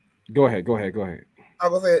we go ahead, go ahead, go ahead. I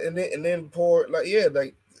was saying, and then poor, like, yeah,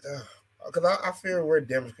 like, because I fear where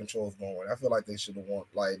damage control is going. I feel like they should have won.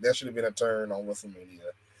 Like, there should have been a turn on WrestleMania.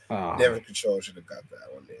 Uh, Damage control should have got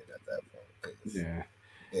that one then at that point. 'Cause, yeah,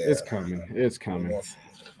 yeah, it's coming. It's we coming. want-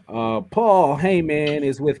 Paul Heyman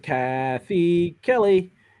is with Kathy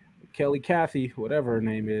Kelly. Kelly Kathy, whatever her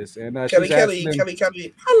name is, and she's asking him.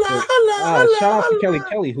 Holla, holla, Shout holla, out to Kelly holla.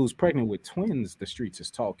 Kelly, who's pregnant with twins. The streets is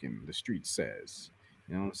talking. The street says,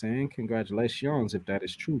 you know what I'm saying? Congratulations if that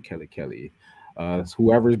is true, Kelly Kelly.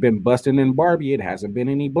 Whoever's been busting in Barbie, it hasn't been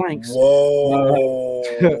any blanks. Whoa.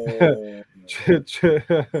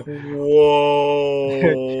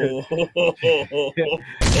 Whoa.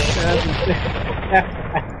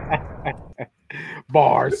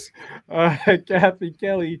 Bars. Kathy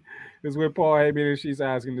Kelly is with Paul Heyman, and she's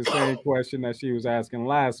asking the same question that she was asking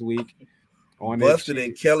last week. On if Busted she,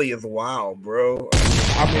 and Kelly is wild, bro.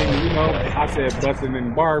 I mean, I said busting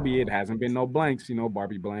in Barbie. It hasn't been no blanks,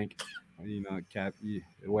 Barbie blank. Cat,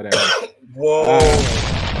 whatever. Whoa.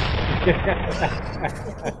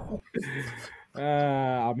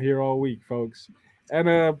 I'm here all week, folks. And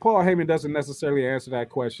Paul Heyman doesn't necessarily answer that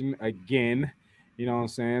question again. You know what I'm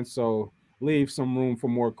saying? So leave some room for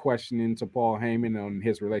more questioning to Paul Heyman on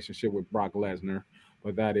his relationship with Brock Lesnar.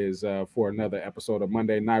 But that is for another episode of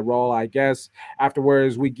Monday Night Raw, I guess.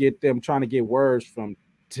 Afterwards, we get them trying to get words from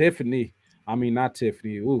Tiffany. I mean, not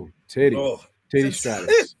Tiffany. Ooh, Titty. Oh. Titty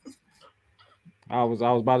Stratus. I was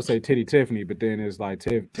about to say Titty Tiffany, but then it's like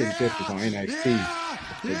Titty Tiffany's on NXT.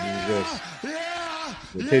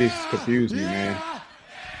 The titties confuse me, man.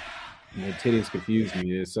 The titties confuse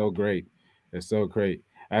me. It's so great. It's so great.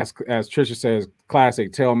 As Trisha says,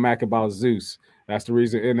 classic. Tell Mac about Zeus. That's the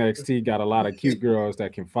reason NXT got a lot of cute girls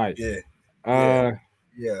that can fight. Yeah. Uh,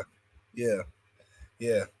 Yeah. Yeah.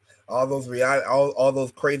 Yeah. all those reality, all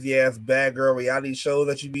those crazy ass bad girl reality shows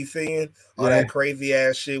that you be seeing, all that crazy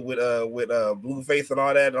ass shit with Blueface and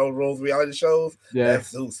all that, all those reality shows. Yeah. That's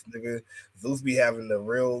Zeus, nigga. Zeus be having the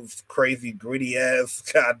real crazy gritty ass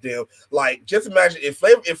goddamn. Like, just imagine if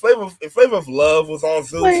Flavor of Love was on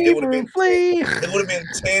Zeus, it would have been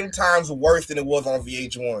 10 times worse than it was on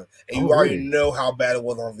VH1. And you already know how bad it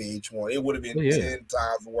was on VH1. It would have been 10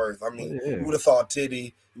 times worse. I mean, you would have saw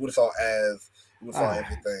titty, you would have saw ass, you would have saw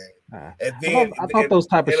everything. And then I thought those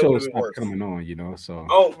type of shows stopped coming on, you know. So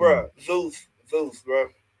bro, Zeus, bro.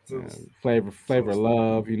 Flavor of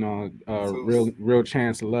Love, you know, real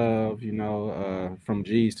chance of love, you know, from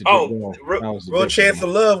G's to real chance of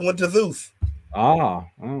love went to Zeus. Well,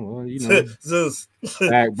 you know, Zeus,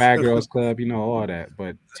 Bad Girls Club, you know, all that,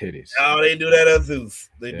 but titties. Oh, they do that as Zeus.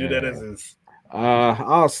 They do that as Zeus.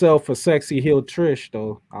 I'll sell for sexy heel Trish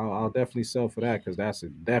though. I'll definitely sell for that because that's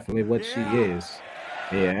definitely what she is.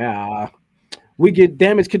 Yeah. We get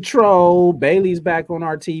Damage Control. Bailey's back on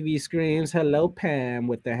our TV screens. Hello, Pam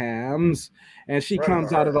with the hams. And she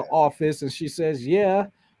comes out of the office and she says, yeah.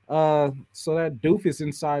 So that doofus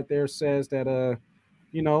inside there says that,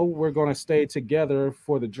 you know, we're going to stay together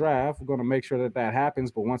for the draft. We're going to make sure that happens.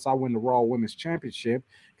 But once I win the Raw Women's Championship,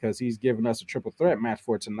 because he's giving us a triple threat match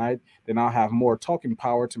for tonight, then I'll have more talking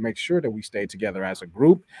power to make sure that we stay together as a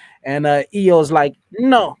group. And Io's like,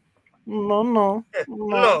 no.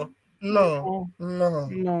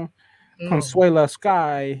 Consuela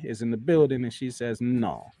Sky is in the building and she says,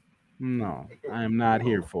 no, I am not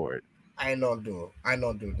here for it. I don't do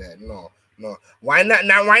that. No. Why not?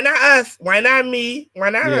 Now, why not us? Why not me? Why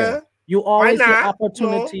not her? You always get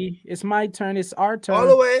opportunity. No. It's my turn. It's our turn.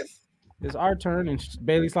 Always. It's our turn. And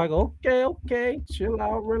Bailey's like, okay, chill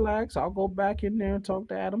out, relax. I'll go back in there and talk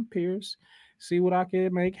to Adam Pearce, see what I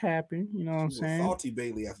can make happen. You know what I'm saying? Salty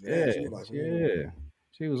Bailey after that.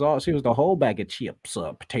 She was like, She was the whole bag of chips,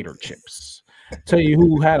 potato chips. Tell you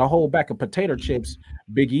who had a whole bag of potato chips,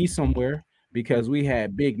 Big E somewhere, because we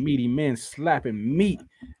had big meaty men slapping meat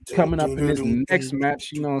coming up in this next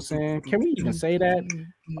match. You know what I'm saying? Can we even say that?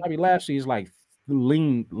 Bobby Lashley is like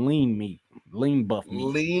lean meat, lean buff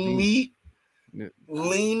meat.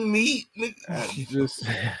 Lean meat. Just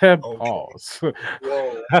pause.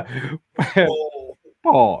 Whoa.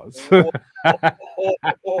 Pause.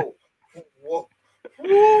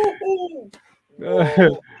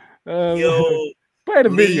 Yo, play the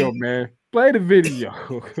video, man. Play the video.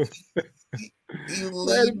 Play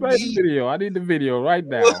the video. I need the video right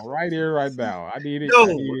now, right here, right now. I need it.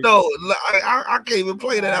 I can't even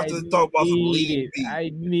play that after talk about some lean meat.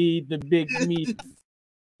 I need the big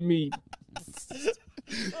meat.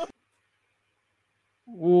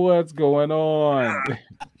 What's going on?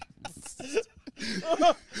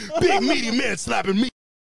 Big meaty man slapping meat.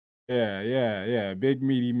 Yeah. Big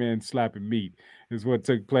meaty men slapping meat is what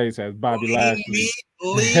took place as Bobby Lashley.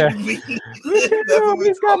 Lean meat.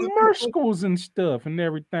 He's got muscles and stuff and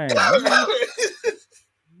everything.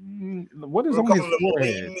 What is on his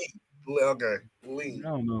forehead? Okay, lean.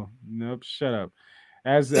 No. Nope. Shut up.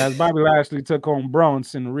 As Bobby Lashley took on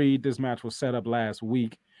Bronson Reed, this match was set up last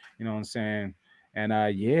week. You know what I'm saying? And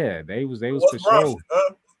they was for sure.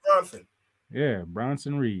 Bronson. Yeah,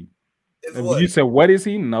 Bronson Reed. You said, what is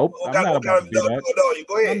he? Nope. I'm not about to do that. No,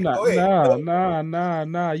 go ahead.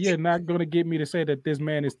 Nah. You're not going to get me to say that this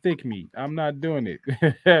man is thick meat. I'm not doing it.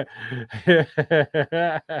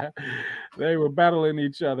 They were battling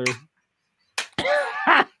each other.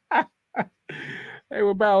 They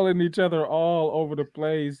were battling each other all over the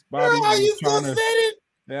place. Bobby was trying to.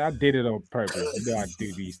 Yeah, I did it on purpose. You know, I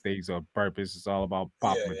do these things on purpose. It's all about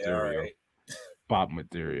pop material. Right. Pop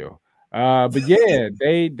material. But yeah,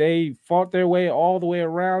 they fought their way all the way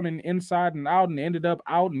around and inside and out and ended up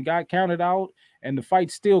out and got counted out. And the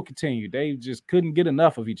fight still continued. They just couldn't get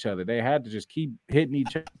enough of each other. They had to just keep hitting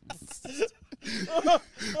each other.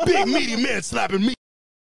 Big meaty man slapping meat.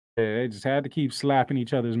 Yeah, they just had to keep slapping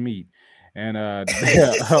each other's meat. And all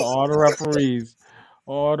the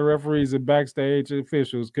referees and backstage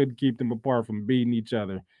officials couldn't keep them apart from beating each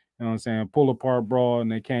other. You know what I'm saying? Pull apart brawl, and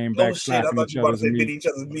they came back slapping each other's meat. Each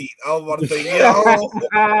other's meat. I was about to say,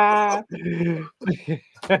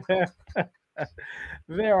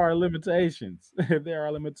 There are limitations. There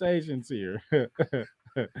are limitations here.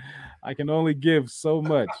 I can only give so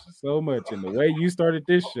much. And the way you started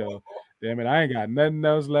this show, damn it, I ain't got nothing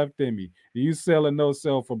else left in me. You sell or no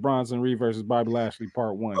sell for Bronson Reed versus Bobby Lashley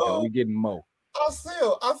part 1 because we getting mo. I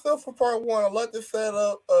sell for part 1. I love this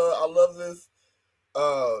setup. I love this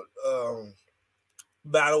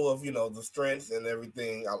battle of the strengths and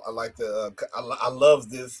everything. I like the I love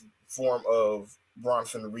this form of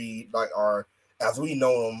Bronson Reed, like our as we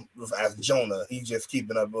know him as Jonah. He's just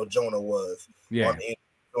keeping up what Jonah was on the. You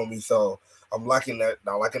feel me? So I'm liking that.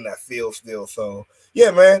 I'm liking that feel still. So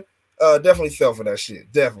yeah, man. Definitely sell for that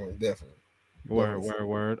shit. Definitely.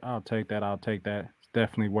 Word. I'll take that. It's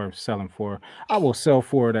definitely worth selling for. I will sell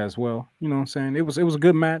for it as well. You know what I'm saying? It was a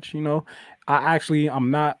good match, you know. I'm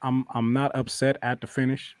not upset at the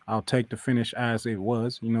finish. I'll take the finish as it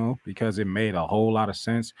was, you know, because it made a whole lot of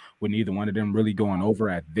sense with neither one of them really going over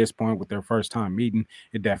at this point with their first time meeting.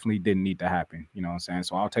 It definitely didn't need to happen. You know what I'm saying?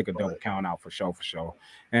 So I'll take a double count out for sure.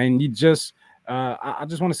 And you just I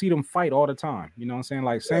just want to see them fight all the time. You know what I'm saying?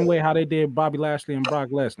 Like same way how they did Bobby Lashley and Brock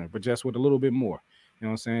Lesnar, but just with a little bit more. You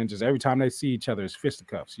know what I'm saying? Just every time they see each other, it's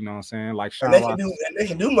fisticuffs. You know what I'm saying? Like Sean Ross. They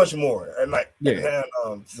can do much more, and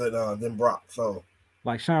than Brock. So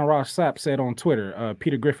like Sean Ross Sapp said on Twitter,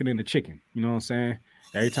 Peter Griffin and the chicken. You know what I'm saying?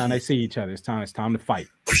 Every time they see each other, it's time to fight.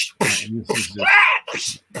 It's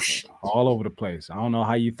just all over the place. I don't know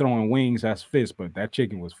how you throwing wings as fists, but that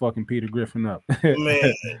chicken was fucking Peter Griffin up.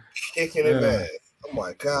 Man, kicking his ass. Oh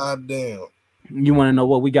my god damn. You want to know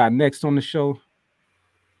what we got next on the show?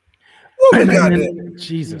 What we got next?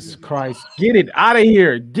 Jesus Christ. Get it out of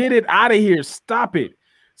here. Stop it.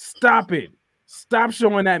 Stop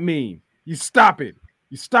showing that meme. You stop it.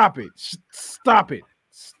 Stop it.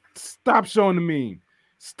 Stop showing the meme.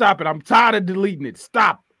 Stop it. I'm tired of deleting it.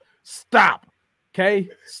 Stop. Okay?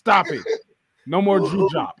 Stop it. No more Drew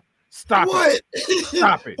Job. Stop it.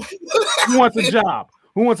 Who wants a job?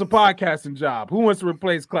 Who wants a podcasting job? Who wants to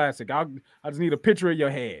replace Classic? I just need a picture of your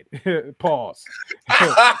head. Pause.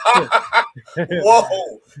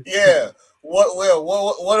 Whoa. Yeah.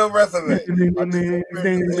 What a resume.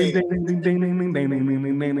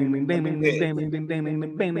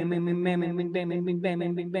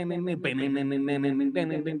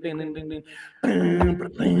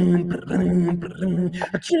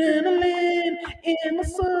 Adrenaline in my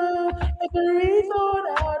soul, every thought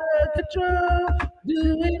out of control.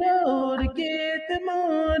 Do it all to get them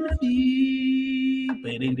on the feet.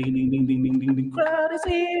 The crowd is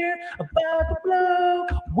here, about to blow,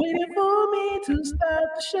 waiting for me to start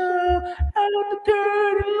the show. Out the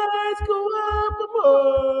curtain, lights go up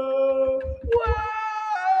above.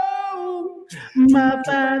 Whoa! My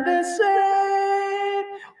father said,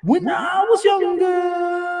 when I was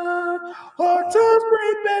younger, hard times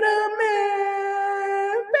bring better men.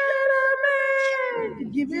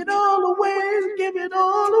 Give it all away.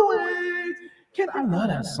 I love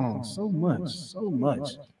that song so much.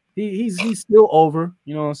 He's still over,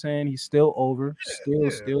 you know what I'm saying? He's still over,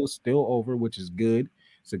 still over, which is good.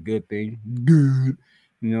 It's a good thing. Good.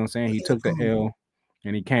 You know what I'm saying? He took the L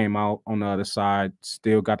and he came out on the other side,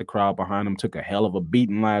 still got the crowd behind him, took a hell of a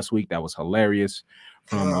beating last week. That was hilarious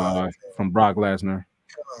from Brock Lesnar.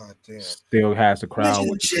 Still has the crowd,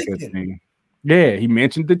 which is a good thing. Yeah, he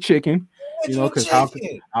mentioned the chicken. You know, because how could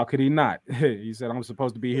he not? He said, I'm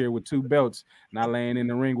supposed to be here with 2 belts, not laying in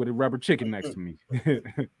the ring with a rubber chicken next to me.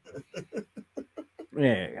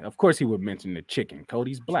 Yeah, of course he would mention the chicken.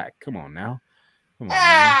 Cody's black. Come on now.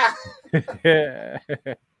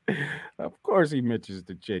 Of course he mentions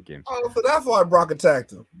the chicken. Oh, so that's why Brock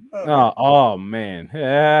attacked him. Oh man.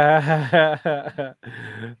 I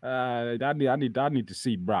need to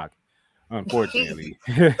see Brock. Unfortunately,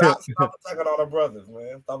 stop attacking all our brothers,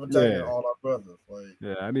 man. Stop attacking all our brothers.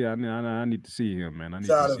 I need to see him, man.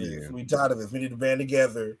 We tired of this. We need to band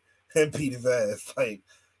together and beat his ass. Like,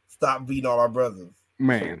 stop beating all our brothers.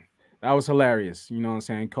 Man, that was hilarious. You know what I'm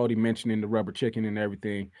saying? Cody mentioning the rubber chicken and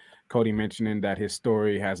everything. Cody mentioning that his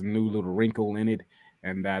story has a new little wrinkle in it,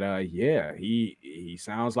 and that he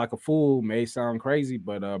sounds like a fool. May sound crazy,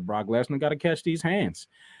 but Brock Lesnar got to catch these hands.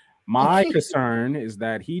 My concern is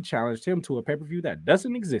that he challenged him to a pay-per-view that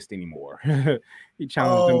doesn't exist anymore. He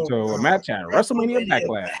challenged him to a match at WrestleMania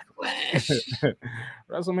Backlash.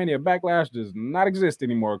 WrestleMania Backlash does not exist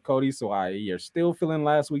anymore, Cody. So you're still feeling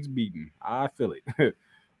last week's beating. I feel it.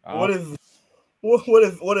 What if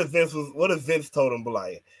Vince told him,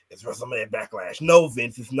 like, it's WrestleMania Backlash? No,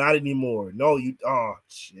 Vince, it's not anymore. No,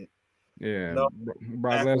 shit. Yeah, no,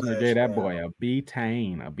 Brock Lesnar gave that boy a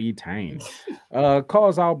B-tain.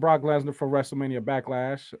 Calls out Brock Lesnar for WrestleMania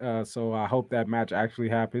Backlash. So I hope that match actually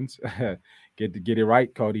happens. Get it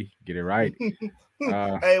right, Cody. Get it right.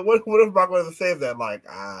 Hey, what if Brock Lesnar says that? Like,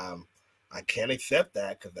 I can't accept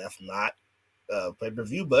that because that's not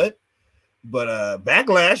pay-per-view, but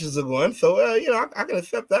Backlash is a one. So I can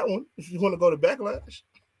accept that one if you want to go to Backlash.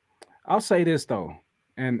 I'll say this though.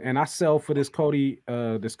 And I sell for this Cody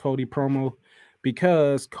promo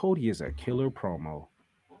because Cody is a killer promo.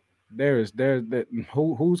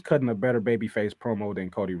 Who's cutting a better babyface promo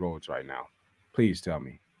than Cody Rhodes right now? Please tell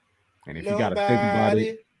me. And if you got to think about it,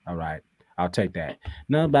 Nobody. all right, I'll take that.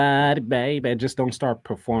 Nobody, baby. Just don't start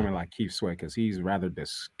performing like Keith Sweat because he's rather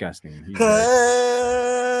disgusting. He's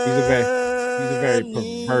a very, he's a I very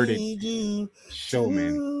perverted need you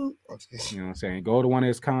showman. to. You know what I'm saying? Go to one of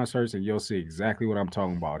his concerts and you'll see exactly what I'm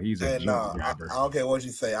talking about. He's a Hey, juke nah, grabber. I don't care what you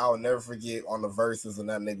say. I will never forget on the verses and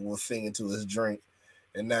that nigga was singing to his drink,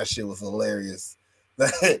 and that shit was hilarious.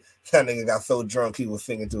 That nigga got so drunk he was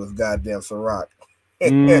singing to his goddamn Ciroc.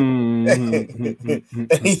 Mm-hmm.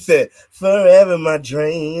 And he said, "Forever my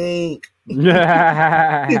drink." It's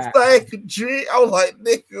Yeah. like a drink. I was like,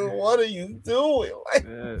 "Nigga, what are you doing?" Like,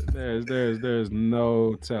 There's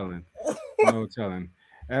no telling. No telling.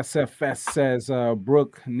 SFS says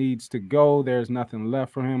Brooke needs to go. There's nothing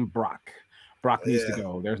left for him. Brock needs to yeah,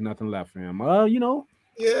 go. There's nothing left for him. You know,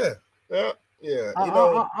 yeah, yeah, yeah.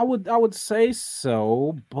 I would say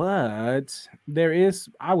so, but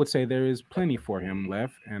I would say there is plenty for him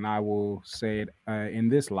left, and I will say it in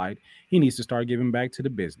this light. He needs to start giving back to the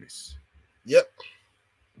business. Yep,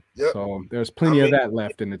 yep. So there's I plenty of mean, that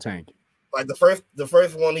left in the tank. like the first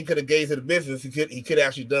one he could have gave to the business. He could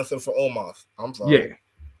actually done something for Omos. I'm Yeah, sorry.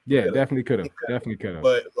 yeah, Coulda. definitely could He have, coulda. definitely could have.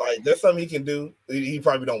 But like, there's something he can do. He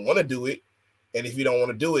probably don't want to do it, and if you don't want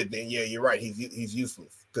to do it, then yeah, you're right. He's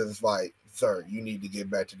useless because it's like, sir, you need to get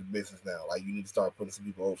back to the business now. Like, you need to start putting some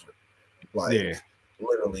people over. Like, Yeah,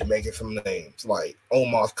 literally making some names. Like,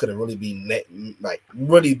 Omos couldn't really be named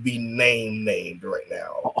right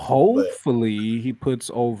now. But hopefully he puts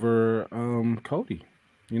over Cody.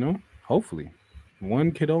 You know, hopefully.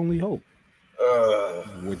 One could only hope. uh,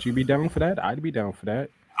 Would you be down for that? I'd be down for that.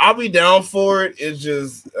 I'll be down for it. It's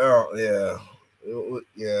just, oh yeah,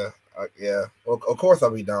 yeah, yeah. Well, of course I'll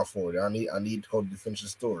be down for it. I need Cody to finish the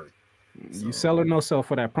story. So, You sell or no sell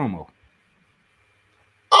for that promo?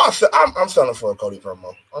 I'm selling for a Cody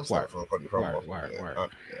promo. I'm selling Word, for a Cody promo. word. Yeah.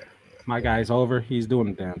 My guy's over. He's doing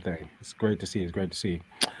the damn thing. It's great to see. It's great to see.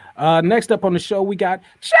 Next up on the show, we got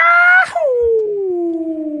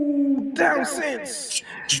Yahoo Down Since.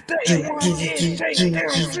 Day one is Jake Down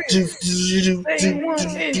Since. Day one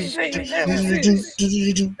is Jake Down Since.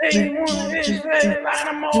 Day one is Jake. Line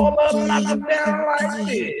them all up, knock them down like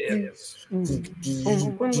this.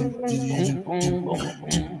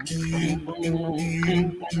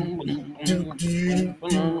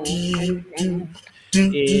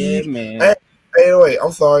 Yeah, man. Hey, wait.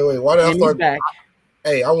 I'm sorry. Wait. Why did I Jimmy's start? back.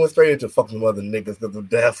 Hey, I went straight into fucking mother niggas because I'm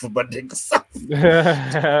down for my niggas.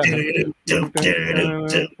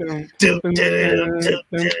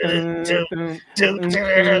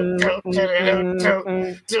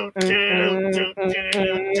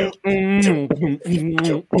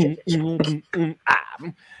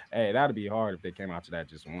 Hey, that'd be hard if they came out to that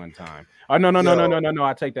just one time. Oh no, no, no, no, Yo, no, no, no!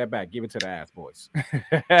 I take that back. Give it to the ass boys.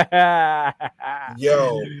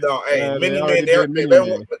 yo, no, hey, They Mini already Man, did Mini let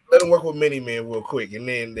Man. them work with Mini Man real quick, and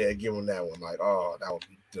then they give him that one. Like, oh, that would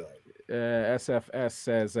be done. SFS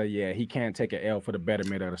says, yeah, he can't take an L for the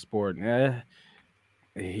betterment of the sport.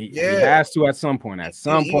 He Yeah, has to at some point. At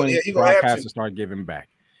some point, he gonna Brock have has to. to start giving back.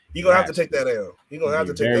 You He gonna have to has take to. that L. You gonna It'd have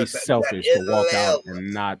be to take very that selfish to walk out L.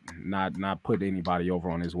 and not put anybody over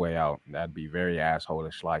on his way out. That'd be very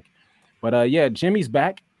assholeish like. But yeah, Jimmy's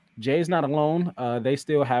back. Jay's not alone. They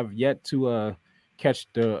still have yet to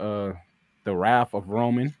catch the wrath of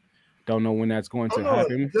Roman. Don't know when that's going Oh to no,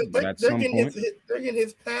 happen, but at they're some getting point. they're getting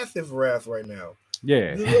his passive wrath right now.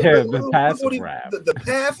 Yeah, the Look what passive he wrath. the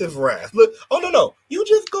passive wrath. Look, oh no, you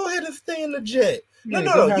just go ahead and stay in the jet. Yeah,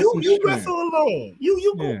 go have some You strength. wrestle alone.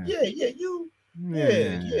 You go, Yeah, you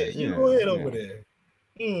go ahead over yeah. there.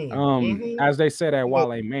 Mm-hmm. As they said at Look,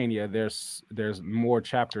 Wale Mania, there's more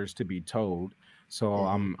chapters to be told. So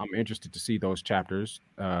mm-hmm. I'm interested to see those chapters,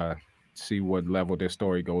 see what level their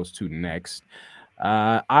story goes to next.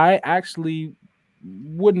 I actually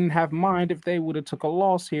wouldn't have mind if they would have took a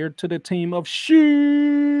loss here to the team of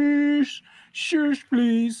Sheesh,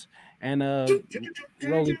 please, and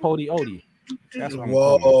Roly Poly Odie. That's what I'm gonna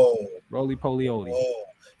call him. Whoa. Roly Poly Odie. Whoa.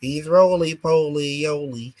 He's roly poly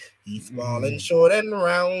oly. He's small and short and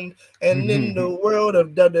round. And in the world of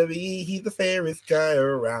WWE, he's the fairest guy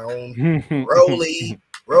around.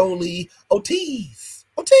 Roly, Otis.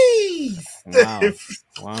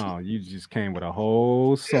 Wow, you just came with a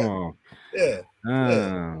whole song. Yeah.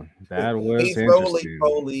 That was He's interesting.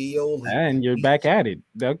 roly oly. And you're back at it.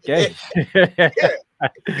 Okay. Yeah.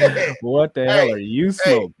 What the hell are you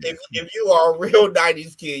smoking? If you are a real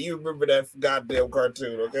 90s kid, you remember that goddamn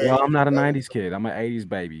cartoon, okay? Well, I'm not a 90s kid. I'm an 80s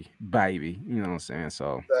baby. You know what I'm saying?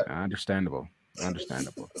 So understandable.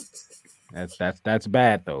 That's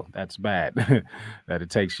bad though. That's bad. That it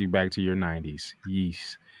takes you back to your 90s.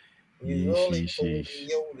 Yeesh. He's roly poly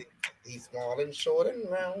oly. He's small and short and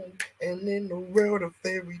round. And in the world of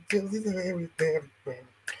fairy tales, he's very, very round.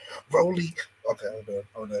 Roly. Okay,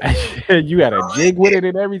 I'm done. You had a jig with it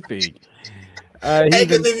and everything. Hey, He's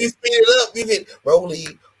because been. if you speed it up, you get roly,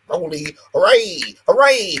 roly, hooray,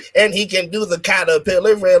 hooray. And he can do the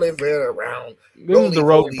caterpillar really, really around. This is the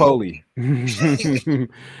Roly roly poly. poly.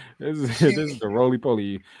 This is the roly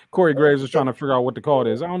poly. Corey Graves is trying to figure out what to call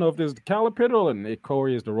this. I don't know if this is the calipiddle and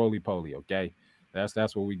Corey is the roly poly. Okay, that's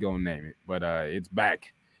what we gonna name it. But it's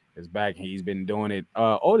back. It's back. He's been doing it.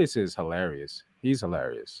 Otis is hilarious. He's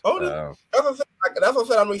hilarious. Oh, that's what I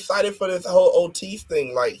said. I'm excited for this whole Otis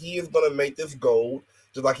thing. Like, he is gonna make this gold,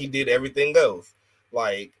 just like he did everything else.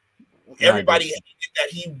 Like, everybody hated that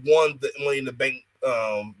he won the Money in the Bank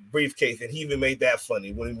briefcase, and he even made that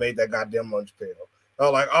funny when he made that goddamn lunch pail. I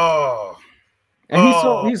was like,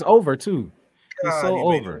 and he's over too. He's God, so he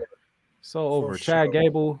made it over. work So for over. Chad sure.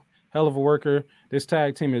 Gable, hell of a worker. This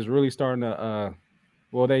tag team is really starting to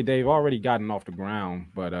well, they've already gotten off the ground,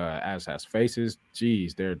 but as faces,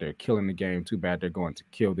 geez, they're killing the game. Too bad they're going to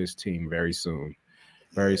kill this team very soon.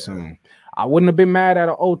 Very Yeah. soon. I wouldn't have been mad at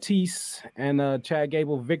an Otis and Chad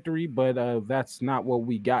Gable victory, but that's not what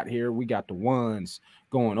we got here. We got the ones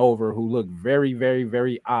going over who look very, very,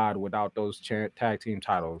 very odd without those tag team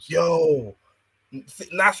titles. Yo,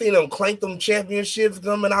 not seeing them clank them championships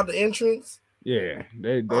coming out the entrance. Yeah,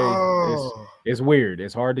 it's Oh, it's weird.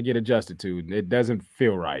 It's hard to get adjusted to. It doesn't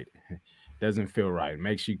feel right. Doesn't feel right.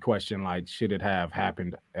 Makes you question like, should it have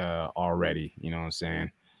happened already? You know what I'm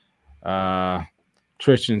saying? Uh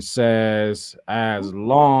Tristan says, as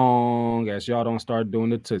long as y'all don't start doing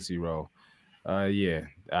the Tootsie Roll. Yeah,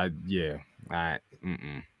 yeah, I,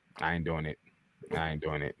 I ain't doing it. I ain't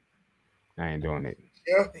doing it. I ain't doing it.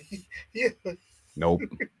 yeah, yeah. Nope,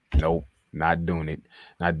 nope, not doing it.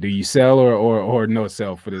 Now, do you sell or no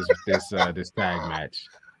sell for this tag match?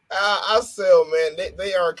 I sell, man.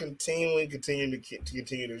 They are continue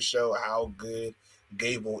to show how good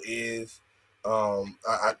Gable is.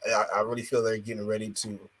 I really feel they're getting ready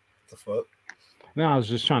to the fuck. No, I was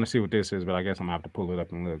just trying to see what this is, but I guess I'm gonna have to pull it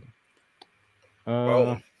up and look. Oh,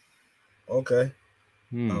 Uh, okay.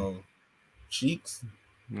 hmm, Um, Cheeks,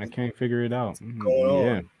 I can't figure it out. going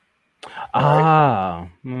Yeah. on? All right, Ah,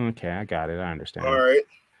 okay, I got it. I all understand. right.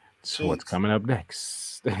 So what's Cheeks. coming up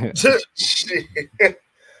next? Shit.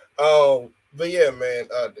 But yeah, man.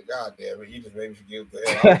 God damn it, you just made me forget what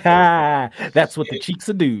the hell I was saying. That's what the cheeks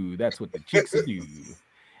will do. That's what the cheeks will do.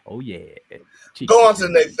 Oh yeah, cheeks Go will on to the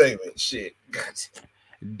do. next segment. Shit.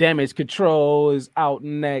 Damage Control is out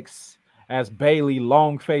next as Bailey,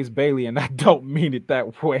 long face Bailey, and I don't mean it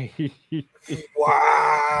that way.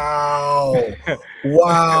 Wow.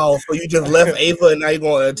 Wow. So you just left Ava and now you're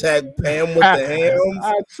going to attack Pam with the hams?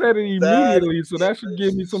 I said it That immediately, so that is should a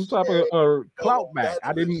give me some type of shame. clout back. That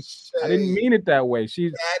I is didn't. a I didn't shame. mean it that way.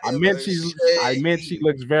 That I is meant a she's. I meant she shame.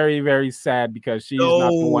 looks very, very sad because she is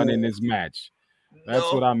not the one in No. this match.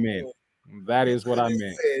 That's what No. I meant. That You is what could I have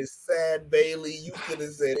meant. said sad Bailey. You could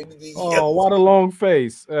have said anything Oh, else. what a long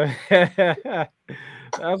face.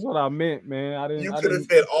 That's what I meant, man. I didn't. You I could have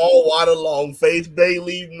didn't. said all water long face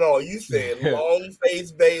Bailey. No, you said long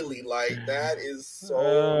face Bailey. Like, that is so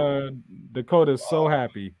Uh, Dakota's so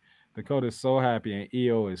happy. Dakota's so happy, and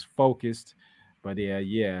EO is focused. But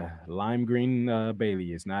yeah, lime green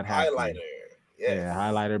Bailey is not happy. highlighter. Yeah, Yes.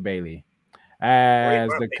 highlighter Bailey. Great As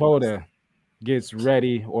my papers. Dakota gets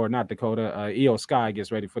ready, or not Dakota, EO Sky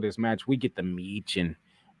gets ready for this match. We get the Meechin.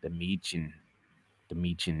 The Meechin. The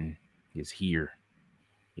Meechin is here.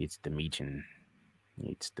 It's the Meechin.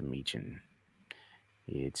 It's the Meechin.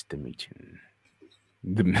 It's the Meechin.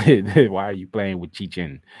 Why are you playing with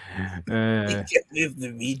Chichin? Uh, It's the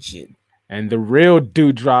Meechin. and the real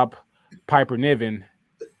Dewdrop, Piper Niven.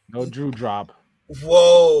 No Drew Drop.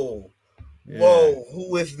 Whoa. Yeah. Whoa.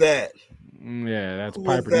 Who is that? Yeah, that's Who is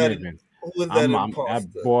Piper that? Niven. Who is that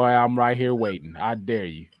imposter? Boy, I'm right here waiting. I dare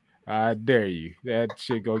you. I dare you. That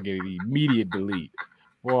shit gonna get an immediate delete.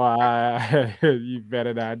 Boy, you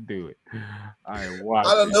better not do it. I ain't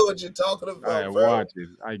I don't know watching. what you're talking I about, ain't bro.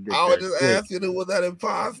 watching. I can get I was there just quick. asking who was that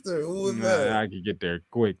imposter. Who was Nah, that? I can get there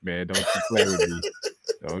quick, man. Don't you play with me.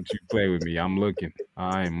 Don't you play with me. I'm looking.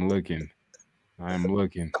 I'm looking. I'm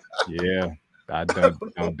looking. Yeah. I I don't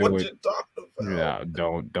know don't do what it. you're talking about. Yeah,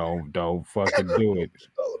 don't fucking do it.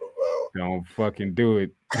 Talking about. Don't fucking do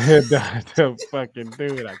it. Don't fucking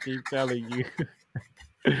do it. I keep telling you.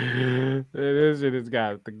 This shit has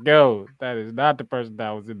got to go. That is not the person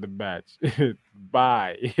that was in the match.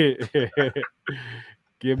 Bye.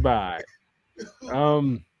 Goodbye.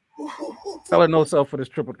 Um, Sell her no sell for this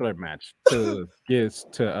triple threat match to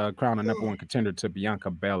crown a number one contender to Bianca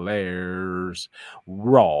Belair's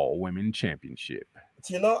Raw Women Championship.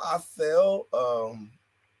 I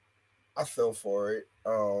fell for it.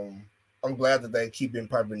 I'm glad that they keeping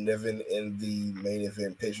Piper Niven in the main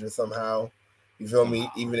event picture somehow. You feel me?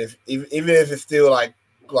 Even if it's still like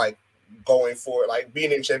going for it, like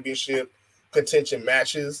being in championship contention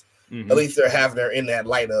matches, at least they're having her in that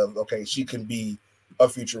light of okay, she can be a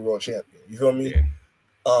future world champion. You feel me? Yeah.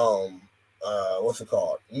 What's it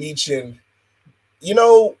called? Michin. Even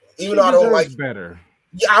though I don't like better.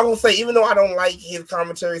 Yeah, I will say, even though I don't like his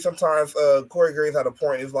commentary, sometimes Corey Graves had a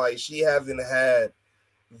point. It's like she hasn't had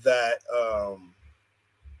that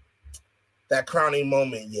that crowning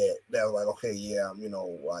moment yet. That was like, okay, yeah,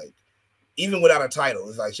 like even without a title,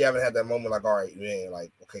 it's like she haven't had that moment. Like, all right, man,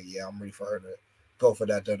 like, okay, yeah, I'm ready for her to go for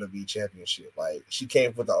that WWE championship. Like, she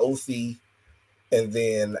came with the OC, and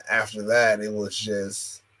then after that, it was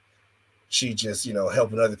just she just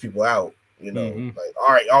helping other people out. Like, all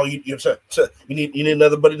right, you need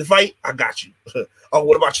another buddy to fight? I got you. Oh,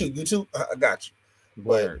 what about you? You too? I got you.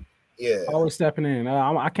 But yeah, always stepping in.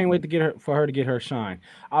 I can't wait for her to get her shine.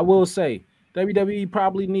 I will say WWE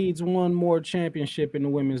probably needs one more championship in the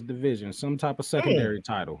women's division, some type of secondary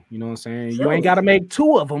title. You know what I'm saying? You ain't got to make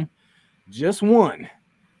two of them, just one.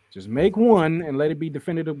 Just make one and let it be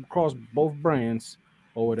defended across both brands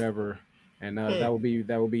or whatever, and that would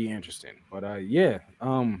be interesting. But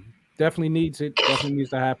definitely needs to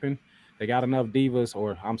happen. They got enough divas,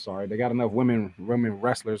 or I'm sorry, they got enough women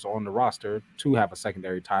wrestlers on the roster to have a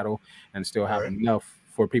secondary title and still have enough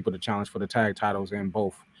for people to challenge for the tag titles in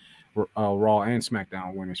both Raw and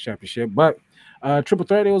SmackDown Women's Championship. But triple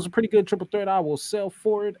threat, it was a pretty good triple threat. I will sell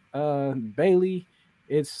for it. Bayley,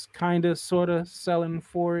 it's kind of sort of selling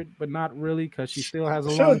for it, but not really because she still has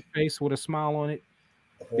a long face with a smile on it.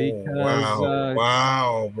 Because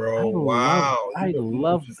wow, bro,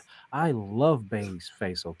 I love Bayley's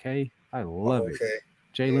face. Okay, I love it.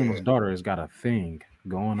 Jay Leno's daughter has got a thing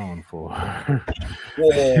going on for her.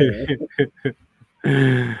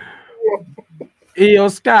 Io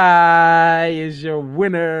Sky is your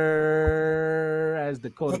winner as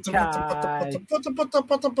Dakota Kai.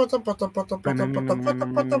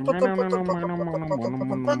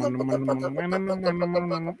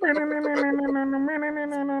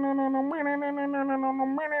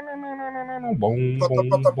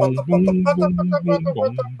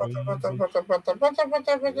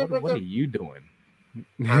 What are you doing?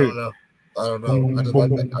 I don't know. I just like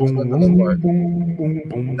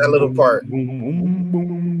that little part.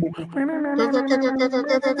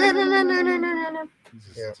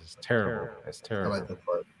 It's terrible. It's terrible. I like that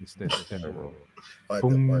part. It's terrible. I like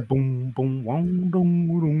Boom, that part. boom, boom, boom, boom,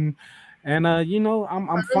 boom. And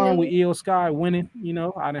I'm fine with Io Sky winning.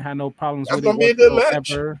 I didn't have no problems with it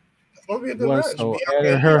whatsoever. That's gonna be a good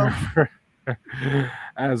Whatsoever.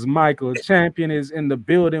 As Michael Champion is in the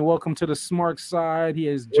building. Welcome to the Smark side. He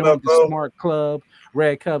has joined the Smark Club.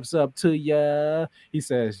 Red cups up to ya. He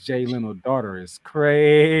says Jay Leno's daughter is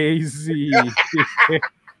crazy.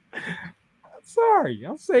 Sorry,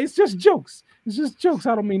 I'll say it's just jokes. It's just jokes.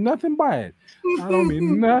 I don't mean nothing by it. And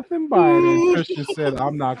Christian said,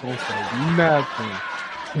 I'm not gonna say nothing.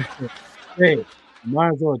 Hey,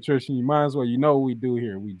 might as well, Tristan. You might as well. You know what we do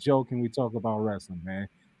here. We joke and we talk about wrestling, man.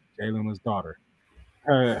 Jay Leno's daughter.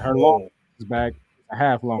 Her long is back. A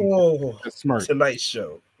half long. Smirk. Tonight's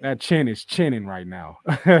show. That chin is chinning right now.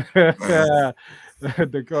 Dakota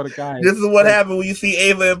Kai. This is what happened when you see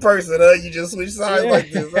Ava in person, huh? You just switch sides like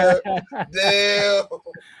this, huh? Damn.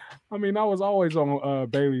 I mean, I was always on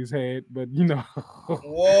Bailey's head, but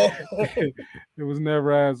whoa, it was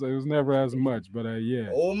never as much. But yeah.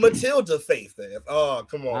 Oh, Matilda face there. Oh,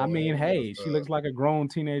 come on. I mean, hey, she looks like a grown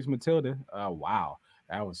teenage Matilda. Wow,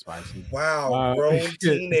 that was spicy. Wow, grown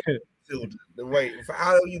teenage Matilda. Wait,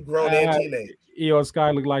 how are you grown and teenage? Io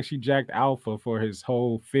Sky looked like she jacked Alpha for his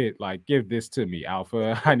whole fit. Like, give this to me,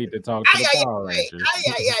 Alpha. I need to talk to the Power Rangers.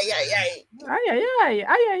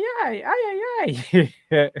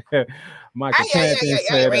 Michael Champion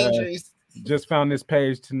said, just found this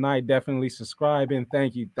page tonight. Definitely subscribe and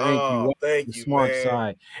thank you. Thank you, Smart man.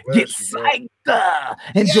 side. Get psyched.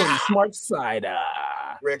 Enjoy the smart side.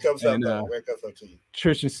 Red cups up, though. Red cups up to you.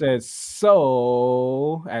 Tristan says,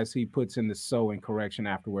 so, as he puts in the so in correction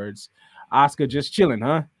afterwards. Oscar just chilling,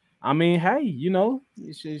 huh? I mean, hey, she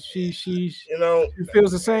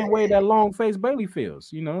feels the same way that long face Bailey feels.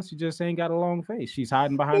 She just ain't got a long face. She's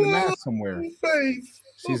hiding behind the mask somewhere.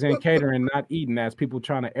 She's in catering, not eating, as people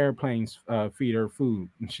trying to airplanes feed her food.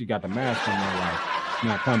 And she got the mask on there, like, it's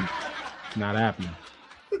not coming. It's not happening.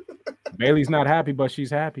 Bailey's not happy, but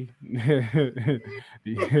she's happy.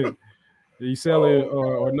 You sell it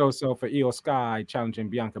or no sell for Io Sky challenging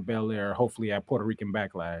Bianca Belair, hopefully at Puerto Rican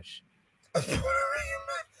Backlash.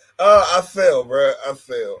 I fell, bro. I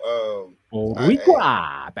fell.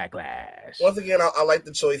 Backlash. Once again, I like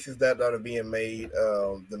the choices that are being made.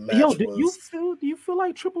 The match Yo, do you feel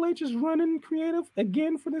like Triple H is running creative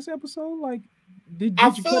again for this episode? Like, did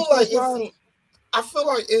you feel like I feel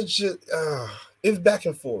like it's just it's back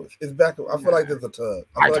and forth. It's back. I feel like there's a tug.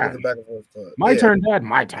 I feel like it's a back and forth tug. My turn, Dad.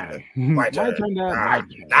 My turn. My turn. Dad. My turn.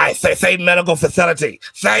 I say medical facility.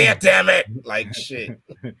 Say it, damn it. Like shit.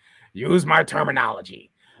 Use my terminology.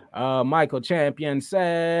 Michael Champion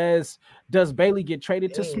says, "Does Bailey get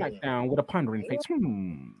traded to SmackDown?" With a pondering face.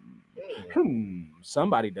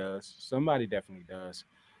 Somebody does. Somebody definitely does.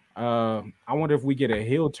 I wonder if we get a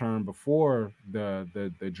heel turn before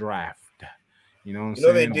the draft. You know what I'm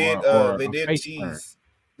saying? They did tease.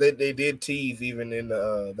 They did tease even in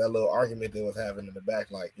that little argument they was having in the back,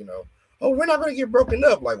 like, we're not gonna get broken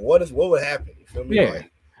up. Like, what would happen? You feel me? Yeah.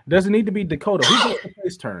 Like, does it need to be Dakota? Who gets the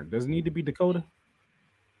face turn? Does it need to be Dakota?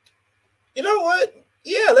 You know what?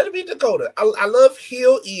 Yeah, let it be Dakota. I love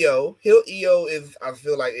heel EO. Heel EO I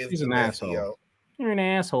feel like he's an asshole. EO. You're an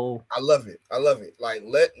asshole. I love it. Like,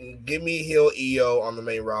 give me heel EO on the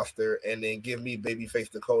main roster, and then give me babyface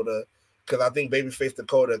Dakota, because I think babyface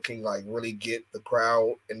Dakota can like really get the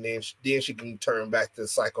crowd, and then she can turn back to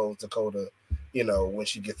Psycho Dakota, when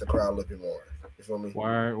she gets the crowd looking more. You feel me?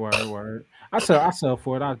 Word. I sell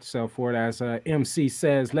for it. I sell for it. As MC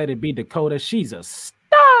says, let it be Dakota. She's a star.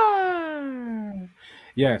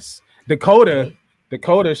 Yes, Dakota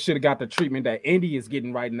should have got the treatment that Indy is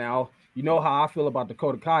getting right now. You know how I feel about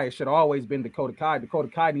Dakota Kai. It should have always been Dakota Kai. Dakota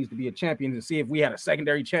Kai needs to be a champion, and see if we had a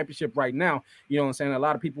secondary championship right now. You know what I'm saying? A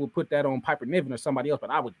lot of people would put that on Piper Niven or somebody else, but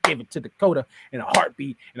I would give it to Dakota in a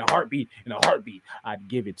heartbeat, in a heartbeat, in a heartbeat. I'd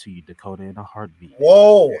give it to you, Dakota, in a heartbeat.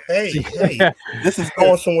 Whoa, hey, this is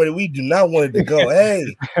going somewhere we do not want it to go. Hey,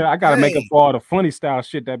 I got to make up for all the funny style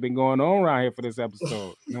shit that been going on around here for this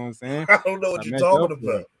episode. You know what I'm saying? I don't know what you're talking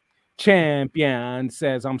about. Champion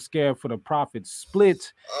says, I'm scared for the profits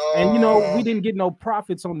split. And we didn't get no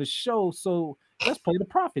profits on the show, so let's play the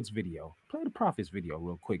profits video. Play the profits video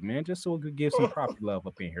real quick, man, just so we could give some profit love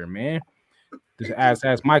up in here, man. As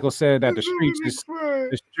Michael said, that the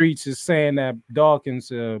streets is saying that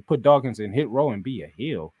Dawkins put Dawkins in Hit Row and be a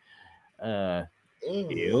heel.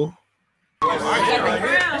 Heel.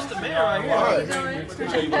 That's the man right here.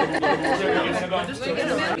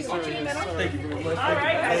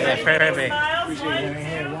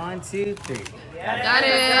 1, 2, 3. Got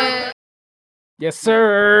it. Yes,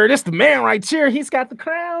 sir. This the man right here. He's got the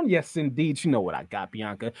crown. Yes, indeed. You know what I got,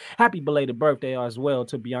 Bianca. Happy belated birthday as well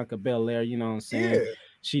to Bianca Belair. You know what I'm saying? Yeah.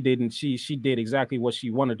 She did exactly what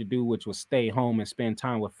she wanted to do, which was stay home and spend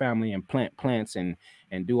time with family and plant plants and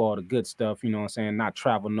do all the good stuff. You know what I'm saying? Not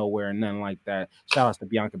travel nowhere and nothing like that. Shout outs to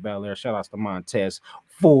Bianca Belair. Shout outs to Montez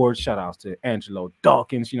Ford. Shout outs to Angelo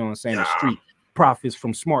Dawkins. You know what I'm saying? The street profits,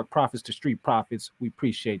 from Smark profits to street profits. We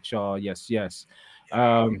appreciate y'all. Yes.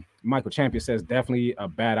 Michael Champion says definitely a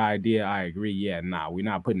bad idea. I agree. Yeah, we're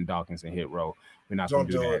not putting Dawkins in Hit Row. We're not going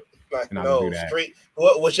to do that. Like, no, street,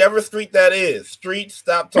 whichever street that is. Street,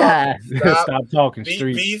 stop talking. Stop talking,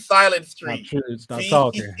 street. Be silent, street. Stop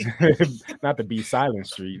talking. Not the be silent,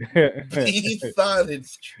 street. Be silent,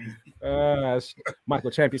 street.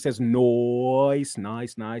 Michael Champion says, nice. Noise.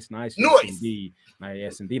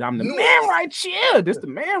 Yes, indeed. I'm the man right here. This the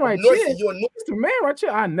man right here. This the man right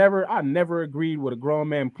here. I never agreed with a grown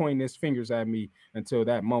man pointing his fingers at me until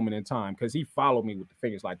that moment in time, because he followed me with the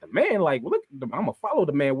fingers like the man. Like, look, I'm gonna follow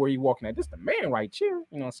the man where he walking at. This the man right here.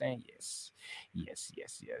 You know what I'm saying? Yes. Nice.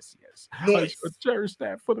 I should cherish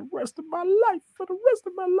that for the rest of my life.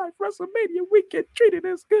 WrestleMania weekend treated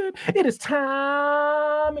as good. It is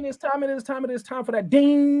time for that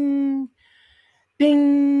ding.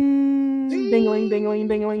 Ding, ding-a-ling, ding-a-ling,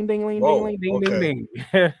 ding-a-ling, ding-a-ling, ding-a-ling, ding-a-ling,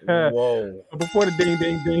 ding. Whoa. Before the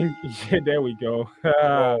ding, yeah, there we go.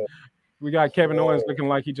 We got Kevin Owens looking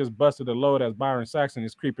like he just busted a load as Byron Saxton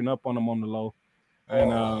is creeping up on him on the low.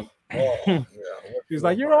 And he's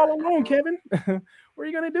like, you're all alone, Kevin. What are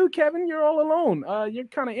you going to do, Kevin? You're all alone. You're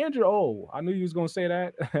kind of injured. Oh, I knew you was going to say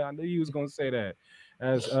that.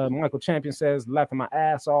 As Michael Champion says, laughing my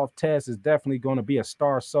ass off, Tez is definitely going to be a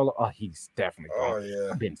star solo. Oh, he's definitely going. Oh,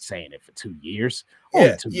 yeah. I've been saying it for 2 years.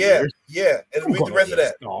 Yeah. And read the rest of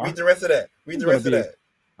that. Read the rest of that.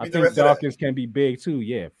 I think Dawkins can be big too.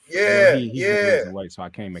 Yeah. He's weight, so I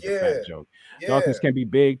can't make a fat joke. Yeah. Dawkins can be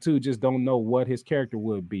big too. Just don't know what his character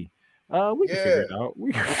would be. We can figure it out.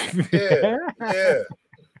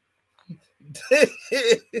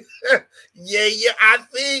 yeah. I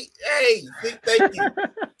think. Hey, thank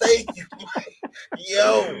you.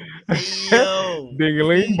 Yo.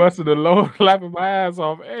 Ding-a-ling, busted the low, laughing my ass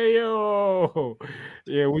off. Hey yo,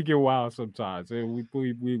 yeah, we get wild sometimes. We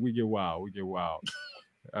get wild. We get wild.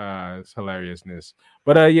 It's hilariousness.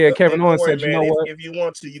 But yeah, Hey, Kevin don't Owens worry, said, you man. know what? If you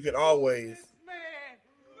want to, you can always.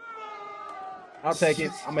 I'll take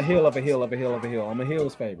it. I'm a heel of a heel of a heel of a heel. I'm a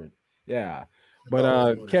heel's favorite. Yeah. But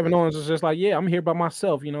Always want to Kevin say. Owens was just like, yeah, I'm here by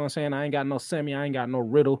myself. You know what I'm saying? I ain't got no Semi. I ain't got no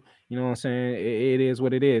Riddle. You know what I'm saying? It is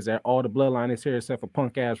what it is. All the bloodline is here except for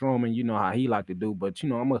punk ass Roman. You know how he like to do. But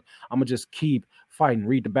I'm just keep fighting.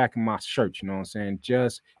 Read the back of my shirt. You know what I'm saying?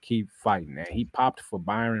 Just keep fighting. And he popped for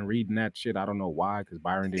Byron reading that shit. I don't know why, because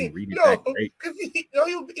Byron didn't read it that great. Because he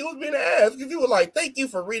was being asked because he was like, "Thank you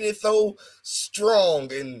for reading it so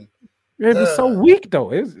strong and." It was so weak though.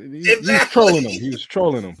 He was trolling him. He was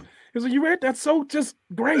trolling him. He was like, "You read that so just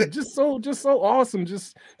great, just so awesome,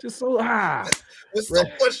 just so with so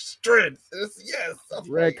much strength." Yes.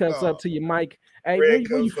 Red cups up to you, Mike. Hey, where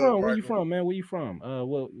you from? Where you from, man? Where you from?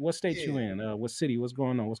 What state you in? What city? What's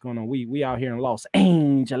going on? What's going on? We out here in Los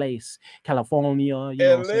Angeles, California. You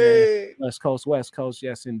know what I'm saying? West Coast.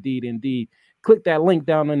 Yes, indeed. Click that link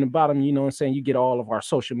down in the bottom, you know what I'm saying? You get all of our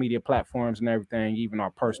social media platforms and everything, even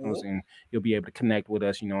our personals, and you'll be able to connect with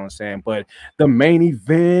us, you know what I'm saying? But the main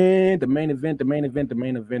event.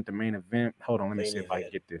 Hold on, let me see if I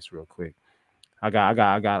can get this real quick. I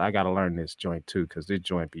gotta learn this joint too, because this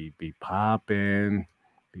joint be popping.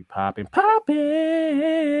 This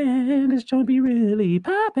joint be really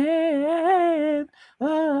popping.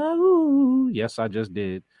 Oh, yes, I just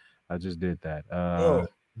did that.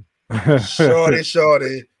 Shorty.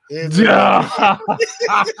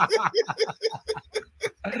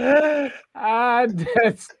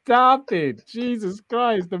 Stop it. Jesus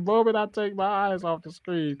Christ. The moment I take my eyes off the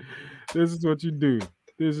screen, this is what you do.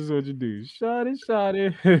 Shawty.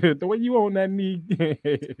 The way you on that knee.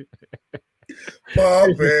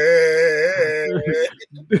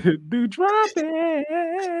 Do drop it.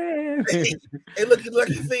 Hey, look,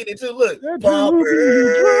 he's saying it too. Look.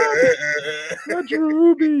 That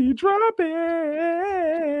Drew be dropping.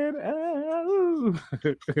 Oh.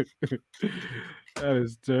 That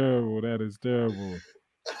is terrible.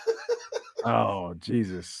 Oh,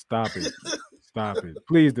 Jesus. Stop it.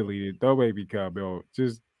 Please delete it. Don't make me come, yo.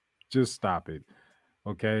 Just stop it.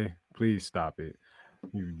 Okay? Please stop it.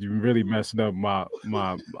 You really messing up my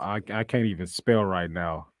I can't even spell right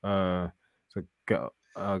now.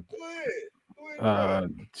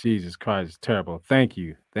 Jesus Christ, it's terrible. Thank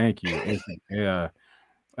you. Yeah.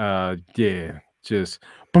 Yeah. Just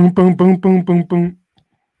boom. Boom.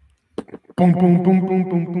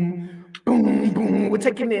 We're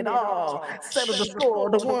taking it all. Settle the score.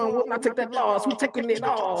 The one will not take that loss. We're taking it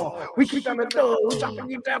all. We kick down the door. We're dropping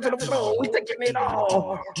you down to the floor. We're taking it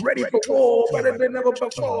all. Ready for war. Better than ever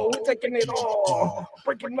before. We're taking it all.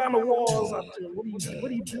 Breaking down the walls. What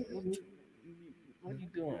are you doing? What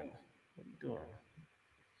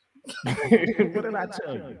did I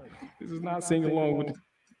tell you? This is not sing along with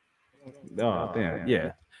the. Oh damn,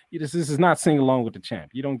 yeah. This is not sing along with the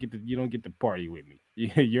champ. You don't get to party with me.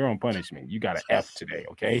 You're on punishment. You got an F today,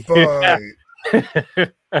 okay?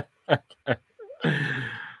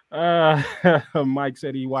 Mike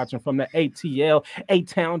said he watching from the ATL,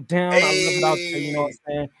 A-Town down. Hey, I love it out there, you know what I'm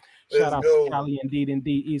saying? Shout out to Cali, indeed,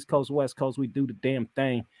 East Coast, West Coast. We do the damn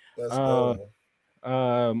thing. Let's go.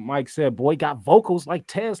 Mike said, "Boy, got vocals like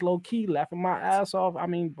Tez, low key, laughing my ass off." I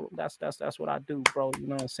mean, bro, that's what I do, bro. You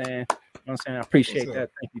know what I'm saying? I appreciate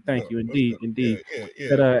that. Thank you, indeed.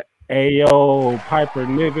 Yeah. But Ayo, Piper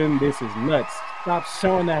Niven, this is nuts. Stop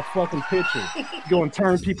showing that fucking picture. You're gonna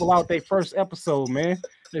turn people out their first episode, man.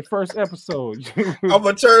 Their first episode. I'm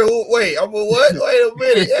gonna turn. Wait, I'm gonna what? Wait a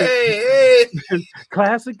minute. Hey.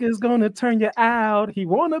 Classic is gonna turn you out. He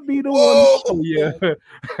wanna be the one to show you.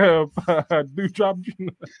 Do drop.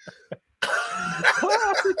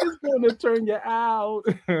 Classic is gonna turn you out.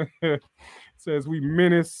 Says we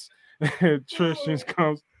menace. Trish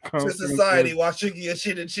comes to society watching your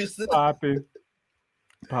shit and just popping.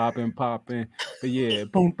 But yeah,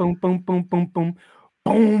 boom.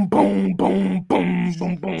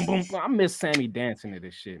 I miss Sammy dancing to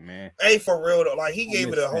this shit, man. Hey, for real though, like he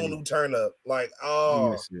gave it a whole new turn up. Like, I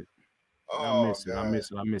miss it.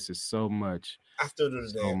 I miss it so much. I still do the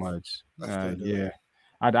so much. Yeah.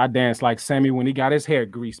 I danced like Sammy when he got his hair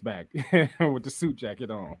greased back with the suit jacket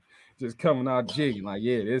on. Just coming out jigging like,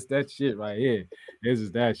 yeah, this that shit right here. This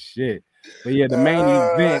is that shit. But yeah, the main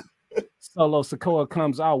event. Solo Sokoa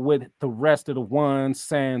comes out with the rest of the ones,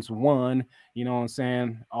 sans one. You know what I'm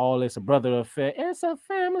saying? All it's a brother affair. It's a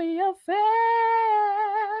family affair.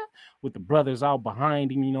 With the brothers out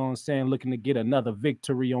behind him, you know what I'm saying? Looking to get another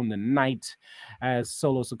victory on the night as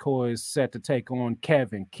Solo Sokoa is set to take on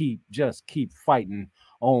Kevin. Keep fighting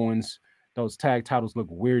Owens. Those tag titles look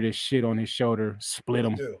weird as shit on his shoulder. Split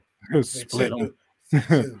them. Split them. Me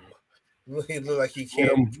too. He look like he Split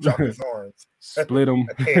can't 'em. drop his arms. Split them.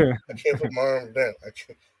 I can't put my arms down. I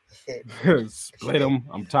can't. Split them.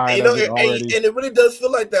 I'm tired You know, of it already. and it really does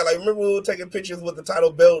feel like that. Like, remember we were taking pictures with the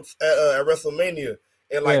title belts at WrestleMania,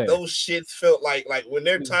 and like those shits felt like when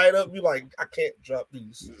they're tied up, you like, I can't drop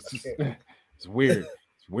these. I can't. It's weird.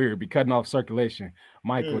 It's weird. Be cutting off circulation.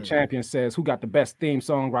 Michael Champion says, who got the best theme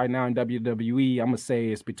song right now in WWE? I'm gonna say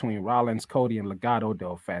it's between Rollins, Cody, and Legado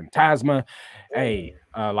del Fantasma. Hey,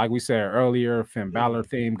 like we said earlier, Finn Balor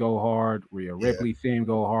theme go hard, Rhea Ripley theme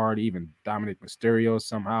go hard, even Dominic Mysterio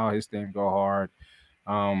somehow his theme go hard.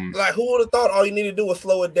 Like, who would have thought all you need to do was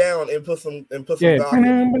slow it down and put some yeah. doc in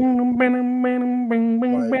it?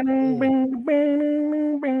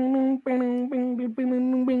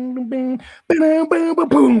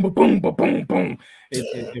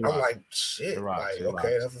 I'm like, shit. Like,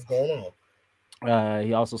 okay, that's what's going on.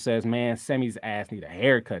 He also says, man, Semi's ass need a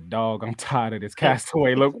haircut, dog. I'm tired of this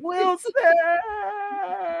castaway look. Wilson!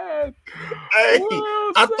 Hey,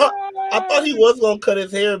 I thought he was gonna cut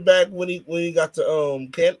his hair back when he got to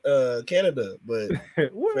Canada, but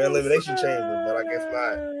for Elimination Chamber, but I guess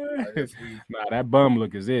not. Nah, that bum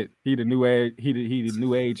look is it. He the new age. He the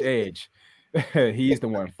new age Edge. He's the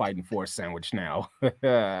one fighting for a sandwich now.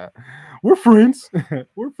 We're friends.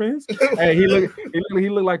 We're friends. Hey, he looked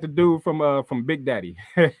like the dude from Big Daddy.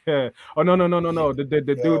 Oh no.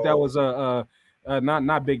 The dude that was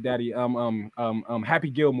not Big Daddy. Happy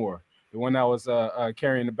Gilmore, the one that was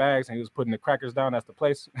carrying the bags and he was putting the crackers down. That's the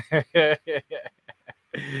place.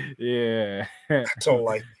 Yeah. I don't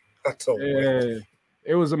like.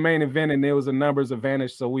 It was a main event and there was a numbers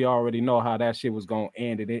advantage, so we already know how that shit was gonna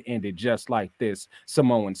end. And it ended just like this.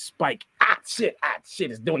 Samoan Spike. Shit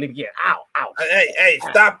is doing it again. Ow. Hey,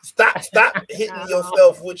 stop hitting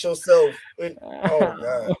yourself with yourself. Oh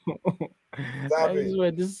God. I just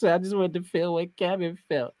wanted to feel what Kevin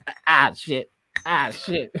felt. Shit. Fuck,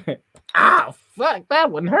 that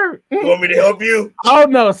one hurt. You want me to help you? Oh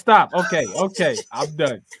no, stop. Okay. I'm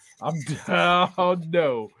done. Oh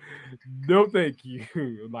no. No, thank you.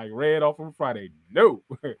 Like red off on Friday. No.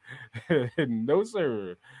 No,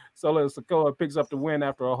 sir. Solo Sokoa picks up the win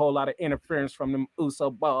after a whole lot of interference from them Uso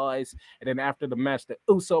boys. And then after the match, the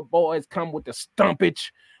Uso boys come with the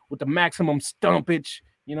stumpage, with the maximum stumpage.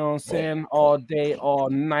 You know what I'm saying? All day, all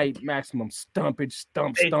night, maximum stumpage,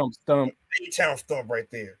 stump. A-town stump right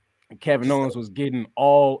there. Kevin Owens was getting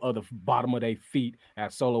all of the bottom of their feet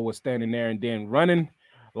as Solo was standing there and then running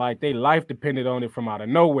like their life depended on it from out of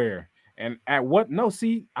nowhere. And I was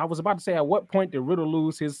about to say, at what point did Riddle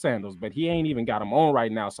lose his sandals? But he ain't even got them on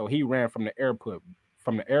right now, so he ran from the airport.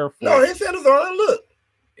 No, his sandals are on. Look.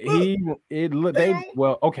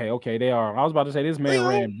 Okay, they are. I was about to say this man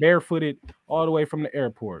ran barefooted all the way from the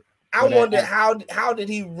airport. I wonder how did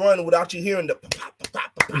he run without you hearing the pop,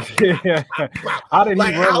 pop, pop, yeah. How did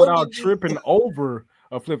he run without tripping over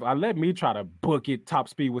a flip? Let me try to book it top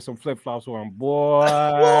speed with some flip flops on, boy.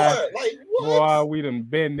 What? Boy, we done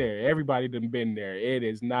been there. Everybody done been there. It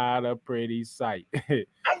is not a pretty sight. I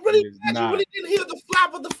really didn't hear the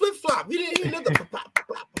flop of the flip flop. He didn't hear nothing.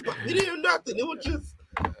 He didn't hear nothing. It was just.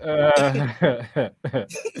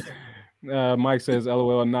 Mike says,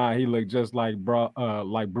 "LOL." Nah, he looked just like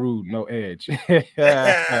Brood, no edge.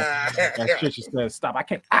 Trisha says, "Stop! I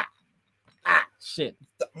can't." Shit.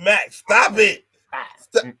 Max, stop it.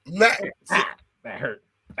 Max, that hurt.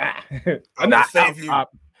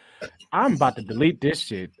 I'm about to delete this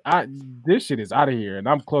shit. This shit is out of here, and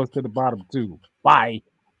I'm close to the bottom too. Bye.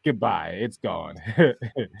 Goodbye. It's gone.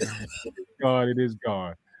 Gone. It is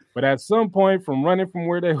gone. But at some point, from running from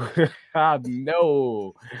where they were, I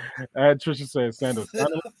know. Trisha says, "Sandals."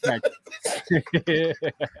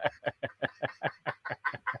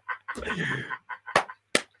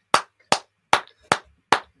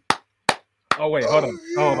 Oh wait, hold on.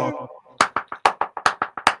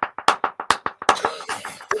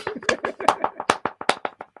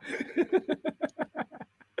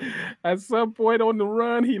 At some point on the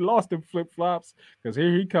run, he lost them flip-flops because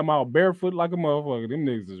here he come out barefoot like a motherfucker. Them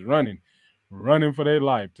niggas is running for their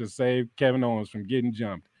life to save Kevin Owens from getting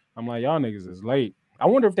jumped. I'm like, y'all niggas is late. I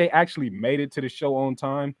wonder if they actually made it to the show on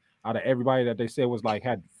time out of everybody that they said was like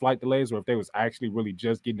had flight delays, or if they was actually really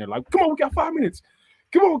just getting there like, come on, we got 5 minutes.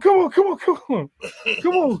 Come on.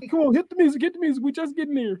 Hit the music. We just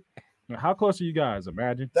getting there. How close are you guys?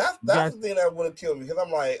 Imagine. That's guys, the thing that would have killed me because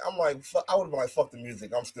I'm like, I would have been like, fuck the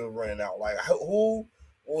music. I'm still running out. Like, who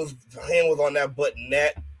was hand was on that button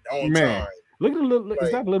that on man. time? Look at the little. Like,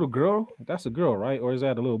 is that a little girl? That's a girl, right? Or is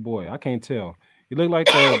that a little boy? I can't tell. You look like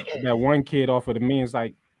that one kid off of the means.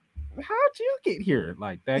 Like, how'd you get here?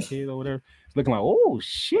 Like that kid over there. It's looking like, oh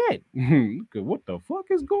shit. Look at what the fuck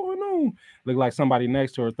is going on. Look like somebody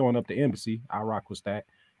next to her throwing up the embassy. I rock with that.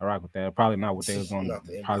 Probably not what they was on.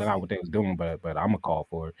 Probably not what they was doing, but I'm gonna call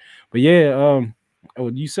for it. But yeah,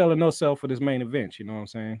 you sell or no sell for this main event. You know what I'm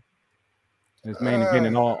saying? This main event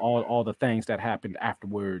and all the things that happened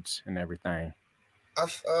afterwards and everything. I'll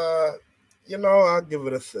give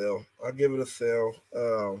it a sell. Like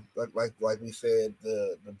we said,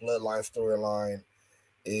 the bloodline storyline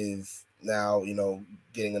is now,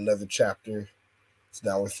 getting another chapter. So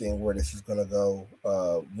now we're seeing where this is gonna go.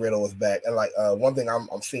 Riddle is back, and one thing I'm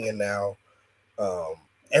seeing now,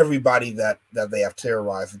 everybody that they have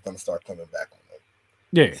terrorized is gonna start coming back on them.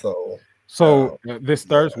 Yeah. So this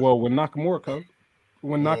Thursday, when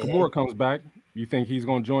Nakamura comes back, you think he's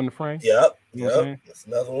gonna join the frame? Yep. That's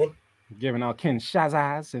another one. Giving out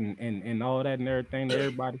Kinshasas and all that and everything to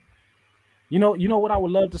everybody. You know what I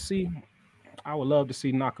would love to see? I would love to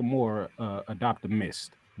see Nakamura adopt the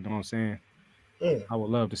mist. You know what I'm saying? I would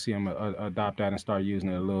love to see him adopt that and start using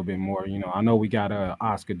it a little bit more. I know we got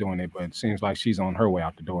Oscar doing it, but it seems like she's on her way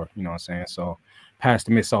out the door. You know what I'm saying? So pass the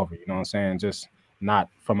mist over. You know what I'm saying? Just not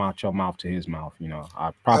from out your mouth to his mouth.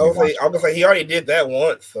 I was gonna say he already did that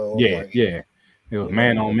once. So yeah. It was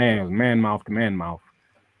man on man. It was man mouth to man mouth.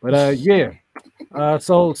 But yeah.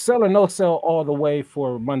 So sell or no sell all the way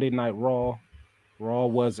for Monday Night Raw. Raw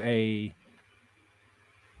was a.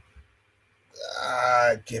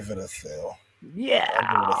 I give it a sell. Yeah,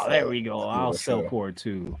 there we go. I'll sell for it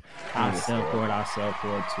too. I'll sell for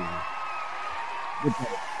it too.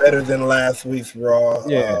 Better than last week's Raw.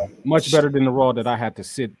 Yeah, much better than the Raw that I had to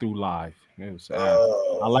sit through live. It was.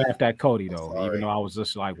 I laughed at Cody though, even though I was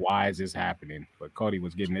just like, "Why is this happening?" But Cody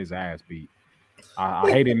was getting his ass beat.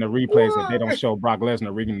 I hate in the replays that they don't show Brock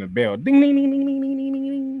Lesnar ringing the bell. Ding ding ding ding ding ding ding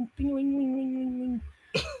ding ding ding ding.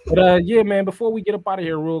 But yeah, man, before we get up out of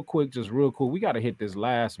here real quick, we got to hit this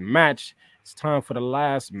last match. It's time for the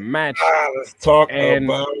last match. Let's talk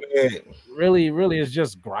about it. Really, it's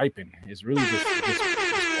just griping. It's really just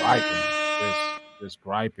griping. Just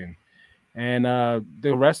griping. And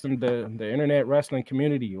the wrestling, the internet wrestling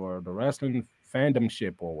community or the wrestling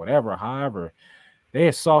fandomship or whatever, however, they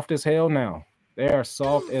are soft as hell now. They are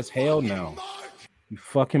soft as hell now. You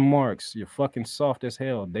fucking marks. You're fucking soft as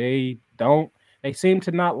hell. They seem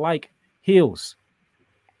to not like heels.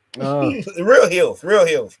 Real heels.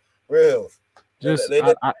 Just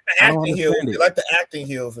the acting heels. They like the acting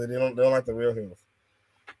heels. They don't like the real heels.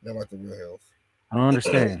 They don't like the real heels. I don't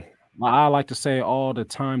understand. I like to say all the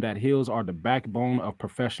time that heels are the backbone of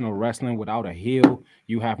professional wrestling. Without a heel,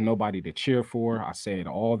 you have nobody to cheer for. I say it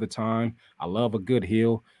all the time. I love a good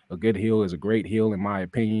heel. A good heel is a great heel, in my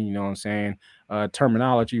opinion. You know what I'm saying?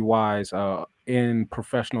 Terminology-wise, in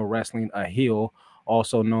professional wrestling, a heel,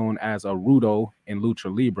 also known as a rudo in Lucha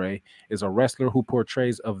Libre, is a wrestler who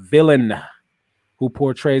portrays a villain.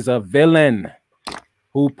 That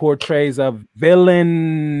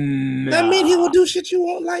means he will do shit you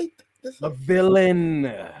won't like. A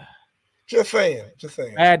villain. Just saying.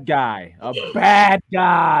 A bad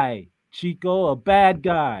guy. Chico, a bad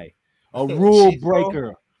guy. A rule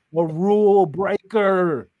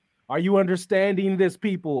breaker. Are you understanding this,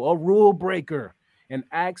 people? A rule breaker. And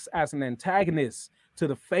acts as an antagonist to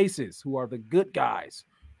the faces who are the good guys,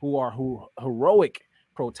 who are heroic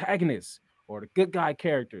protagonists or the good guy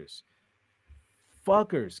characters.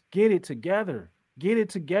 Fuckers, get it together.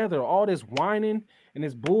 All this whining and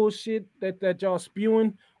this bullshit that y'all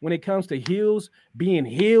spewing when it comes to heels being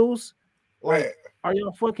heels. Like, are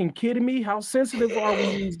y'all fucking kidding me? How sensitive are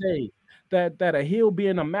we these days? That a heel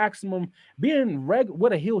being a maximum, being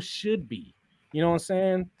what a heel should be. You know what I'm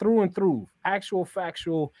saying? Through and through. Actual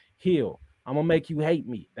factual heel. I'm gonna make you hate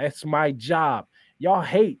me. That's my job. Y'all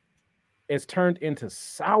hate. It's turned into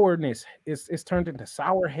sourness. It's turned into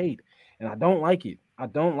sour hate. And I don't like it. The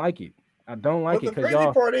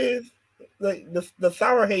crazy part is the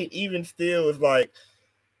sour hate even still is like,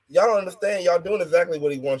 y'all don't understand. Y'all doing exactly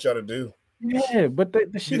what he wants y'all to do. Yeah, but the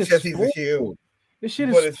shit because is he's a heel. This shit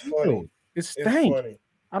is funny. It stank.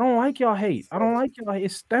 I don't like y'all hate.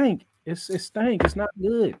 It stank. It stank. It's not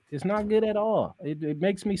good. It's not good at all. It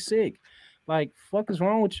makes me sick. Like, fuck is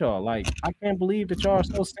wrong with y'all? Like, I can't believe that y'all are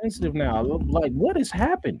so sensitive now. Like, what has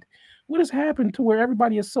happened? What has happened to where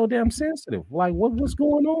everybody is so damn sensitive? Like, what's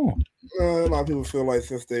going on? A lot of people feel like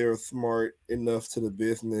since they are smart enough to the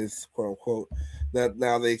business, quote unquote, that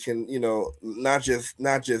now they can, not just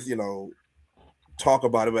talk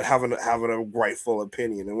about it, but having a rightful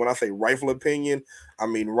opinion. And when I say rightful opinion, I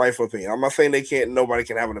mean rightful opinion. I'm not saying nobody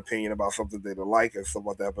can have an opinion about something they don't like and stuff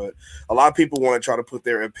like that. But a lot of people want to try to put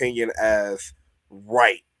their opinion as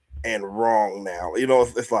right and wrong now.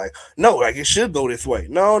 It's like no, like it should go this way.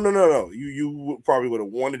 No, no, no, no. You probably would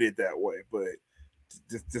have wanted it that way, but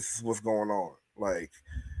this is what's going on. Like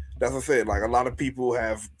that's what I said. Like a lot of people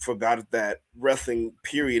have forgotten that wrestling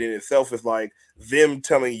period in itself is like them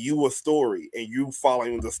telling you a story and you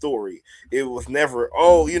following the story. It was never,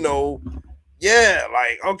 yeah,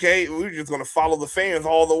 like okay, we're just gonna follow the fans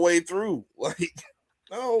all the way through. Like,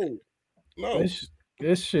 no, no. This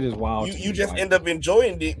this shit is wild You to you me. just Like, end up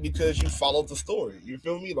enjoying it because you followed the story. You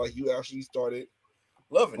feel me? Like you actually started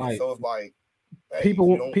loving it. like So it's like, hey, if you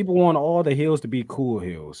people don't people want all the heels to be cool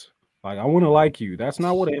heels. Like, I want to like you. That's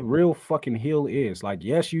not what a real fucking heel is. Like,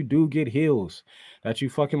 yes, you do get heels that you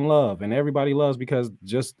fucking love, and everybody loves because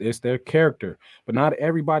just it's their character. But not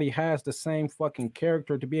everybody has the same fucking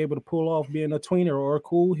character to be able to pull off being a tweener or a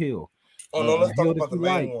cool heel, Oh no, let's a talk heel that about the you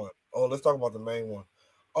main like. one. Oh, let's talk about the main one.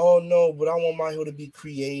 Oh no, but I want my heel to be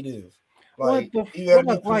creative. What Like the he got to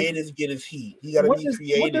be fuck? Like, creative to get his heat. He got to be what does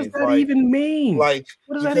creative. that even mean? Like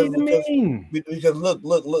What does that because even because mean? because look.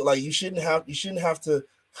 Like you shouldn't have to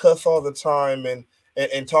cuss all the time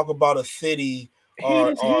and talk about a city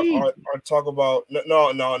Heat is heat. or talk about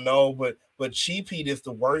no. But cheap heat is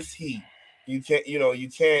the worst heat. You can't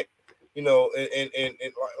and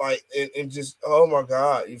like and just oh my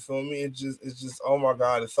god, you feel me? It's just oh my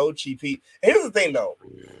god, it's so cheap heat. And here's the thing though,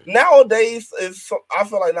 nowadays I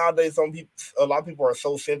feel like nowadays a lot of people are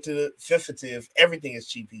so sensitive. Everything is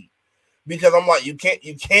cheap heat because I'm like you can't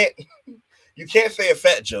say a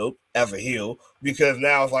fat joke as a heel because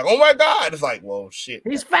now it's like oh my god, it's like well shit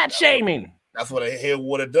He's fat that's what shaming. that's what a heel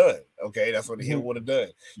would have done. Okay, that's what a heel would have done.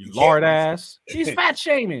 You You can't lard ass. He's fat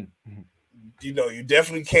shaming. you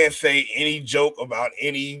definitely can't say any joke about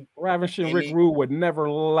Ravishing Rick any. Rude would never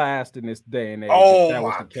last in this day and age if Oh that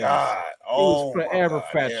was my the case. god! He was Oh my forever god!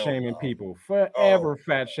 fat Hell shaming no! people. Oh Forever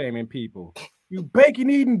fat shaming people. You bacon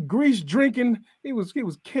eating, grease drinking. He was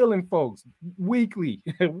killing folks weekly,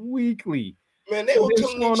 weekly. man, they And were then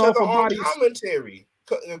killing showing each off other a on body. commentary,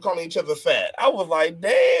 calling each other fat. I was like,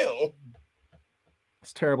 damn.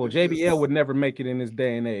 It's terrible. It's just JBL would never make it in this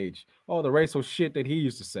day and age. All the racial shit that he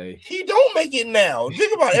used to say. he don't make it now.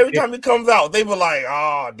 Think about it, every time it comes out, they were like,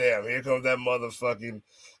 oh damn, here comes that motherfucking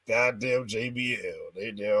goddamn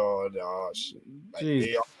JBL. Oh shit, like Jeez.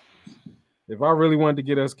 they If I really wanted to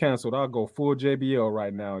get us canceled, I'll go full JBL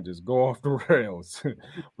right now and just go off the rails. But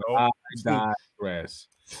don't. I digress.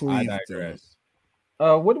 I Please don't. digress.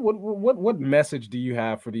 What message do you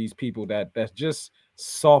have for these people that's just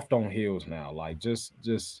soft on heels now? Like just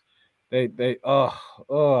they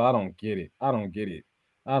I don't get it. I don't get it.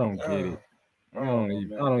 I don't get it. Oh I man.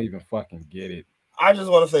 don't even fucking get it. I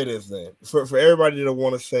just want to say this then for everybody that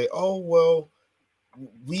want to say, oh well,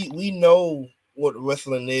 we know what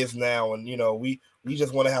wrestling is now, and we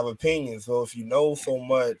just want to have opinions. So if you know so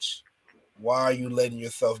much, why are you letting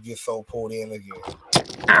yourself get so pulled in again?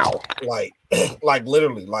 Ow. Like,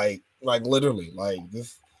 literally, like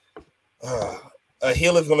this. Uh, a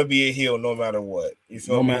heel is gonna be a heel no matter what. You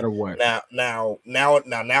feel No me? matter what.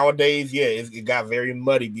 Nowadays, yeah, it got very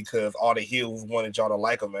muddy because all the heels wanted y'all to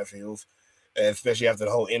like them as heels, especially after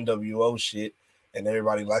the whole NWO shit and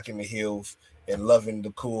everybody liking the heels and loving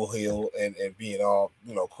the cool heel and being all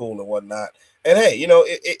cool and whatnot. And hey,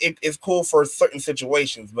 it's cool for certain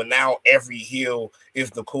situations, but now every heel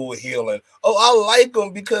is the cool heel, and oh, I like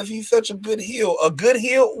him because he's such a good heel. A good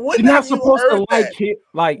heel? When You're not have you supposed heard to like that? heel.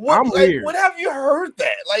 Like, What I'm like weird. when have you heard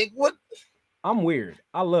that? Like what? I'm weird.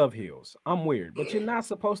 I love heels. I'm weird. But you're not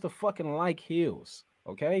supposed to fucking like heels.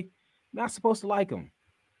 Okay? Not supposed to like them.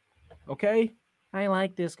 Okay? I ain't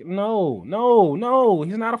like this. No, no, no.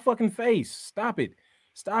 He's not a fucking face. Stop it.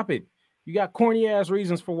 Stop it. You got corny ass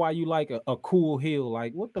reasons for why you like a cool heel.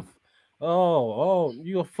 Like, what the oh,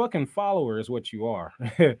 you a fucking follower is what you are.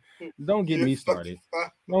 Don't get You me fucking started.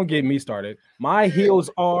 Don't get me started. My heels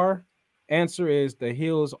are answer is the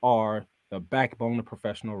heels are the backbone of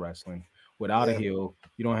professional wrestling. Without a yeah, heel,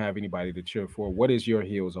 you don't have anybody to cheer for. What is your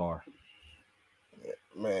heels are?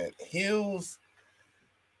 man. Heels,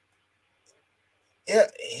 yeah,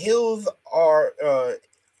 heels are the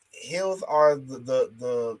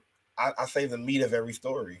I say the meat of every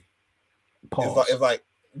story. It's like Pause. it's like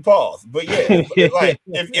Pause. But yeah, like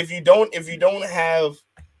if you don't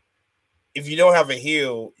have a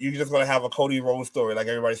heel, you're just gonna have a Cody Rhodes story. Like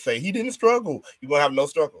everybody say, he didn't struggle. You're gonna have no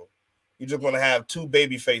struggle. You're just gonna have two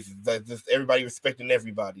baby faces that just everybody respecting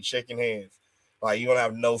everybody, shaking hands. Like you're gonna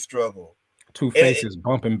have no struggle. Two faces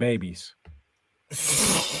bumping babies.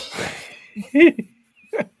 Just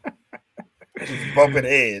bumping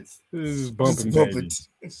heads. This is bumping babies.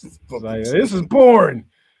 Bumping this is boring.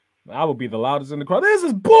 I will be the loudest in the crowd. This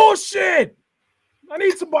is bullshit. I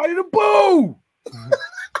need somebody to boo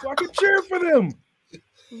so I can cheer for them.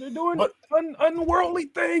 They're doing unworldly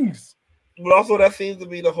things. But also, that seems to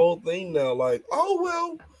be the whole thing now. Like, oh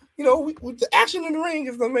well, with the action in the ring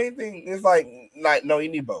is the main thing. It's like no, you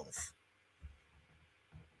need both.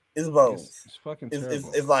 It's both. It's fucking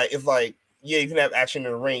terrible. It's like yeah, you can have action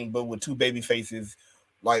in the ring, but with two baby faces,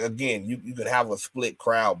 like again, you could have a split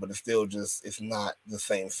crowd, but it's not the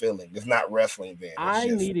same feeling. It's not wrestling then. I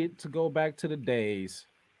needed to go back to the days,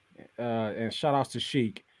 and shout outs to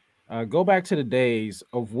Sheik. Go back to the days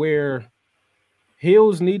of where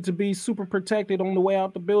heels need to be super protected on the way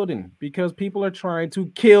out the building because people are trying to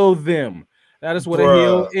kill them. That is what a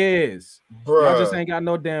heel is. Y'all just ain't got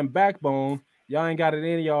no damn backbone. Y'all ain't got it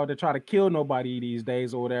in y'all to try to kill nobody these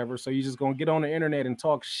days or whatever. So you just gonna get on the internet and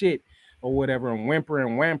talk shit or whatever and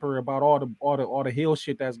whimper about all the heel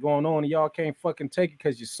shit that's going on. And y'all can't fucking take it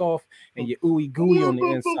because you're soft and you're ooey gooey on the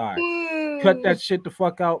inside. Cut that shit the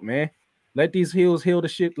fuck out, man. Let these heels heal the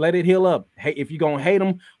shit. Let it heal up. Hey, if you're gonna hate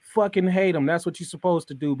them, fucking hate them. That's what you're supposed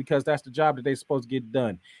to do because that's the job that they're supposed to get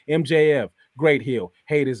done. MJF, great heel.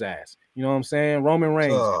 Hate his ass. You know what I'm saying? Roman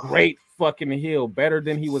Reigns, great fucking heel. Better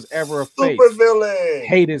than he was ever a face. Super villain.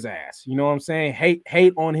 Hate his ass. You know what I'm saying?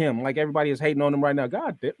 Hate on him. Like everybody is hating on him right now.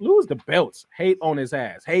 God, lose the belts. Hate on his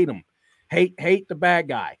ass. Hate him. Hate the bad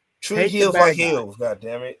guy. Treat heels like heels. God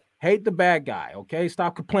damn it. Hate the bad guy. Okay,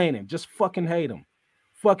 stop complaining. Just fucking hate him.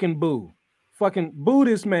 Fucking boo. Fucking boo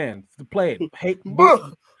this man to play it. Hate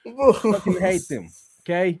boo. Fucking hate them.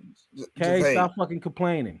 Okay. Stop fucking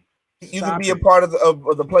complaining. You can be a part of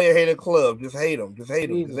the player hater club. Just hate them. Just hate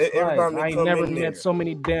them. Every time I ain't never met so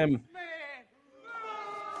many damn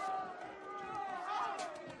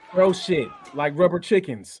throw shit like rubber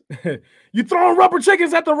chickens. You throwing rubber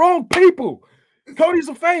chickens at the wrong people. Cody's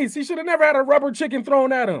a face. He should have never had a rubber chicken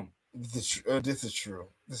thrown at him. This is true.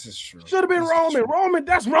 Should have been Roman.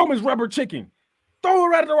 That's Roman's rubber chicken.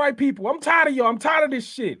 Throw it at the right people. I'm tired of y'all. I'm tired of this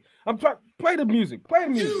shit. Play the music.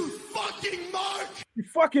 You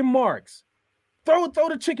fucking marks. Throw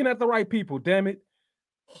the chicken at the right people, damn it.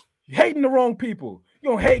 You hating the wrong people.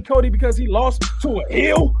 You don't hate Cody because he lost to a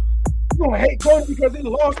heel. You don't hate Cody because he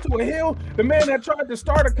lost to a heel. The man that tried to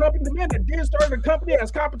start a company, the man that did start a company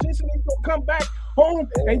as competition, he's gonna come back home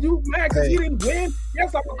and you mad because he didn't win.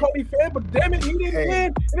 Yes, I'm a Cody fan, but damn it, he didn't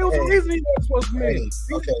win. And there was a reason he wasn't supposed to win.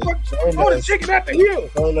 Throw the chicken at the heel.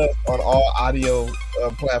 Throw us on all audio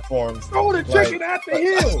platforms. Throw the chicken at the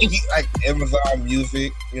heel. Like Amazon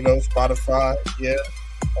Music, Spotify. Yeah.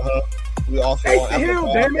 We also on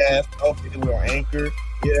Apple Podcasts. Okay, we're on Anchor.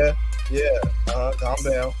 Yeah. Calm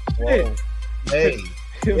down. Whoa. Hey.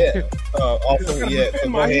 Yeah. Also, yeah. So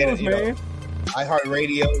go ahead and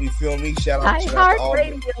iHeartRadio. You feel me? Shout out.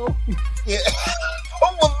 iHeartRadio. Yeah.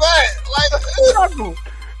 What was that?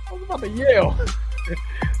 I was about to yell.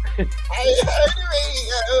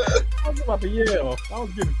 I was about to yell. I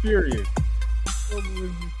was getting furious.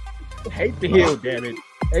 Hate the heel, damn it.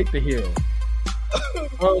 Hate the heel.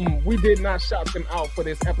 We did not shout them out for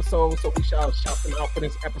this episode, so we shall shout them out for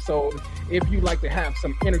this episode. If you like to have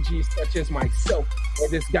some energy, such as myself or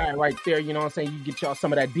this guy right there, you know what I'm saying? You get y'all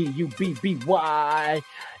some of that DUBBY.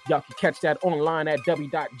 Y'all can catch that online at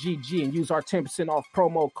w.gg and use our 10% off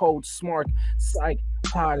promo code SMARK Psych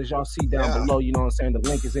Pod, as y'all see down below. You know what I'm saying? The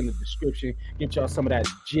link is in the description. Get y'all some of that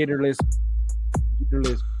jitterless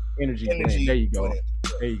energy. Man. There you go.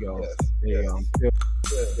 I'm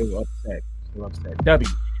still upset.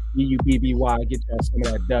 WEUBBY, get y'all some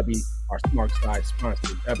of that W. Our Smark Side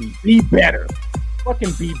sponsor. W, be better.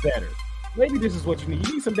 Fucking be better. Maybe this is what you need.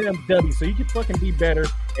 You need some damn W so you can fucking be better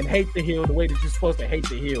and hate the heel the way that you're supposed to hate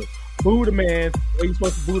the heel. Boo the man the way you're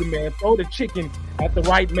supposed to boo the man. Throw the chicken at the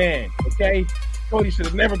right man. Okay? Cody should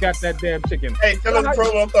have never got that damn chicken. Hey, tell them the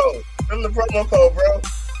promo code. Tell them the promo code, bro.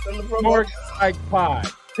 Tell them the promo Smark Psych Pod.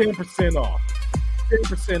 10% off.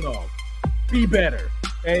 10% off. Be better.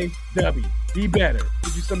 Okay? W. Be better.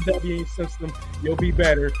 Give you some W in your system. You'll be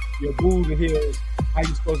better. You'll boo the heels. How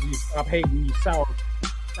you supposed to stop hating you sour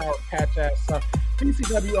patch ass stuff.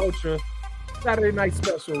 PCW Ultra Saturday night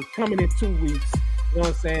special coming in 2 weeks. You know what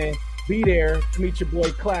I'm saying? be there to meet your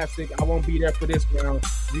boy Classic. I won't be there for this round.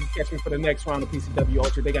 You can catch me for the next round of PCW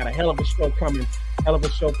Ultra. They got a hell of a show coming, a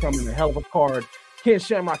hell of a card. Ken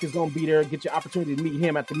Shamrock is going to be there. Get your opportunity to meet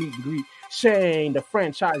him at the meet and greet. Shane, the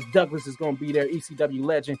franchise Douglas, is going to be there. ECW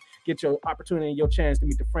legend. Get your opportunity and your chance to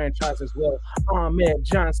meet the franchise as well. Ahmed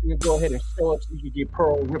Johnson can go ahead and show up so you can get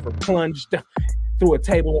Pearl River plunged through a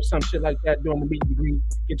table or some shit like that during the meet and greet.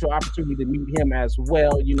 Get your opportunity to meet him as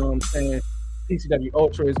well. You know what I'm saying? PCW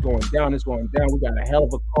Ultra is going down. It's going down. We got a hell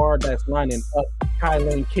of a card that's lining up.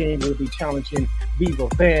 Kylan King will be challenging Viva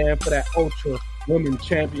Van for that Ultra Women's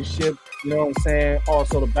Championship. You know what I'm saying?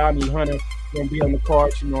 Also, the Bounty Hunter going to be on the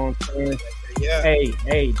card. You know what I'm saying? Yeah.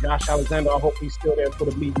 Hey, Josh Alexander, I hope he's still there for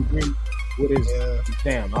the meet and greet with his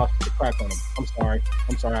damn, I'll put the crack on him. I'm sorry.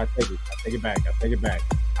 I take it back.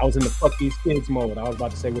 I was in the fuck these kids mode. I was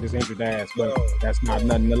about to say with his injured ass, but that's not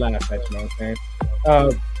nothing to laugh at, you know what I'm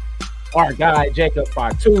saying? Our guy, Jacob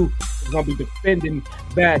 5'2", is going to be defending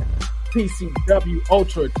that PCW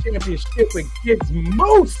Ultra Championship against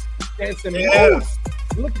Moose. Dancing Moose.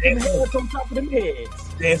 Look at them heads on top of them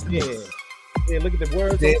heads. Dancing Yeah, look at the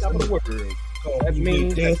words on top of the words. That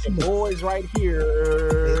means that your boys right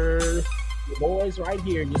here,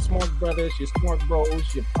 your smart brothers, your smart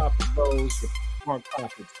bros, your papa bros, your smart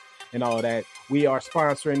prophets, and all that. We are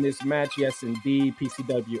sponsoring this match. Yes, indeed.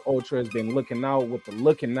 PCW Ultra has been looking out with the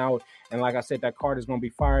looking out. And like I said, that card is going to be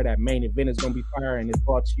fire. That main event is going to be fire. And it's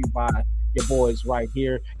brought to you by your boys right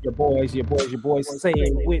here. Your boys. Say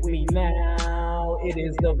it with me now. It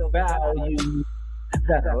is the value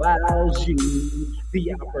that allows you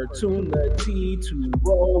the opportunity to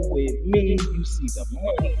roll with me. You see the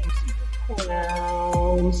money, you see the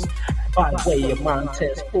crowns. By way of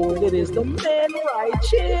Montez Ford, it is the man right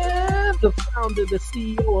here, the founder, the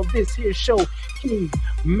CEO of this here show, King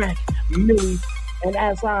Mac Millie. And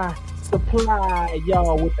as I supply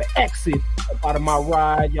y'all with the exit out of my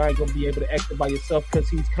ride, y'all ain't gonna be able to exit by yourself because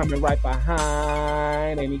he's coming right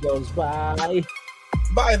behind, and he goes by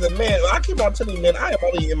the man. I keep on telling you, man, I am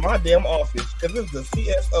only in my damn office because this is the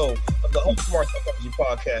CSO of the whole Smart Psychology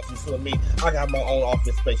podcast. You feel me? I got my own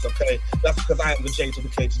office space, okay? That's because I am the J to the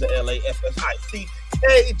K to the LAFSIC.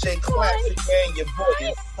 KJ Classic, man. Your boy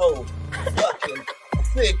is so fucking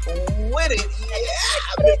sick with it.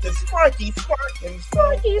 Yeah, Mr. Sparky.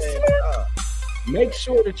 Make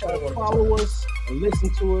sure that y'all follow us and listen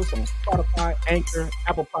to us on Spotify, Anchor,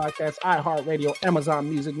 Apple Podcasts, iHeartRadio, Amazon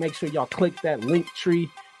Music. Make sure y'all click that link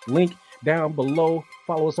down below.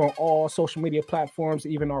 Follow us on all social media platforms,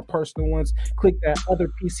 even our personal ones. Click that other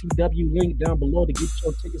PCW link down below to get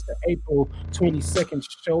your tickets to April 22nd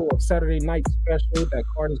show of Saturday Night Special. That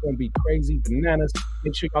card is going to be crazy bananas.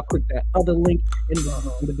 Make sure y'all click that other link in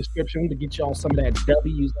the description to get y'all some of that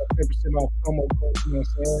W. Use that 10% off promo code, you know what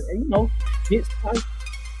I'm saying? And, you know, get psyched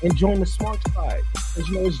and join the Smark side. Because,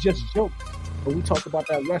 you know, it's just jokes. But we talk about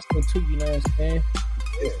that wrestling, too, you know what I'm saying?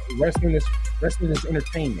 Wrestling is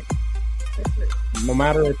entertainment. No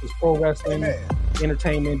matter if it's pro wrestling,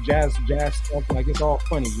 entertainment, jazz stuff, like it's all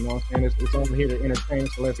funny, you know what I'm saying? It's over here to entertain,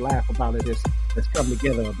 so let's laugh about it. Let's come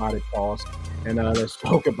together about it, Pauls, and let's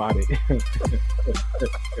talk about it.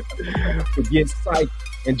 So get psyched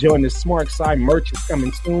and join the Smark side. Merch is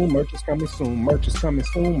coming soon.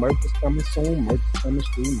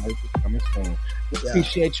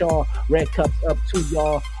 Appreciate y'all. Red Cups up to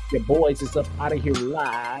y'all. Your boys is up out of here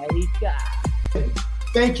like.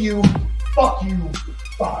 Thank you. Fuck you.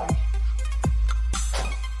 Bye.